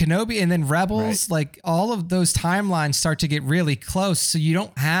Kenobi and then Rebels. Right. Like all of those timelines start to get really close, so you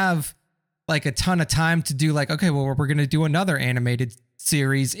don't have like a ton of time to do like, okay, well, we're going to do another animated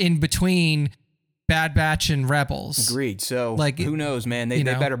series in between Bad Batch and Rebels. Agreed. So like, who knows, man? They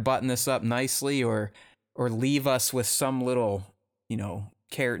better button this up nicely or leave us with some little,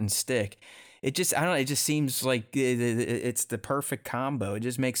 carrot and stick. It just, I don't know. It just seems like it's the perfect combo. It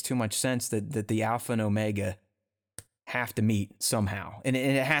just makes too much sense that the Alpha and Omega have to meet somehow. And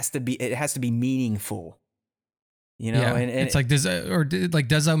it has to be meaningful. And it's like,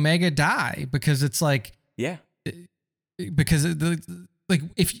 does Omega die? Because it's like, yeah, because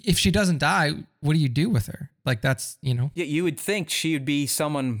if she doesn't die, what do you do with her? Like, that's, Yeah, you would think she would be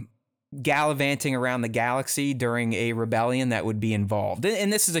someone gallivanting around the galaxy during a rebellion that would be involved.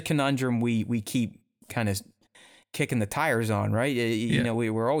 And this is a conundrum we keep kind of kicking the tires on, right?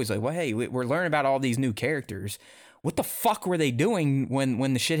 We're always like, well, hey, we're learning about all these new characters. What the fuck were they doing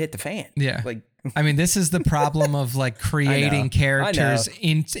when the shit hit the fan? Yeah. Like, I mean, this is the problem of like creating characters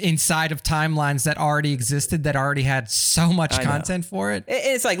inside of timelines that already existed, that already had so much content for it.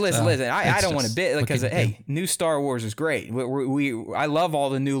 It's like, listen, I don't want to bit because, hey, new Star Wars is great. I love all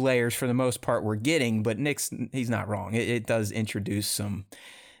the new layers for the most part we're getting, but he's not wrong. It does introduce some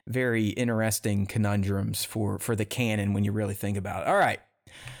very interesting conundrums for the canon when you really think about it. All right.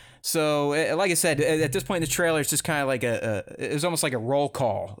 So, like I said, at this point in the trailer, it's just kind of like it was almost like a roll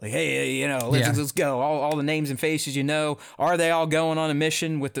call. Like, hey, let's go. All the names and faces, are they all going on a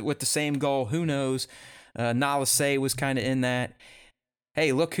mission with the same goal? Who knows? Nala Se was kind of in that.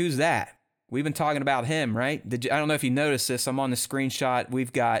 Hey, look who's that. We've been talking about him, right? I don't know if you noticed this. I'm on the screenshot.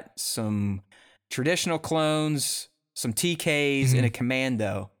 We've got some traditional clones, some TKs, and a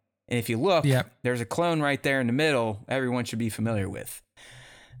commando. And if you look, there's a clone right there in the middle everyone should be familiar with.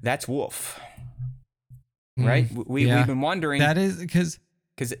 That's Wolf, right? We've been wondering. That is because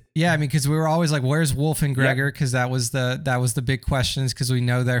we were always like, where's Wolf and Gregor? Because that was the big questions, because we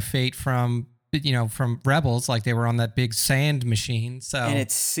know their fate from Rebels, like they were on that big sand machine. So, and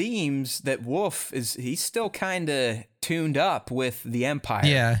it seems that Wolf he's still kind of tuned up with the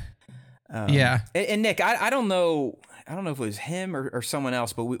Empire. Yeah. And Nick, I don't know if it was him or someone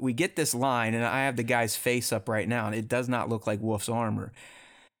else, but we get this line, and I have the guy's face up right now, and it does not look like Wolf's armor.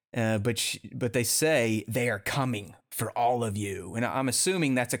 But they say they are coming for all of you, and I'm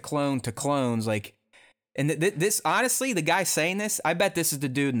assuming that's a clone to clones. Like, and this honestly, the guy saying this, I bet this is the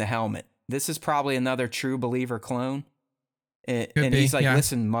dude in the helmet. This is probably another true believer clone, and he's like,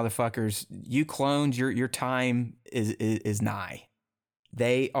 listen, motherfuckers, you clones, your time is nigh.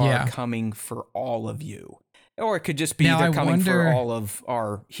 They are coming for all of you, or it could just be they're coming for all of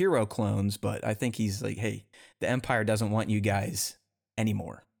our hero clones. But I think he's like, hey, the Empire doesn't want you guys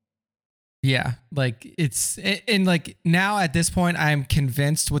anymore. Yeah, like and like now at this point, I'm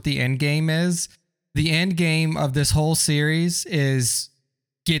convinced what the end game is. The end game of this whole series is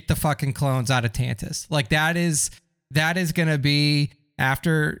get the fucking clones out of Tantus. Like that is gonna be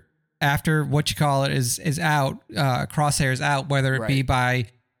after what you call it is out, Crosshair's out, whether it be by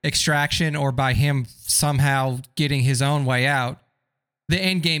extraction or by him somehow getting his own way out. The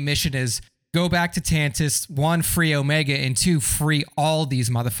end game mission is go back to Tantus, 1, free Omega, and 2, free all these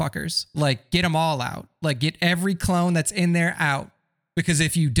motherfuckers. Like, get them all out. Like, get every clone that's in there out. Because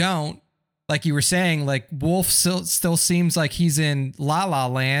if you don't, like you were saying, like, Wolf still seems like he's in La La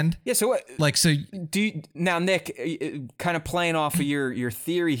Land. Yeah, so what? Like, so... Now, Nick, kind of playing off of your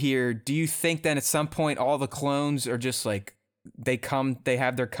theory here, do you think then at some point all the clones are just like, they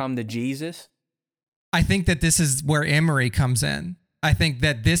have their come to Jesus? I think that this is where Emery comes in. I think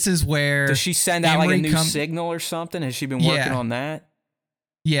that this is where... Does she send out like a new signal or something? Has she been working on that?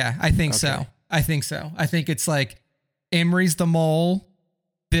 Yeah, I think so. I think it's like Emery's the mole.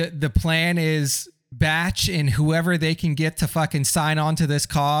 The plan is Batch and whoever they can get to fucking sign on to this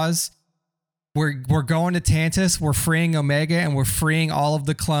cause we're going to Tantus, we're freeing Omega, and we're freeing all of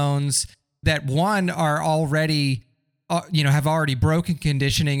the clones that are already, have already broken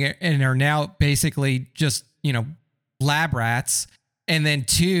conditioning and are now basically just, lab rats. And then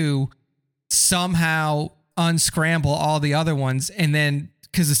 2, somehow unscramble all the other ones. And then,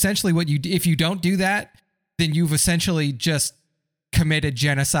 because essentially if you don't do that, then you've essentially just committed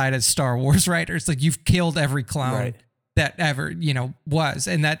genocide as Star Wars writers. Like, you've killed every clone that ever, was,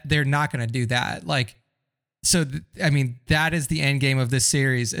 and that they're not going to do that. Like, so, that is the end game of this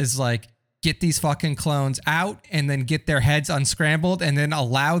series, is like, get these fucking clones out and then get their heads unscrambled and then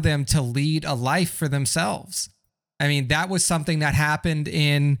allow them to lead a life for themselves. I mean, that was something that happened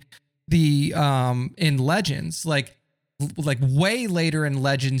in the, in Legends, like way later in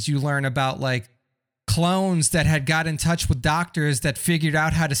Legends, you learn about like clones that had got in touch with doctors that figured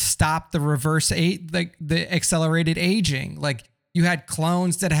out how to stop the the accelerated aging. Like, you had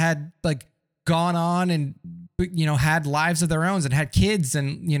clones that had like gone on and, had lives of their own and had kids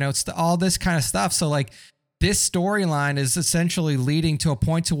and, all this kind of stuff. So like, this storyline is essentially leading to a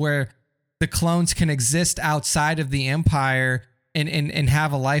point to where the clones can exist outside of the Empire and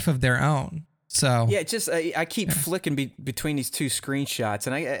have a life of their own. So yeah, just I keep flicking between these 2 screenshots,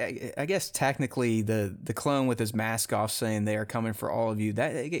 and I guess technically the clone with his mask off saying they are coming for all of you,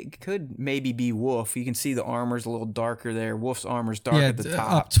 that it could maybe be Wolf. You can see the armor's a little darker there. Wolf's armor's dark at the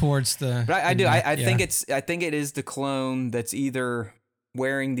top, up towards the. But I think it is the clone that's either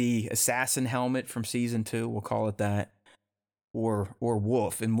wearing the assassin helmet from season 2, we'll call it that, or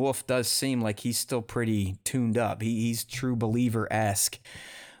Wolf. And Wolf does seem like he's still pretty tuned up. He's true believer-esque.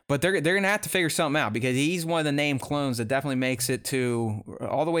 But they're going to have to figure something out, because he's one of the named clones that definitely makes it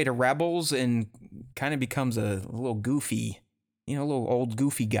all the way to Rebels and kind of becomes a little goofy, a little old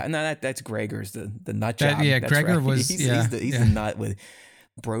goofy guy. No, that's Gregor's the nut job. Yeah, that's Gregor right. was he's the nut with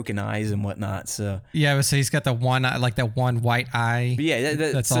broken eyes and whatnot. So yeah, so he's got the one eye, like that one white eye. But yeah,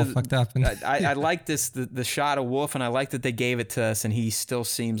 that's all fucked up. I like the shot of Wolf, and I like that they gave it to us, and he still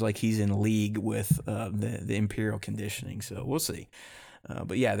seems like he's in league with the Imperial conditioning. So we'll see.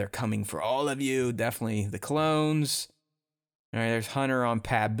 But yeah, they're coming for all of you. Definitely the clones. All right, there's Hunter on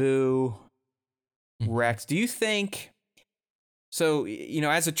Pabu. Rex, do you think... So,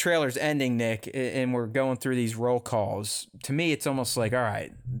 as the trailer's ending, Nick, and we're going through these roll calls, to me it's almost like, all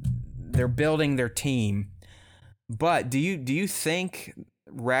right, they're building their team. But do you think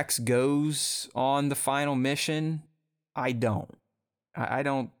Rex goes on the final mission? I don't. I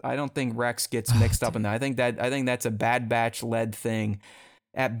don't think Rex gets mixed up in that. I think that's a Bad Batch led thing.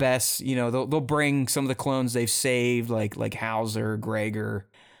 At best, they'll bring some of the clones they've saved, like Hauser, Gregor,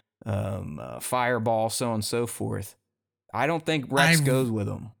 Fireball, so on and so forth. I don't think Rex goes with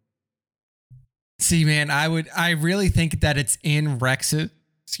them. See, man, I really think that it's in Rex's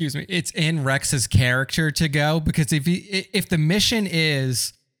character to go, because if the mission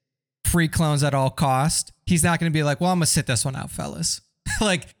is free clones at all cost, he's not going to be like, well, I'm going to sit this one out, fellas.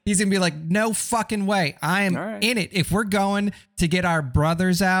 Like, he's going to be like, no fucking way. I am in it. If we're going to get our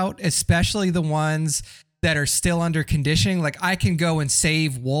brothers out, especially the ones that are still under conditioning, like, I can go and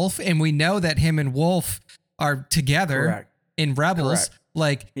save Wolf. And we know that him and Wolf are together in Rebels.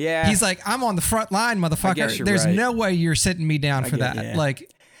 Like, he's like, I'm on the front line, motherfucker. There's no way you're sitting me down for that. Yeah.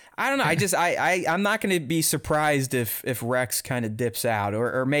 Like, I don't know. I'm not going to be surprised if Rex kind of dips out,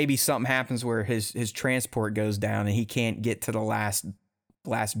 or maybe something happens where his transport goes down and he can't get to the last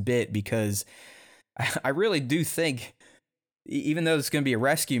bit, because I really do think, even though it's going to be a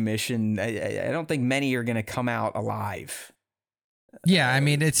rescue mission, I don't think many are going to come out alive. Yeah, I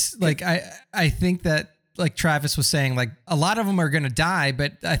mean, it's like, I think that, like Travis was saying, like, a lot of them are going to die,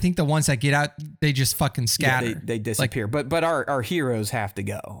 but I think the ones that get out, they just fucking scatter. Yeah, they disappear. Like, but our heroes have to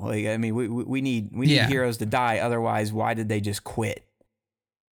go. Like, I mean, we need heroes to die. Otherwise, why did they just quit?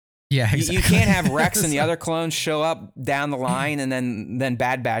 Yeah, exactly. You can't have Rex and the other clones show up down the line, and then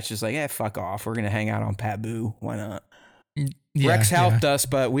Bad Batch is like, fuck off. We're going to hang out on Pabu. Why not? Yeah, Rex helped us,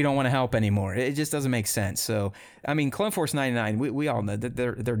 but we don't want to help anymore. It just doesn't make sense. So, I mean, Clone Force 99, we all know that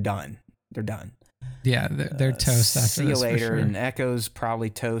they're done. They're done. Yeah, they're toast after see you this, later, for sure. And Echo's probably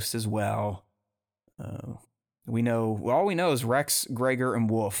toast as well. We know, all we know is Rex, Gregor, and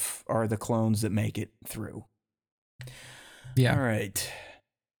Wolf are the clones that make it through. Yeah. All right.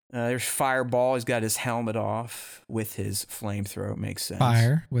 There's Fireball. He's got his helmet off with his flamethrower. Makes sense.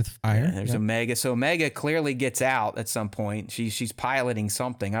 Fire. Yeah, there's Omega. So Omega clearly gets out at some point. She's piloting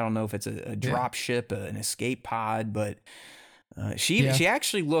something. I don't know if it's a drop ship, an escape pod, but she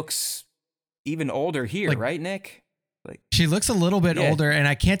actually looks even older here, like, right, Nick? Like she looks a little bit older, and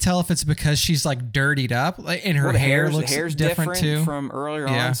I can't tell if it's because she's like dirtied up, like, and her hair looks different too from earlier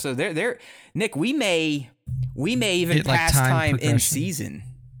on. So they're Nick, we may even pass time in season.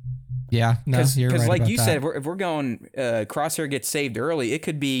 Yeah, no, you're right. Because like you that. said, if we're going Crosshair gets saved early, it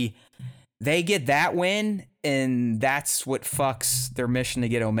could be they get that win, and that's what fucks their mission to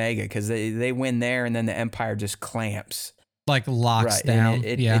get Omega, because they win there, and then the Empire just clamps. Like locks down.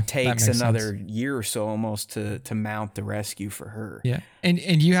 It takes another year or so almost to mount the rescue for her. Yeah. And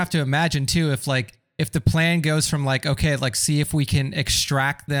you have to imagine too, if the plan goes from like, okay, like see if we can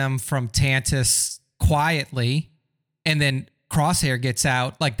extract them from Tantus quietly, and then Crosshair gets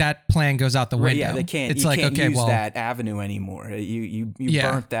out, like that plan goes out the window. Yeah, they can't. It's you like, can't okay, use that avenue anymore. You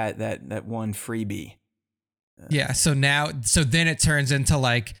burnt that one freebie. Yeah. So then it turns into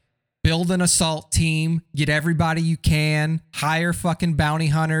like, build an assault team, get everybody you can, hire fucking bounty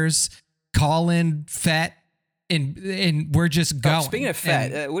hunters, call in Fett, and we're just going. Speaking of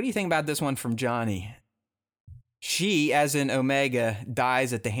Fett, what do you think about this one from Johnny? She, as in Omega,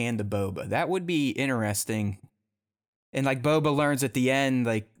 dies at the hand of Boba. That would be interesting. And like Boba learns at the end,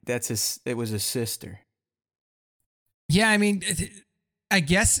 like it was his sister. Yeah, I mean, I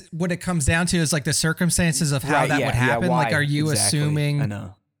guess what it comes down to is like the circumstances of how that would happen. Like, are you assuming? I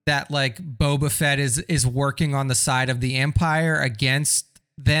know. That like Boba Fett is working on the side of the Empire against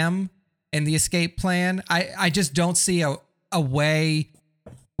them in the escape plan. I just don't see a way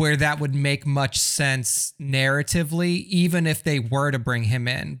where that would make much sense narratively, even if they were to bring him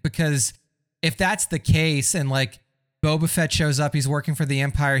in. Because if that's the case and like Boba Fett shows up, he's working for the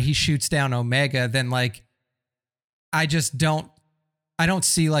Empire, he shoots down Omega, then like I don't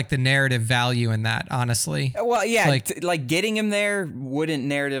see like the narrative value in that, honestly. Well, yeah, like getting him there wouldn't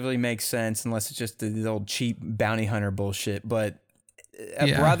narratively make sense unless it's just the old cheap bounty hunter bullshit. But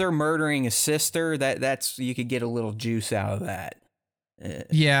a brother murdering a sister, that's you could get a little juice out of that.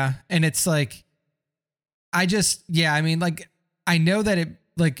 Yeah, and it's like, I mean, like I know that it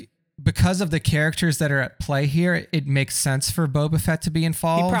like because of the characters that are at play here, it makes sense for Boba Fett to be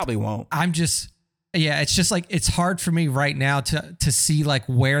involved. He probably won't. It's just like it's hard for me right now to see like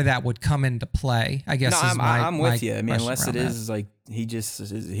where that would come into play. I guess. No, I'm with you. I mean, unless it is like this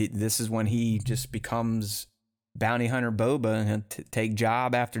is when he just becomes bounty hunter Boba and take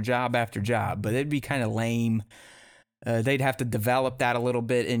job after job after job. But it'd be kind of lame. They'd have to develop that a little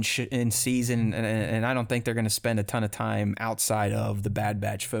bit in season, and I don't think they're going to spend a ton of time outside of the Bad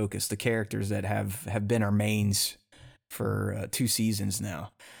Batch focus. The characters that have been our mains for 2 seasons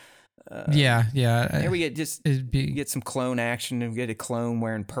now. Here we get some clone action. We get a clone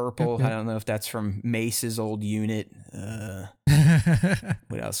wearing purple. I don't know if that's from Mace's old unit.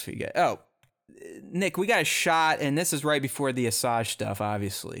 What else we get? Oh, Nick, we got a shot, and this is right before the Asajj stuff,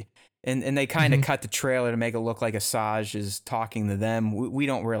 obviously. And they kind of cut the trailer to make it look like Asajj is talking to them. We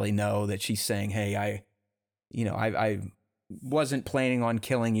don't really know that she's saying, "Hey, I wasn't planning on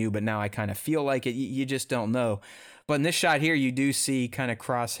killing you, but now I kind of feel like it." You just don't know. But in this shot here, you do see kind of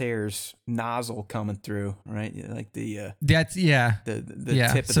Crosshair's nozzle coming through, right? Like the tip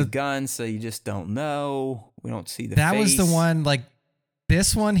of the gun. So you just don't know. We don't see the face. That was the one. Like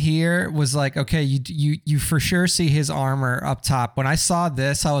this one here was like, okay, you for sure see his armor up top. When I saw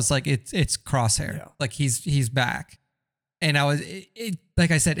this, I was like, it's Crosshair. Yeah. Like he's back. And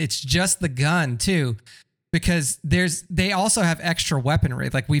like I said, it's just the gun too, because they also have extra weaponry.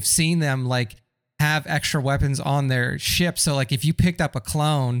 Like we've seen them like have extra weapons on their ship. So like if you picked up a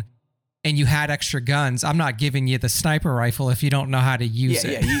clone and you had extra guns, I'm not giving you the sniper rifle if you don't know how to use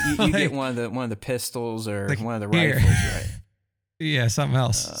it. Yeah, you get one of the pistols or like one of the rifles, right? Yeah, something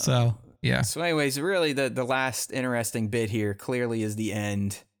else. So anyways, really the last interesting bit here clearly is the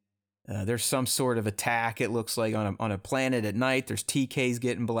end. There's some sort of attack, it looks like, on a planet at night. There's TKs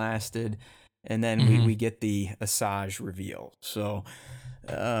getting blasted, and then we get the Asajj reveal. So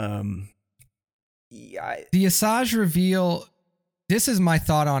the Asajj reveal, this is my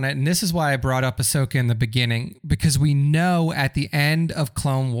thought on it, and this is why I brought up Ahsoka in the beginning, because we know at the end of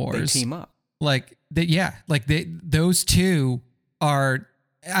Clone Wars they team up. Those two are,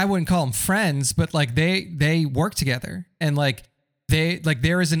 I wouldn't call them friends, but like they work together, and like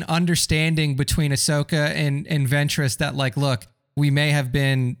there is an understanding between Ahsoka and Ventress that like, look, we may have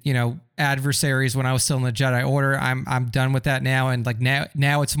been, adversaries when I was still in the Jedi Order. I'm done with that now. And like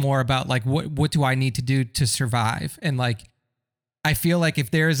now it's more about like, what do I need to do to survive? And like, I feel like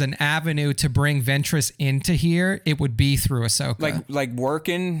if there's an avenue to bring Ventress into here, it would be through Ahsoka. Like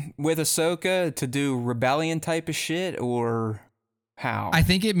working with Ahsoka to do rebellion type of shit, or how? I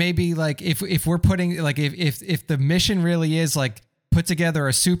think it may be like if we're putting like if the mission really is like put together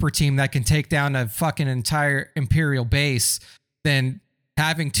a super team that can take down a fucking entire Imperial base, then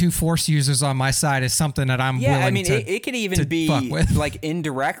having 2 Force users on my side is something that I'm willing to it could even be like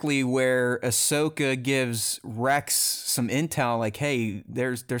indirectly where Ahsoka gives Rex some intel, like, hey,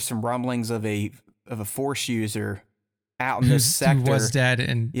 there's some rumblings of a Force user out in this sector who was dead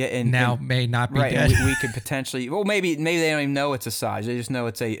and now may not be dead. And we could potentially, well, maybe they don't even know it's Asajj. They just know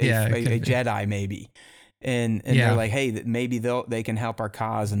it's a Jedi maybe. And they're like, hey, maybe they can help our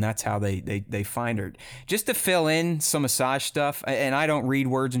cause, and that's how they find her. Just to fill in some Asajj stuff, and I don't read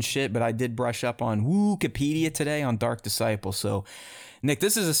words and shit, but I did brush up on Wikipedia today on Dark Disciple. So, Nick,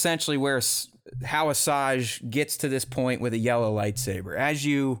 this is essentially how Asajj gets to this point with a yellow lightsaber. As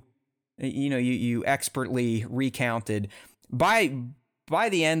you expertly recounted, by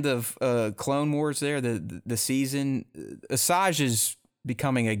the end of Clone Wars, the season, Asajj is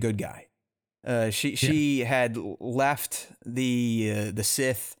becoming a good guy. She had left the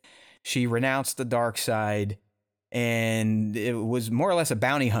Sith. She renounced the dark side, and it was more or less a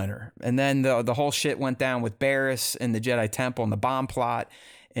bounty hunter. And then the whole shit went down with Barriss and the Jedi Temple and the bomb plot.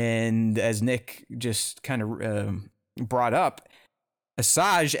 And as Nick just kind of brought up,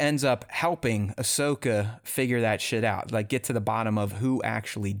 Asajj ends up helping Ahsoka figure that shit out, like get to the bottom of who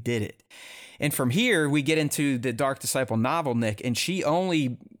actually did it. And from here, we get into the Dark Disciple novel, Nick, and she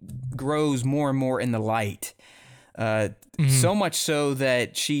only grows more and more in the light. So much so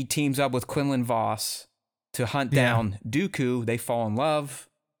that she teams up with Quinlan Vos to hunt down Dooku. They fall in love,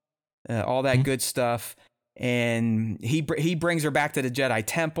 all that good stuff. And he brings her back to the Jedi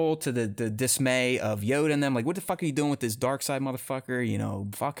Temple, to the dismay of Yoda and them. Like, what the fuck are you doing with this dark side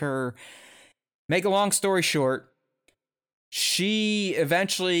motherfucker? Fuck her. Make a long story short, she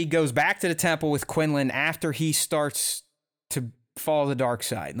eventually goes back to the temple with Quinlan after he starts to follow the dark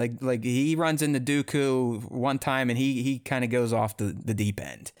side. Like he runs into Dooku one time and he kind of goes off the deep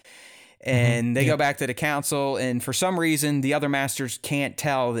end. And they go back to the council, and for some reason the other masters can't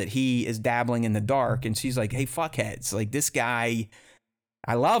tell that he is dabbling in the dark. And she's like, hey, fuckheads, like, this guy,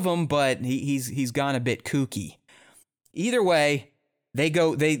 I love him, but he's gone a bit kooky. Either way, they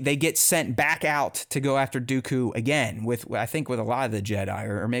get sent back out to go after Dooku again with a lot of the Jedi,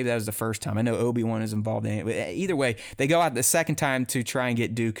 or maybe that was the first time. I know Obi-Wan is involved in it. But either way, they go out the second time to try and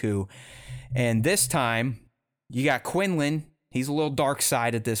get Dooku. And this time, you got Quinlan. He's a little dark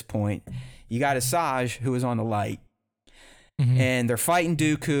side at this point. You got Asajj, who is on the light. And they're fighting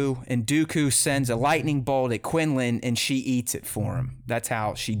Dooku, and Dooku sends a lightning bolt at Quinlan, and she eats it for him. That's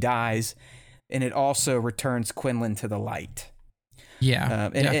how she dies. And it also returns Quinlan to the light. I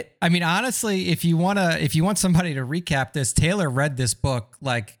mean, honestly, if you want somebody to recap this, Taylor read this book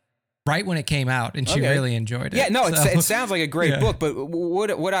like right when it came out, and she really enjoyed it. Yeah, no, it sounds like a great book, but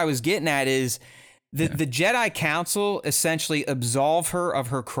what I was getting at is the Jedi Council essentially absolve her of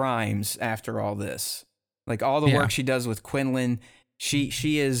her crimes after all this. Like, all the work she does with Quinlan,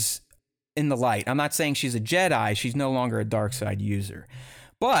 she is in the light. I'm not saying she's a Jedi. She's no longer a dark side user,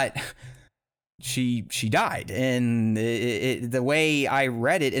 but she died. And the way I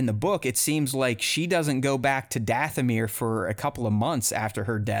read it in the book, it seems like she doesn't go back to Dathomir for a couple of months after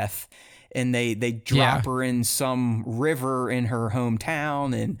her death. And they drop her in some river in her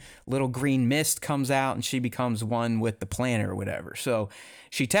hometown, and little green mist comes out, and she becomes one with the planet or whatever. So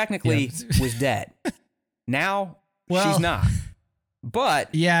she technically was dead. Now she's not. But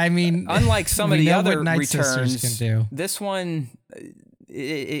I mean, unlike some of the other returns, this one,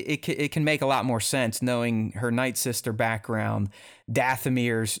 it can make a lot more sense knowing her Night Sister background,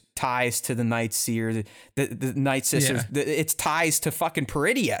 Dathomir's ties to the Night Seer, the Night Sisters, its ties to fucking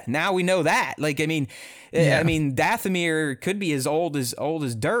Peridia. Now we know that. Like, I mean, Dathomir could be as old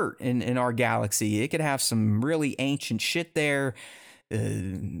as dirt in our galaxy. It could have some really ancient shit there.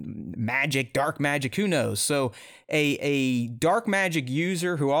 Magic, dark magic, who knows? So a dark magic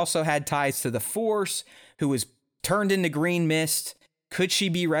user who also had ties to the Force, who was turned into green mist. Could she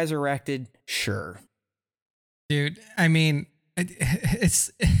be resurrected? Sure. Dude, I mean,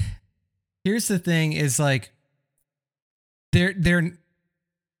 here's the thing is, like, they're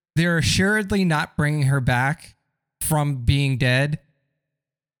assuredly not bringing her back from being dead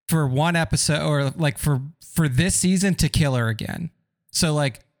for one episode, or like for this season to kill her again. So,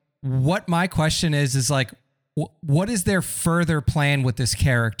 like, what my question is like, what is their further plan with this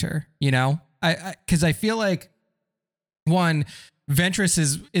character? You know, because I feel like, one, Ventress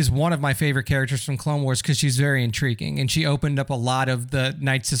is one of my favorite characters from Clone Wars because she's very intriguing, and she opened up a lot of the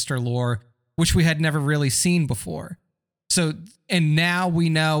Night Sister lore, which we had never really seen before. So, and now we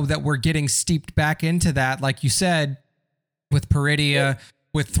know that we're getting steeped back into that, like you said, with Peridia,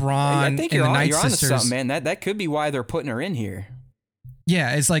 with Thrawn, I think and you're the Night you're onto Sisters. something, man. That could be why they're putting her in here.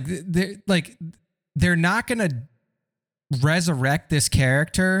 Yeah, it's like they're not gonna resurrect this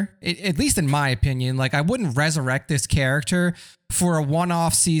character, at least in my opinion. Like, I wouldn't resurrect this character for a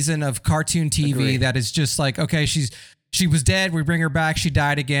one-off season of cartoon TV. Agreed. That is just like, okay, she was dead, we bring her back, she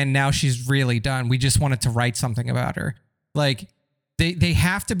died again, now she's really done. We just wanted to write something about her. Like, they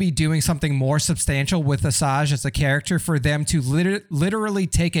have to be doing something more substantial with Asajj as a character for them to literally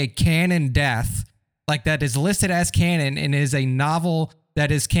take a canon death, like that is listed as canon and is a novel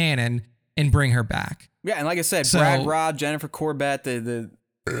that is canon, and bring her back. Yeah, and like I said, Brad Robb, Jennifer Corbett,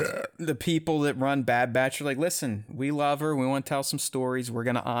 the people that run Bad Batch are like, listen, we love her. We want to tell some stories. We're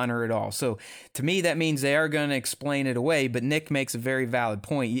going to honor it all. So to me, that means they are going to explain it away. But Nick makes a very valid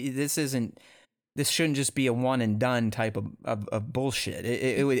point. This shouldn't just be a one and done type of bullshit.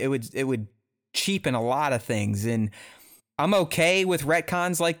 It would cheapen a lot of things. And I'm okay with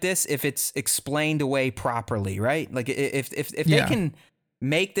retcons like this if it's explained away properly, right? Like if they can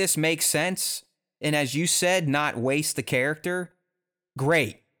make this make sense, and as you said, not waste the character,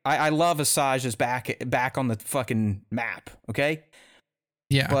 great. I love Asajj is back on the fucking map, okay?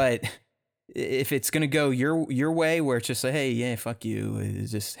 Yeah. But if it's gonna go your way, where it's just like, hey, yeah, fuck you.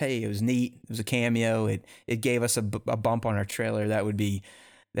 It's just, hey, it was neat. It was a cameo. It gave us a bump on our trailer. That'd be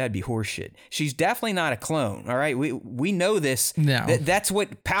horseshit. She's definitely not a clone. All right, we know this. No. That's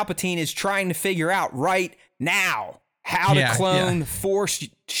what Palpatine is trying to figure out right now. How to clone Force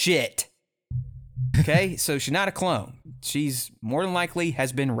shit. Okay, so she's not a clone. She's more than likely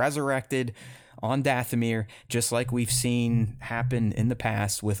has been resurrected on Dathomir, just like we've seen happen in the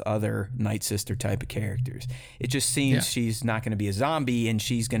past with other Night Sister type of characters. It just seems she's not going to be a zombie, and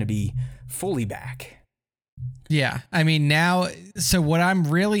she's going to be fully back. Yeah, I mean, now, so what I'm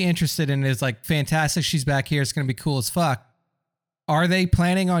really interested in is, like, fantastic, she's back here, it's going to be cool as fuck. Are they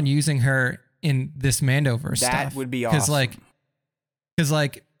planning on using her in this Mandoverse stuff? That would be awesome. Because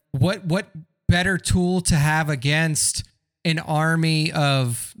what better tool to have against an army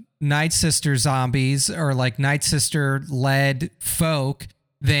of Night Sister zombies or like Night Sister led folk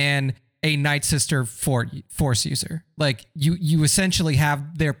than a Night Sister force user? Like, you essentially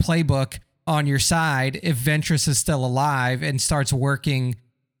have their playbook on your side if Ventress is still alive and starts working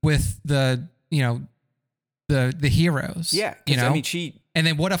with the heroes. Yeah, I mean, and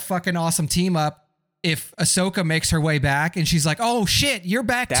then what a fucking awesome team up if Ahsoka makes her way back and she's like, oh shit, you're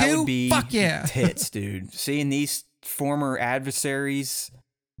back too? That would be fuck yeah. Tits, dude. Seeing these former adversaries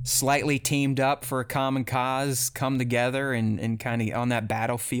slightly teamed up for a common cause come together and kind of on that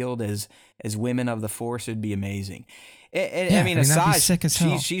battlefield as women of the Force would be amazing. I mean,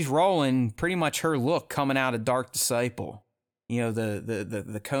 Asajj, she's rolling pretty much her look coming out of Dark Disciple. You know,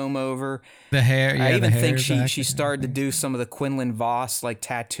 the comb over, the hair. Yeah, I even think she started to do some of the Quinlan Voss like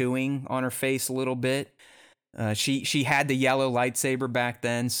tattooing on her face a little bit. She had the yellow lightsaber back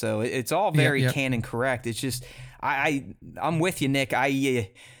then, so it's all very canon correct. It's just I'm with you, Nick.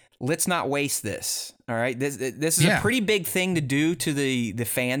 Let's not waste this. All right, this is a pretty big thing to do to the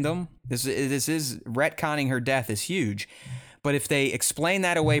fandom. This is retconning her death is huge, but if they explain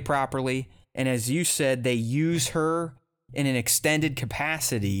that away properly, and as you said, they use her in an extended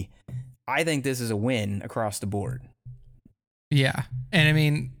capacity, I think this is a win across the board. Yeah. And I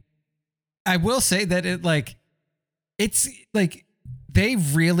mean, I will say that it's like they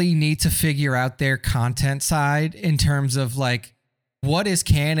really need to figure out their content side in terms of like what is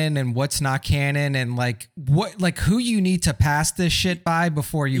canon and what's not canon, and like who you need to pass this shit by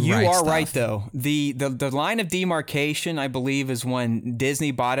before you write stuff. Right though. The line of demarcation, I believe, is when Disney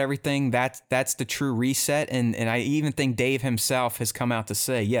bought everything. That's the true reset, and I even think Dave himself has come out to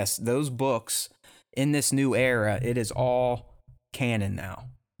say, yes, those books in this new era, it is all canon now.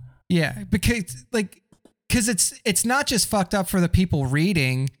 Yeah, because it's not just fucked up for the people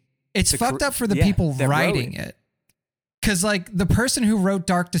reading, it's fucked up for the people writing it. Because like the person who wrote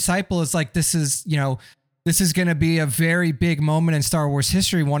Dark Disciple is like, this is going to be a very big moment in Star Wars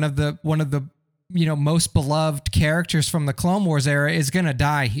history. One of the most beloved characters from the Clone Wars era is going to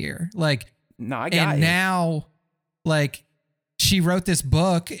die here. Like, no, I got you. Now, like, she wrote this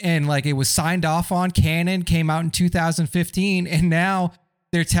book and like it was signed off on canon, came out in 2015, and now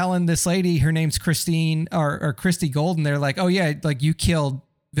they're telling this lady, her name's Christine or Christy Golden. They're like, oh yeah, like you killed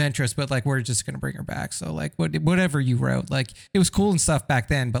Ventress, but like we're just gonna bring her back. So like whatever you wrote, like it was cool and stuff back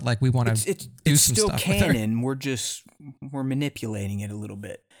then, but like we want to do some stuff. It's still canon. We're manipulating it a little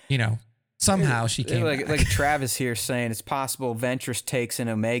bit. Somehow she came back. Like Travis here saying it's possible Ventress takes an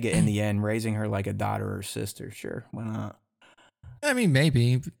Omega in the end, raising her like a daughter or sister. Sure, why not? I mean,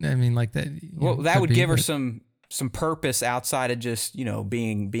 maybe. I mean, like that. Well, that would give her some some purpose outside of just,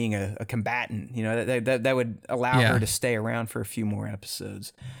 being a combatant, that would allow her to stay around for a few more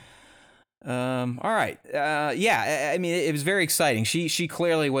episodes. All right. I mean, it was very exciting. She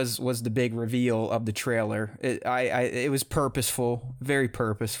clearly was the big reveal of the trailer. It was purposeful, very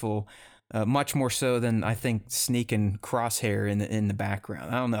purposeful, much more so than I think sneaking Crosshair in the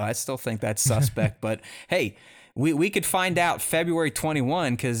background. I don't know. I still think that's suspect, but hey, we could find out February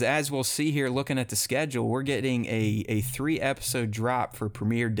 21, because as we'll see here looking at the schedule, we're getting a 3-episode drop for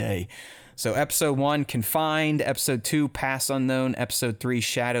premiere day. So episode 1, Confined, episode 2, Pass Unknown, episode 3,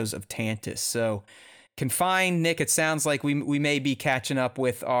 Shadows of Tantus. So Confined, Nick, it sounds like we may be catching up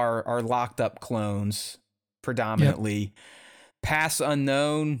with our locked up clones predominantly. Yep. Pass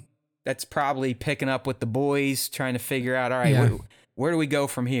Unknown, that's probably picking up with the boys, trying to figure out, all right, where do we go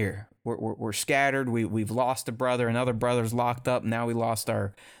from here? We're scattered. We've lost a brother. Another brother's locked up. Now we lost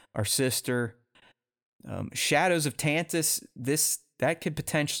our sister. Shadows of Tantus. That could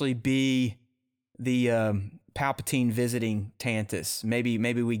potentially be the Palpatine visiting Tantus. Maybe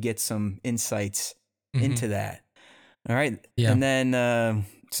we get some insights into that. All right. Yeah. And then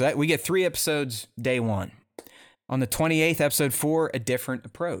we get 3 episodes day 1. On the 28th, episode 4, A Different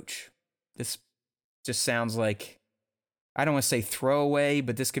Approach. This just sounds like, I don't want to say throwaway,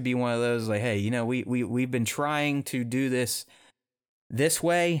 but this could be one of those like, hey, we've been trying to do this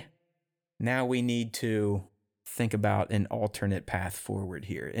way. Now we need to think about an alternate path forward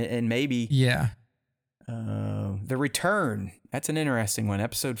here. And maybe The Return. That's an interesting one.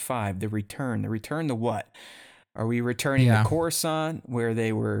 Episode 5, The Return. The return to what? Are we returning to Coruscant, where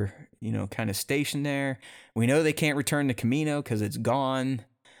they were, kind of stationed there? We know they can't return to Camino because it's gone.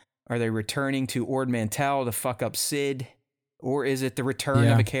 Are they returning to Ord Mantell to fuck up Sid? Or is it the return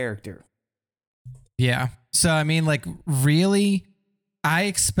of a character? Yeah. So, I mean, like, really, I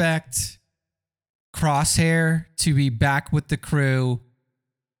expect Crosshair to be back with the crew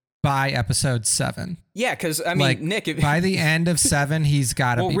by episode 7. Yeah, because, I mean, Nick... by the end of 7, he's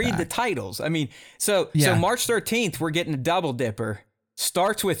got to be read back. the titles. I mean, so March 13th, we're getting a double dipper.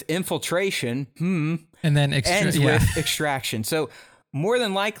 Starts with Infiltration, and then ends with Extraction. So... more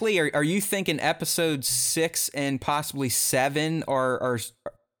than likely, are you thinking episode 6 and possibly 7 are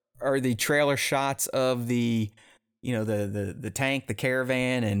the trailer shots of the tank, the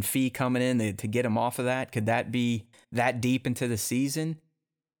caravan, and Fee coming in to get him off of that? Could that be that deep into the season?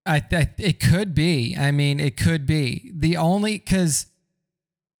 It could be. I mean, it could be. Because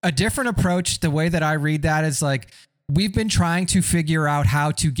A Different Approach, the way that I read that is like, we've been trying to figure out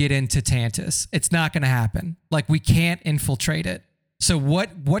how to get into Tantus. It's not going to happen. Like, we can't infiltrate it. So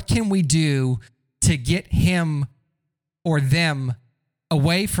what can we do to get him or them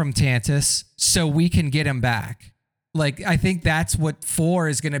away from Tantus so we can get him back? Like, I think that's what 4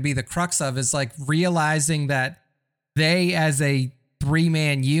 is going to be the crux of, is like realizing that they, as a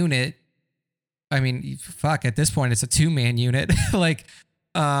 3-man unit, I mean, fuck, at this point it's a 2-man unit. like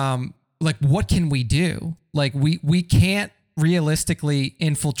what can we do? Like, we can't realistically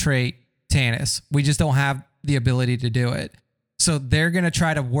infiltrate Tantus. We just don't have the ability to do it. So they're going to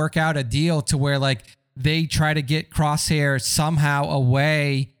try to work out a deal to where, like, they try to get Crosshair somehow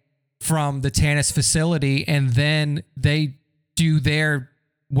away from the Tannis facility, and then they do their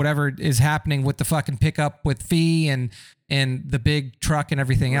whatever is happening with the fucking pickup with Fee and the big truck and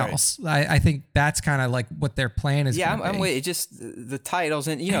everything else. I think that's kind of like what their plan is. Yeah, I'm with it. Just the titles,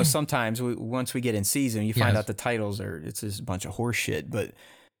 and sometimes once we get in season, you find out the titles it's just a bunch of horse shit, but.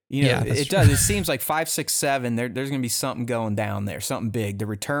 It does. It seems like 5, 6, 7. There's going to be something going down there, something big. The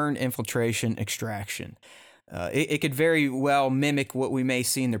Return, Infiltration, Extraction. It could very well mimic what we may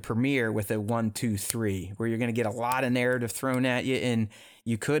see in the premiere with a 1, 2, 3, where you're going to get a lot of narrative thrown at you, and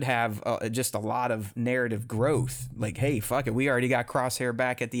you could have just a lot of narrative growth. Like, hey, fuck it, we already got Crosshair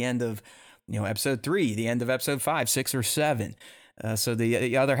back at the end of episode 3, the end of episode 5, 6, or 7. So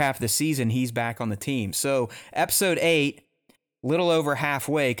the other half of the season, he's back on the team. So episode 8. Little over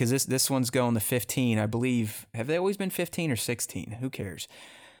halfway, because this one's going to 15, I believe. Have they always been 15 or 16? Who cares? I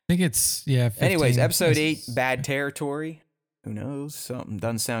think it's 15. Anyways, episode 8, Bad Territory. Who knows? Something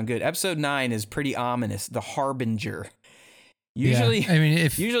doesn't sound good. Episode 9 is pretty ominous. The Harbinger. Usually,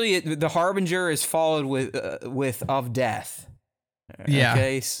 the Harbinger is followed with of death. Yeah.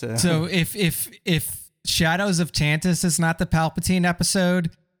 Okay. So if Shadows of Tantus is not the Palpatine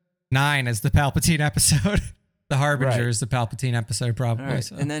episode, 9 is the Palpatine episode. The Harbinger is the Palpatine episode, probably. Right.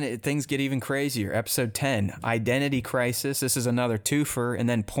 So. And then things get even crazier. Episode 10, Identity Crisis. This is another twofer, and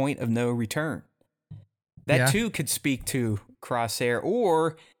then Point of No Return. That too could speak to Crosshair,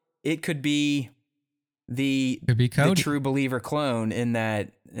 or it could be the True Believer clone in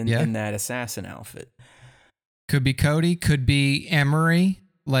that assassin outfit. Could be Cody. Could be Emery.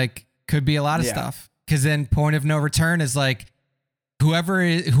 Like, could be a lot of stuff. Because then point of no return is like, whoever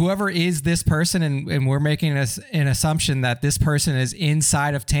is this person, and we're making an assumption that this person is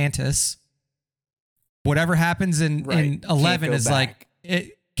inside of Tantus. Whatever happens in 11 is like,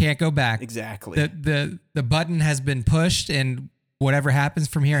 it can't go back. Exactly. The button has been pushed, and whatever happens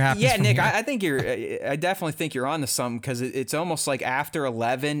from here happens. Yeah, from Nick, here. I definitely think you're on to something, because it's almost like after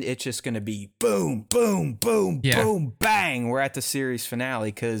 11, it's just going to be boom, boom, boom, boom, bang. We're at the series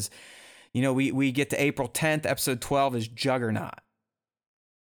finale, because, you know, we get to April 10th. Episode 12 is Juggernaut.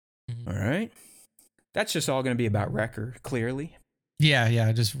 Mm-hmm. All right. That's just all going to be about Wrecker, clearly.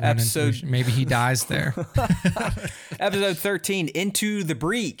 Yeah, just maybe he dies there. Episode 13, Into the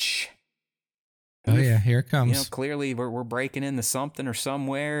Breach. Oh yeah, here it comes. You know, clearly we're breaking into something or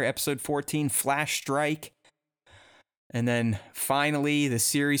somewhere. Episode 14, Flash Strike. And then finally the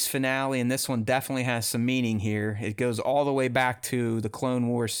series finale, and this one definitely has some meaning here. It goes all the way back to the Clone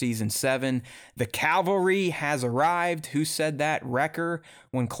Wars Season 7. The cavalry has arrived. Who said that? Wrecker,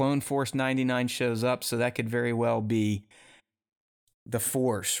 when Clone Force 99 shows up, so that could very well be the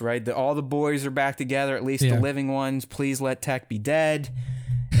Force, right? All the boys are back together, at least the living ones. Please let Tech be dead.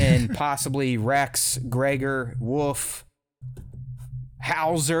 And possibly Rex, Gregor, Wolf,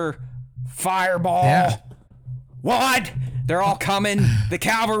 Hauser, Fireball. Yeah. What? They're all coming. The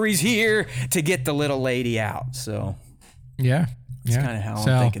cavalry's here to get the little lady out. So, that's kind of how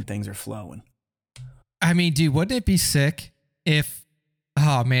I'm thinking things are flowing. I mean, dude, wouldn't it be sick if,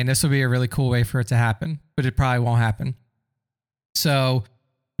 oh man, this would be a really cool way for it to happen, but it probably won't happen. So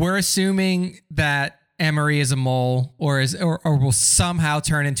we're assuming that Emery is a mole, or will somehow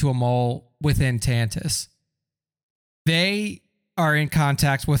turn into a mole within Tantus. They are in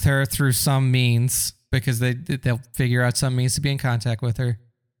contact with her through some means, because they'll figure out some means to be in contact with her.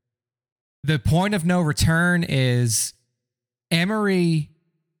 The point of no return is Emery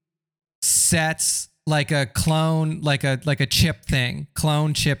sets like a clone, like a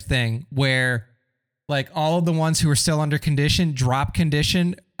clone chip thing, where like all of the ones who are still under condition drop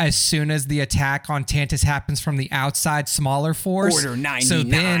condition as soon as the attack on Tantus happens from the outside smaller force. Order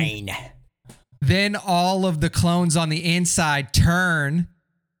 99. So then all of the clones on the inside turn.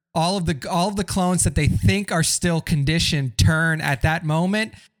 All of the clones that they think are still conditioned turn at that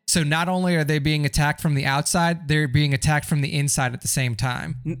moment. So not only are they being attacked from the outside, they're being attacked from the inside at the same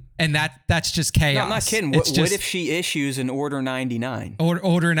time. And that's just chaos. No, I'm not kidding. What if she issues an Order 99?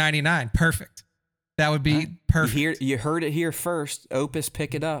 Order 99. Perfect. That would be perfect. You heard it here first. Opus,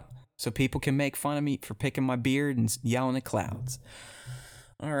 pick it up so people can make fun of me for picking my beard and yelling at clouds.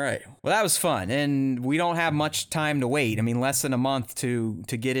 All right. Well, that was fun. And we don't have much time to wait. I mean, less than a month to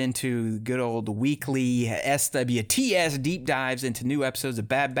get into good old weekly SWTS deep dives into new episodes of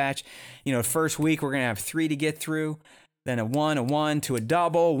Bad Batch. You know, first week, we're going to have 3 to get through. Then a 1 to a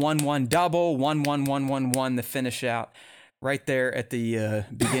double, 1 double, 1 to finish out right there at the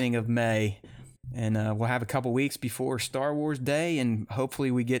beginning of May. And we'll have a couple weeks before Star Wars Day, and hopefully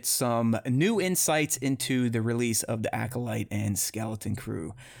we get some new insights into the release of the Acolyte and Skeleton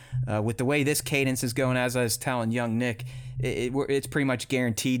Crew. With the way this cadence is going, as I was telling young Nick, it's pretty much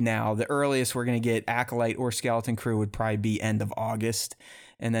guaranteed now. The earliest we're going to get Acolyte or Skeleton Crew would probably be end of August,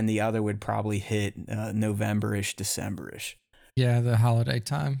 and then the other would probably hit November-ish, December-ish. Yeah, the holiday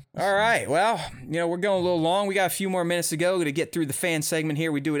time. All right. Well, you know, we're going a little long. We got a few more minutes to go to get through the fan segment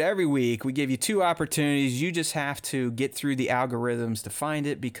here. We do it every week. We give you 2 opportunities. You just have to get through the algorithms to find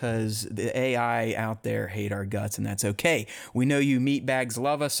it, because the AI out there hate our guts, and that's okay. We know you meatbags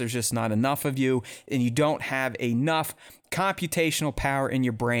love us. There's just not enough of you, and you don't have enough computational power in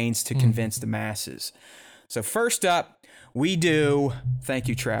your brains to convince the masses. So first up, we do. Thank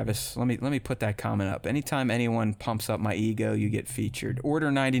you, Travis. Let me put that comment up. Anytime anyone pumps up my ego, you get featured.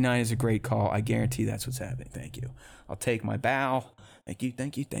 Order 99 is a great call. I guarantee that's what's happening. Thank you. I'll take my bow. Thank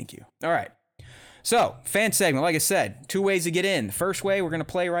you. All right. So, fan segment. Like I said, 2 ways to get in. The first way we're going to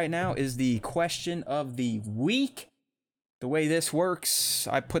play right now is the question of the week. The way this works,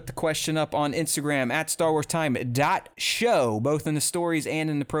 I put the question up on Instagram at StarWarsTime.show, both in the stories and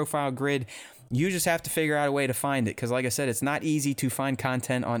in the profile grid. You just have to figure out a way to find it, because like I said, it's not easy to find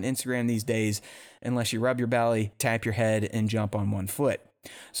content on Instagram these days unless you rub your belly, tap your head, and jump on one foot.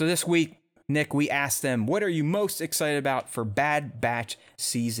 So this week, Nick, we asked them, what are you most excited about for Bad Batch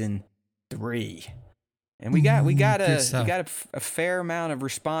Season 3? And we got a fair amount of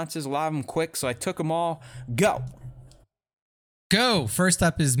responses, a lot of them quick, so I took them all. Go. First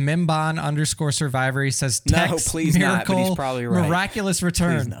up is Mimban _Survivor. He says, no, please miracle, not, but he's probably right. Miraculous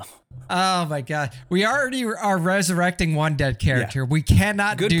return. Please no. Oh my God. We already are resurrecting one dead character. Yeah. We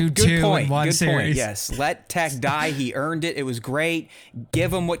cannot do two in one series. Point. Yes. Let Tech die. He earned it. It was great.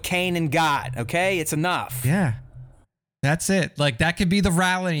 Give him what Kanan got. Okay. It's enough. Yeah. That's it. Like that could be the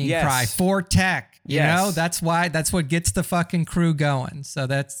rallying cry for Tech. You know, that's what gets the fucking crew going. So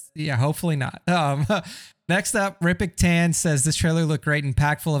hopefully not. Next up, Ripik Tan says this trailer looked great and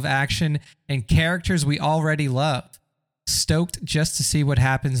packed full of action and characters we already love. Stoked just to see what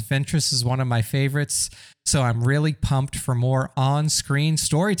happens. Ventress is one of my favorites, so I'm really pumped for more on-screen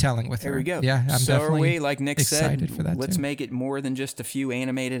storytelling with her. There we go. Yeah, I'm so definitely are we. Like Nick excited said, for that. Let's make it more than just a few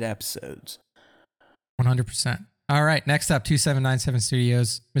animated episodes. 100%. All right, next up, 2797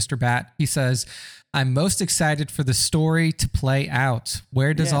 Studios, Mr. Bat. He says, I'm most excited for the story to play out.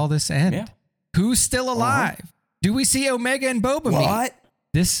 Where does all this end? Yeah. Who's still alive? Do we see Omega and Boba meet?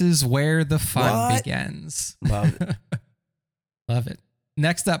 This is where the fun begins. Love it. Love it.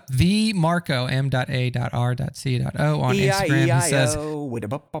 Next up, the Marco M.A.R.C.O. on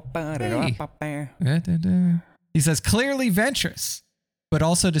Instagram. He says, clearly Ventress, but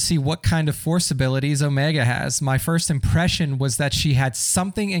also to see what kind of force abilities Omega has. My first impression was that she had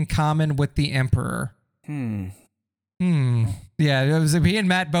something in common with the Emperor. Yeah, it was me and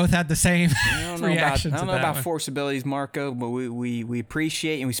Matt both had the same reaction. I don't know about force abilities, Marco, but we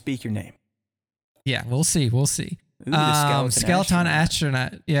appreciate and we speak your name. Yeah, we'll see. Ooh, skeleton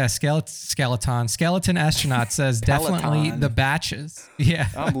astronaut. Yeah, skeleton astronaut says definitely the batches. Yeah,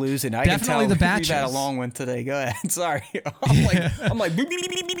 I'm losing. I definitely can tell the batches. We've had a long one today. Go ahead. Sorry. I'm like.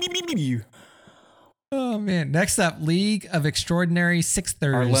 Oh man. Next up, League of Extraordinary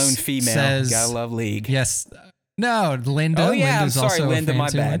Sixthers. Our lone female. Says, gotta love League. Yes. No, Linda. Oh yeah. Linda's I'm sorry, also Linda.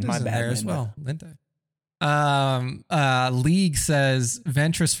 My bad. Linda's My bad. There as well. Linda. League says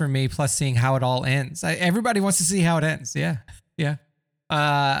Ventress for me, plus seeing how it all ends. Everybody wants to see how it ends. Yeah.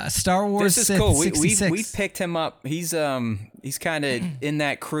 Star Wars. This is cool. We picked him up. He's kind of in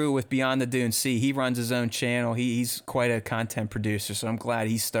that crew with Beyond the Dune Sea. He runs his own channel. He's quite a content producer, so I'm glad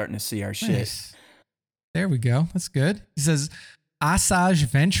he's starting to see our shit. Nice. There we go. That's good. He says Asajj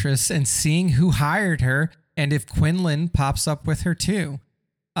Ventress and seeing who hired her and if Quinlan pops up with her too.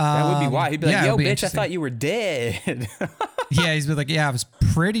 That would be why. He'd be like, yo, bitch, I thought you were dead. Yeah, he's been like, yeah, I was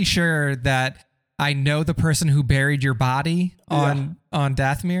pretty sure that I know the person who buried your body on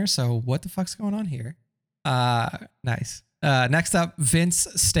Dathomir, so what the fuck's going on here? Nice. Next up, Vince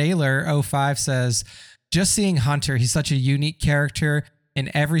Staler 05 says, just seeing Hunter, he's such a unique character and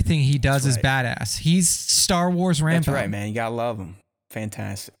everything he does is badass. He's Star Wars Rambo. That's right, man. You gotta love him.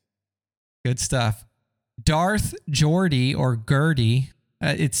 Fantastic. Good stuff. Darth Geordie or Gertie.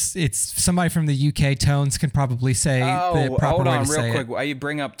 It's somebody from the UK. Tones can probably say the proper way to say it. Hold on real quick. While you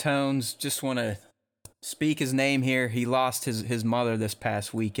bring up Tones, just want to speak his name here. He lost his mother this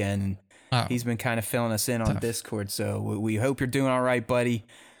past weekend. He's been kind of filling us in on Discord, so we hope you're doing all right, buddy.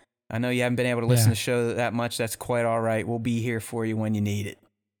 I know you haven't been able to listen to the show that much. That's quite all right. We'll be here for you when you need it.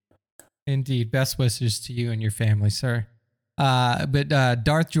 Indeed. Best wishes to you and your family, sir. But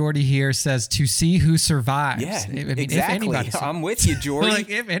Darth Geordie here says to see who survives. Yeah, exactly. I'm with you, Geordie. Like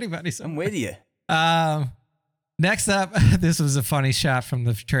if anybody's, I'm with you. Next up, this was a funny shot from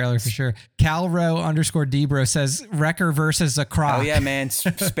the trailer for sure. Calro_Debro says Wrecker versus a croc. Oh yeah, man,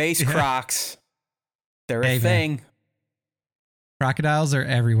 space crocs. They're a thing. Man. Crocodiles are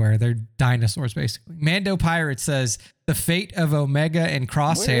everywhere. They're dinosaurs, basically. Mando Pirate says the fate of Omega and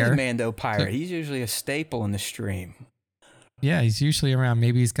Crosshair. Where is Mando Pirate? He's usually a staple in the stream. Yeah, he's usually around.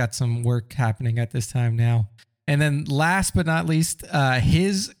 Maybe he's got some work happening at this time now. And then last but not least,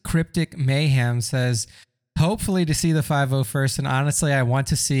 his Cryptic Mayhem says, hopefully to see the 501st. And honestly, I want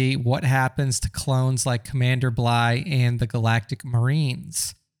to see what happens to clones like Commander Bly and the Galactic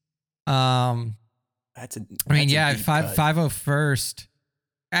Marines. That's 501st.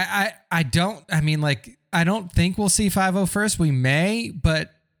 I don't think we'll see 501st. We may,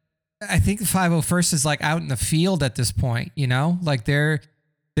 but I think the 501st is like out in the field at this point, you know, like they're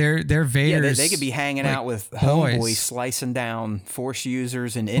Vader's. Yeah, they could be hanging out with homeboys, slicing down Force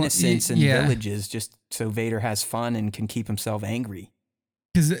users and innocents in villages just so Vader has fun and can keep himself angry.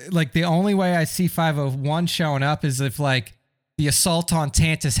 Because like the only way I see 501 showing up is if like the assault on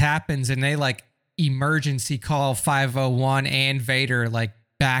Tantus happens and they like emergency call 501 and Vader like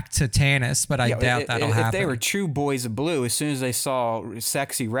back to Tannis, but I doubt that'll happen. If they were true boys of blue, as soon as they saw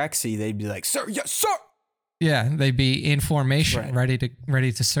sexy Rexy, they'd be like, "Sir, yes, sir." Yeah, they'd be in formation, ready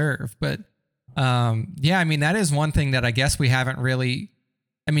to serve. But I mean, that is one thing that I guess we haven't really.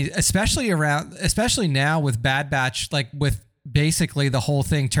 I mean, especially now with Bad Batch, like with basically the whole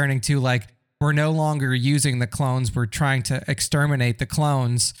thing turning to like we're no longer using the clones, we're trying to exterminate the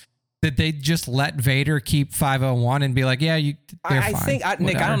clones. Did they just let Vader keep 501 and be like, yeah, they're fine? I think,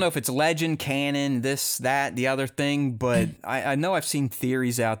 Nick, I don't know if it's legend, canon, this, that, the other thing, but I know I've seen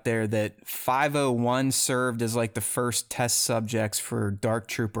theories out there that 501 served as like the first test subjects for Dark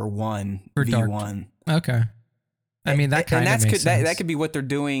Trooper 1 V1. Okay. I mean, that kind of makes sense. That could be what they're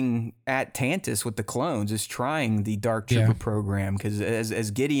doing at Tantus with the clones, is trying the Dark Trooper program, because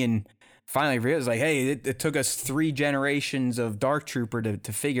as Gideon finally realized, like, hey, it took us 3 generations of Dark Trooper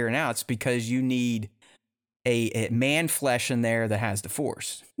to figure it out. It's because you need a man flesh in there that has the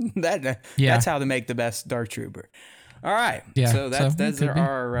Force. That's how to make the best Dark Trooper. All right. Yeah. So those are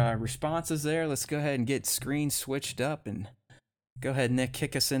our responses there. Let's go ahead and get screens switched up and go ahead, Nick,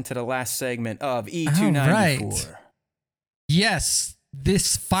 kick us into the last segment of E294. Right. Yes.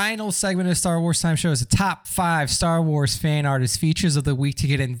 This final segment of Star Wars Time Show is the top 5 Star Wars fan artist features of the week. To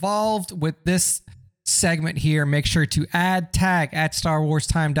get involved with this segment here, make sure to tag at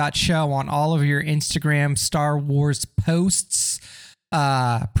StarWarsTime.show on all of your Instagram Star Wars posts,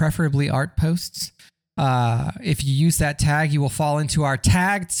 preferably art posts. If you use that tag, you will fall into our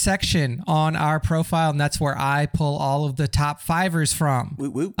tagged section on our profile, and that's where I pull all of the top 5ers from.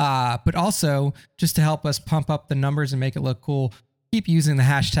 Woo woo. But also, just to help us pump up the numbers and make it look cool, keep using the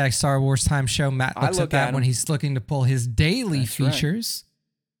hashtag Star Wars Time Show. Matt looks at that when he's looking to pull his daily features. Right.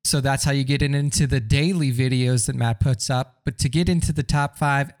 So that's how you get into the daily videos that Matt puts up. But to get into the top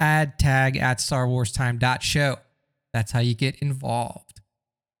 5, tag at StarWarsTime.show. That's how you get involved.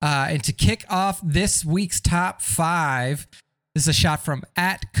 And to kick off this week's top 5, this is a shot from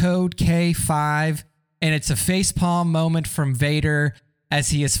 @CodeK5, and it's a facepalm moment from Vader as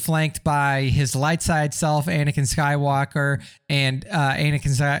he is flanked by his light side self, Anakin Skywalker, and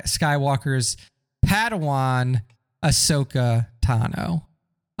Anakin Skywalker's Padawan, Ahsoka Tano.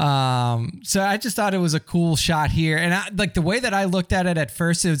 So I just thought it was a cool shot here. And like the way that I looked at it at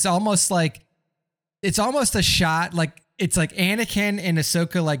first, it's almost a shot like it's like Anakin and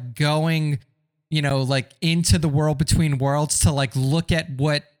Ahsoka like going, like into the world between worlds to like look at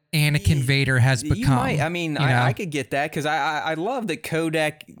what Anakin Vader has become. I could get that, because I love that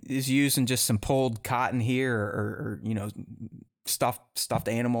Kodak is using just some pulled cotton here or stuffed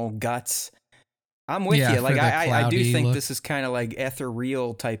animal guts. I'm with you. Like I do think look. This is kind of like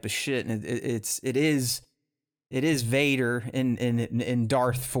ethereal type of shit, and it is Vader in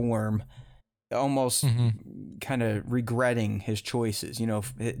Darth form, almost kind of regretting his choices.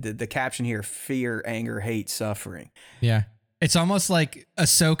 The caption here: fear, anger, hate, suffering. Yeah. It's almost like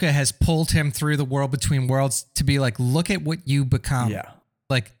Ahsoka has pulled him through the world between worlds to be like, look at what you become. Yeah.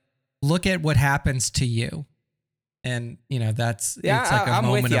 Like, look at what happens to you. And, it's like a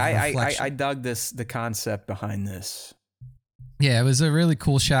moment of reflection. I dug the concept behind this. Yeah, it was a really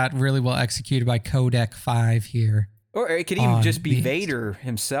cool shot, really well executed by Codec 5 here. Or it could even just be Vader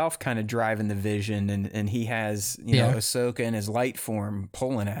himself kind of driving the vision, and he has, Ahsoka in his light form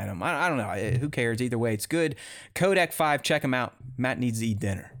pulling at him. I don't know. Who cares? Either way, it's good. Codec 5, check him out. Matt needs to eat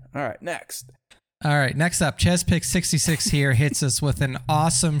dinner. All right, next. All right, next up, ChesPick66 here hits us with an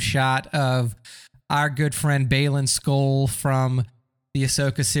awesome shot of our good friend Baylan Skoll from the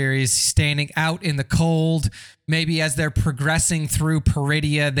Ahsoka series standing out in the cold. Maybe as they're progressing through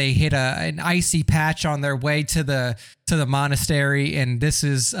Peridia, they hit an icy patch on their way to the monastery, and this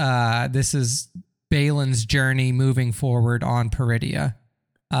is Baylan's journey moving forward on Peridia.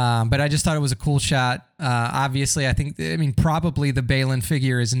 But I just thought it was a cool shot. Obviously, probably the Baylan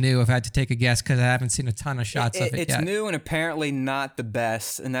figure is new. If I had to take a guess, because I haven't seen a ton of shots of it yet. It's new and apparently not the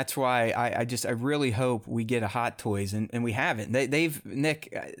best, and that's why I really hope we get a Hot Toys, and we haven't. They've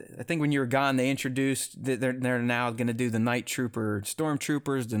Nick, I think when you were gone, they introduced that they're now going to do the Night Trooper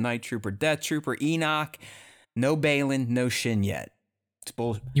Stormtroopers, the Night Trooper Death Trooper, Enoch. No Baylan, no Shin yet. It's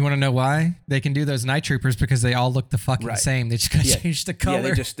bullshit. You want to know why they can do those Night Troopers? Because they all look the fucking same. They just gotta change the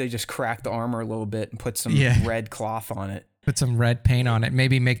color. Yeah, they just crack the armor a little bit and put some red cloth on it. Put some red paint on it.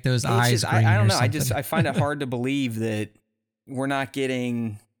 Maybe make those eyes green. I don't know. Something. I find it hard to believe that we're not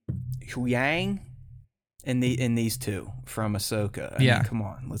getting Huyang in these two from Ahsoka. I mean, come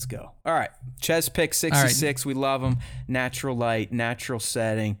on, let's go. All right, ChesPick66. Right. We love him. Natural light, natural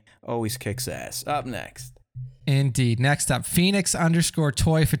setting, always kicks ass. Up next. Indeed. Next up,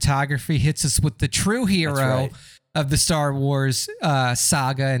 Phoenix_toy photography hits us with the true hero of the Star Wars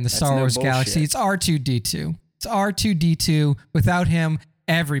saga and the Star Wars galaxy. It's R2-D2. It's R2-D2. Without him,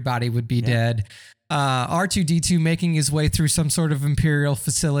 everybody would be dead. R2-D2 making his way through some sort of Imperial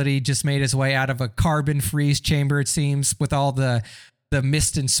facility, just made his way out of a carbon freeze chamber, it seems, with all the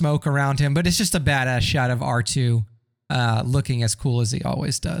mist and smoke around him. But it's just a badass shot of R2 looking as cool as he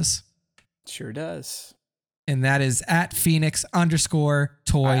always does. Sure does. and that is at Phoenix_toy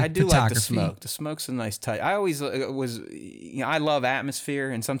I do photography. like the smoke. The smoke's a nice touch. I always I love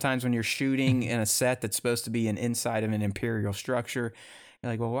atmosphere, and sometimes when you're shooting in a set that's supposed to be an inside of an imperial structure,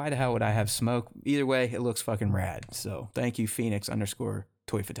 you're like, well, why the hell would I have smoke? Either way, it looks fucking rad. So thank you, Phoenix_toy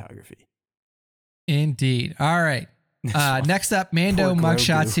photography. Indeed. All right. Next up, Mando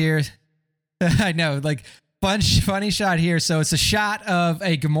mugshots here. I know, like funny shot here. So it's a shot of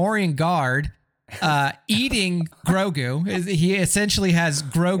a Gamorrean guard eating Grogu. He essentially has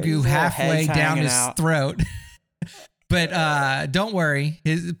Grogu halfway down his throat. But don't worry,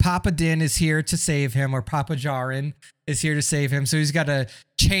 his Papa Din is here to save him, or Papa Djarin is here to save him. So he's got a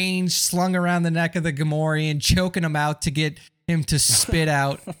chain slung around the neck of the Gamorrean, choking him out to get him to spit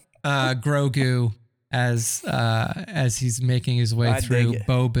out Grogu as he's making his way through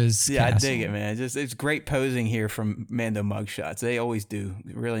Boba's castle. I dig it, man. It's great posing here from Mando mugshots. They always do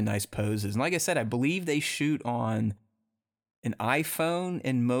really nice poses. And like I said, I believe they shoot on an iPhone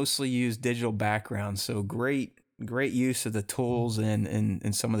and mostly use digital backgrounds. So great use of the tools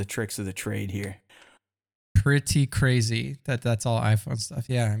and some of the tricks of the trade here. Pretty crazy that's all iPhone stuff.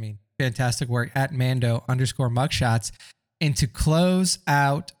 Yeah, I mean, fantastic work at Mando_mugshots. And to close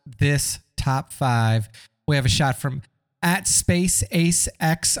out this top 5, we have a shot from at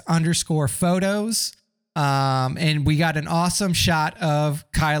SpaceAceX_photos. And we got an awesome shot of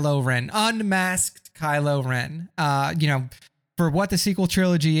Kylo Ren, unmasked Kylo Ren. For what the sequel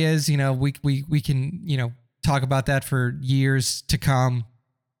trilogy is, we can, talk about that for years to come.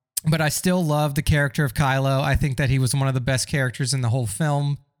 But I still love the character of Kylo. I think that he was one of the best characters in the whole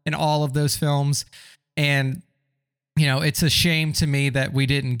film, in all of those films. And it's a shame to me that we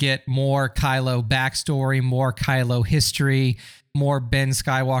didn't get more Kylo backstory, more Kylo history, more Ben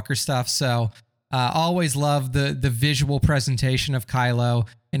Skywalker stuff. So always love the visual presentation of Kylo,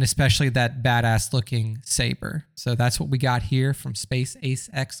 and especially that badass looking saber. So that's what we got here from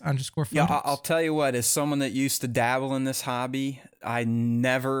SpaceAceX_photos. Yeah, I'll tell you what, as someone that used to dabble in this hobby, I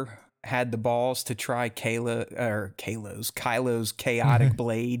never had the balls to try Kylo's chaotic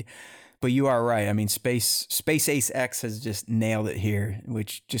blade. But you are right. I mean, Space Ace X has just nailed it here,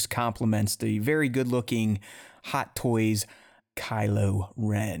 which just complements the very good-looking Hot Toys Kylo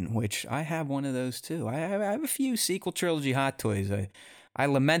Ren, which I have one of those too. I have a few sequel trilogy Hot Toys. I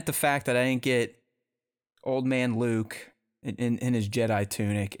lament the fact that I didn't get Old Man Luke in his Jedi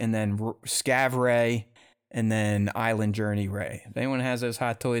tunic, and then Scav Rey, and then Island Journey Rey. If anyone has those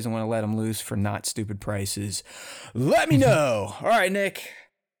Hot Toys and want to let them loose for not stupid prices, let me know. All right, Nick.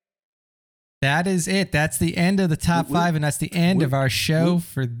 That is it. That's the end of the top 5, and that's the end of our show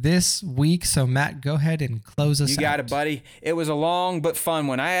for this week. So, Matt, go ahead and close us out. You got it, buddy. It was a long but fun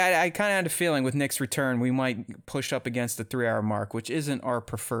one. I kind of had a feeling with Nick's return, we might push up against the 3-hour mark, which isn't our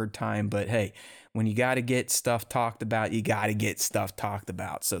preferred time. But, hey, when you got to get stuff talked about, you got to get stuff talked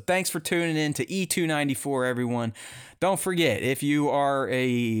about. So thanks for tuning in to E294, everyone. Don't forget, if you are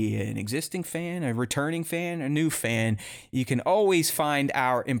an existing fan, a returning fan, a new fan, you can always find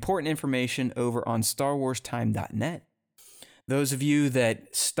our important information over on StarWarsTime.net. Those of you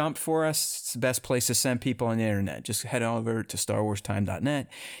that stumped for us, it's the best place to send people on the internet. Just head over to StarWarsTime.net.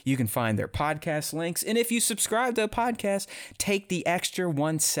 You can find their podcast links. And if you subscribe to a podcast, take the extra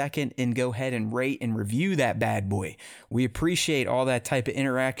 1 second and go ahead and rate and review that bad boy. We appreciate all that type of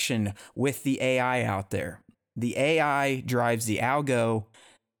interaction with the AI out there. The AI drives the algo.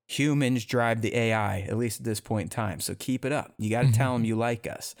 Humans drive the AI, at least at this point in time. So keep it up. You got to tell them you like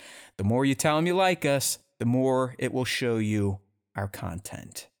us. The more you tell them you like us, the more it will show you our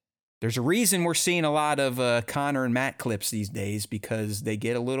content. There's a reason we're seeing a lot of Connor and Matt clips these days, because they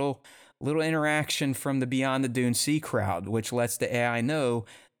get a little interaction from the Beyond the Dune Sea crowd, which lets the AI know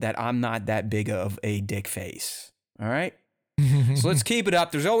that I'm not that big of a dick face. All right? So let's keep it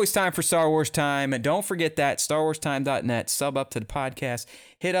up. There's always time for Star Wars Time. And don't forget that, StarWarsTime.net, sub up to the podcast,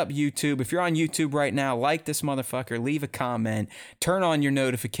 hit up YouTube. If you're on YouTube right now, like this motherfucker, leave a comment, turn on your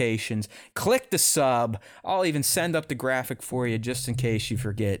notifications, click the sub. I'll even send up the graphic for you just in case you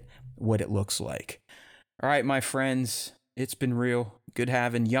forget what it looks like. All right, my friends, it's been real. Good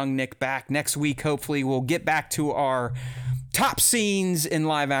having young Nick back. Next week, hopefully, we'll get back to our top scenes in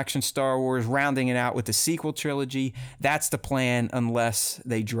live-action Star Wars, rounding it out with the sequel trilogy. That's the plan, unless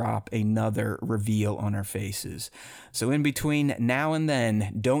they drop another reveal on our faces. So in between now and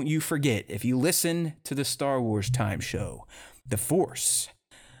then, don't you forget, if you listen to the Star Wars Time Show, the Force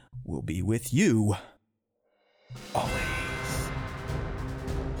will be with you always.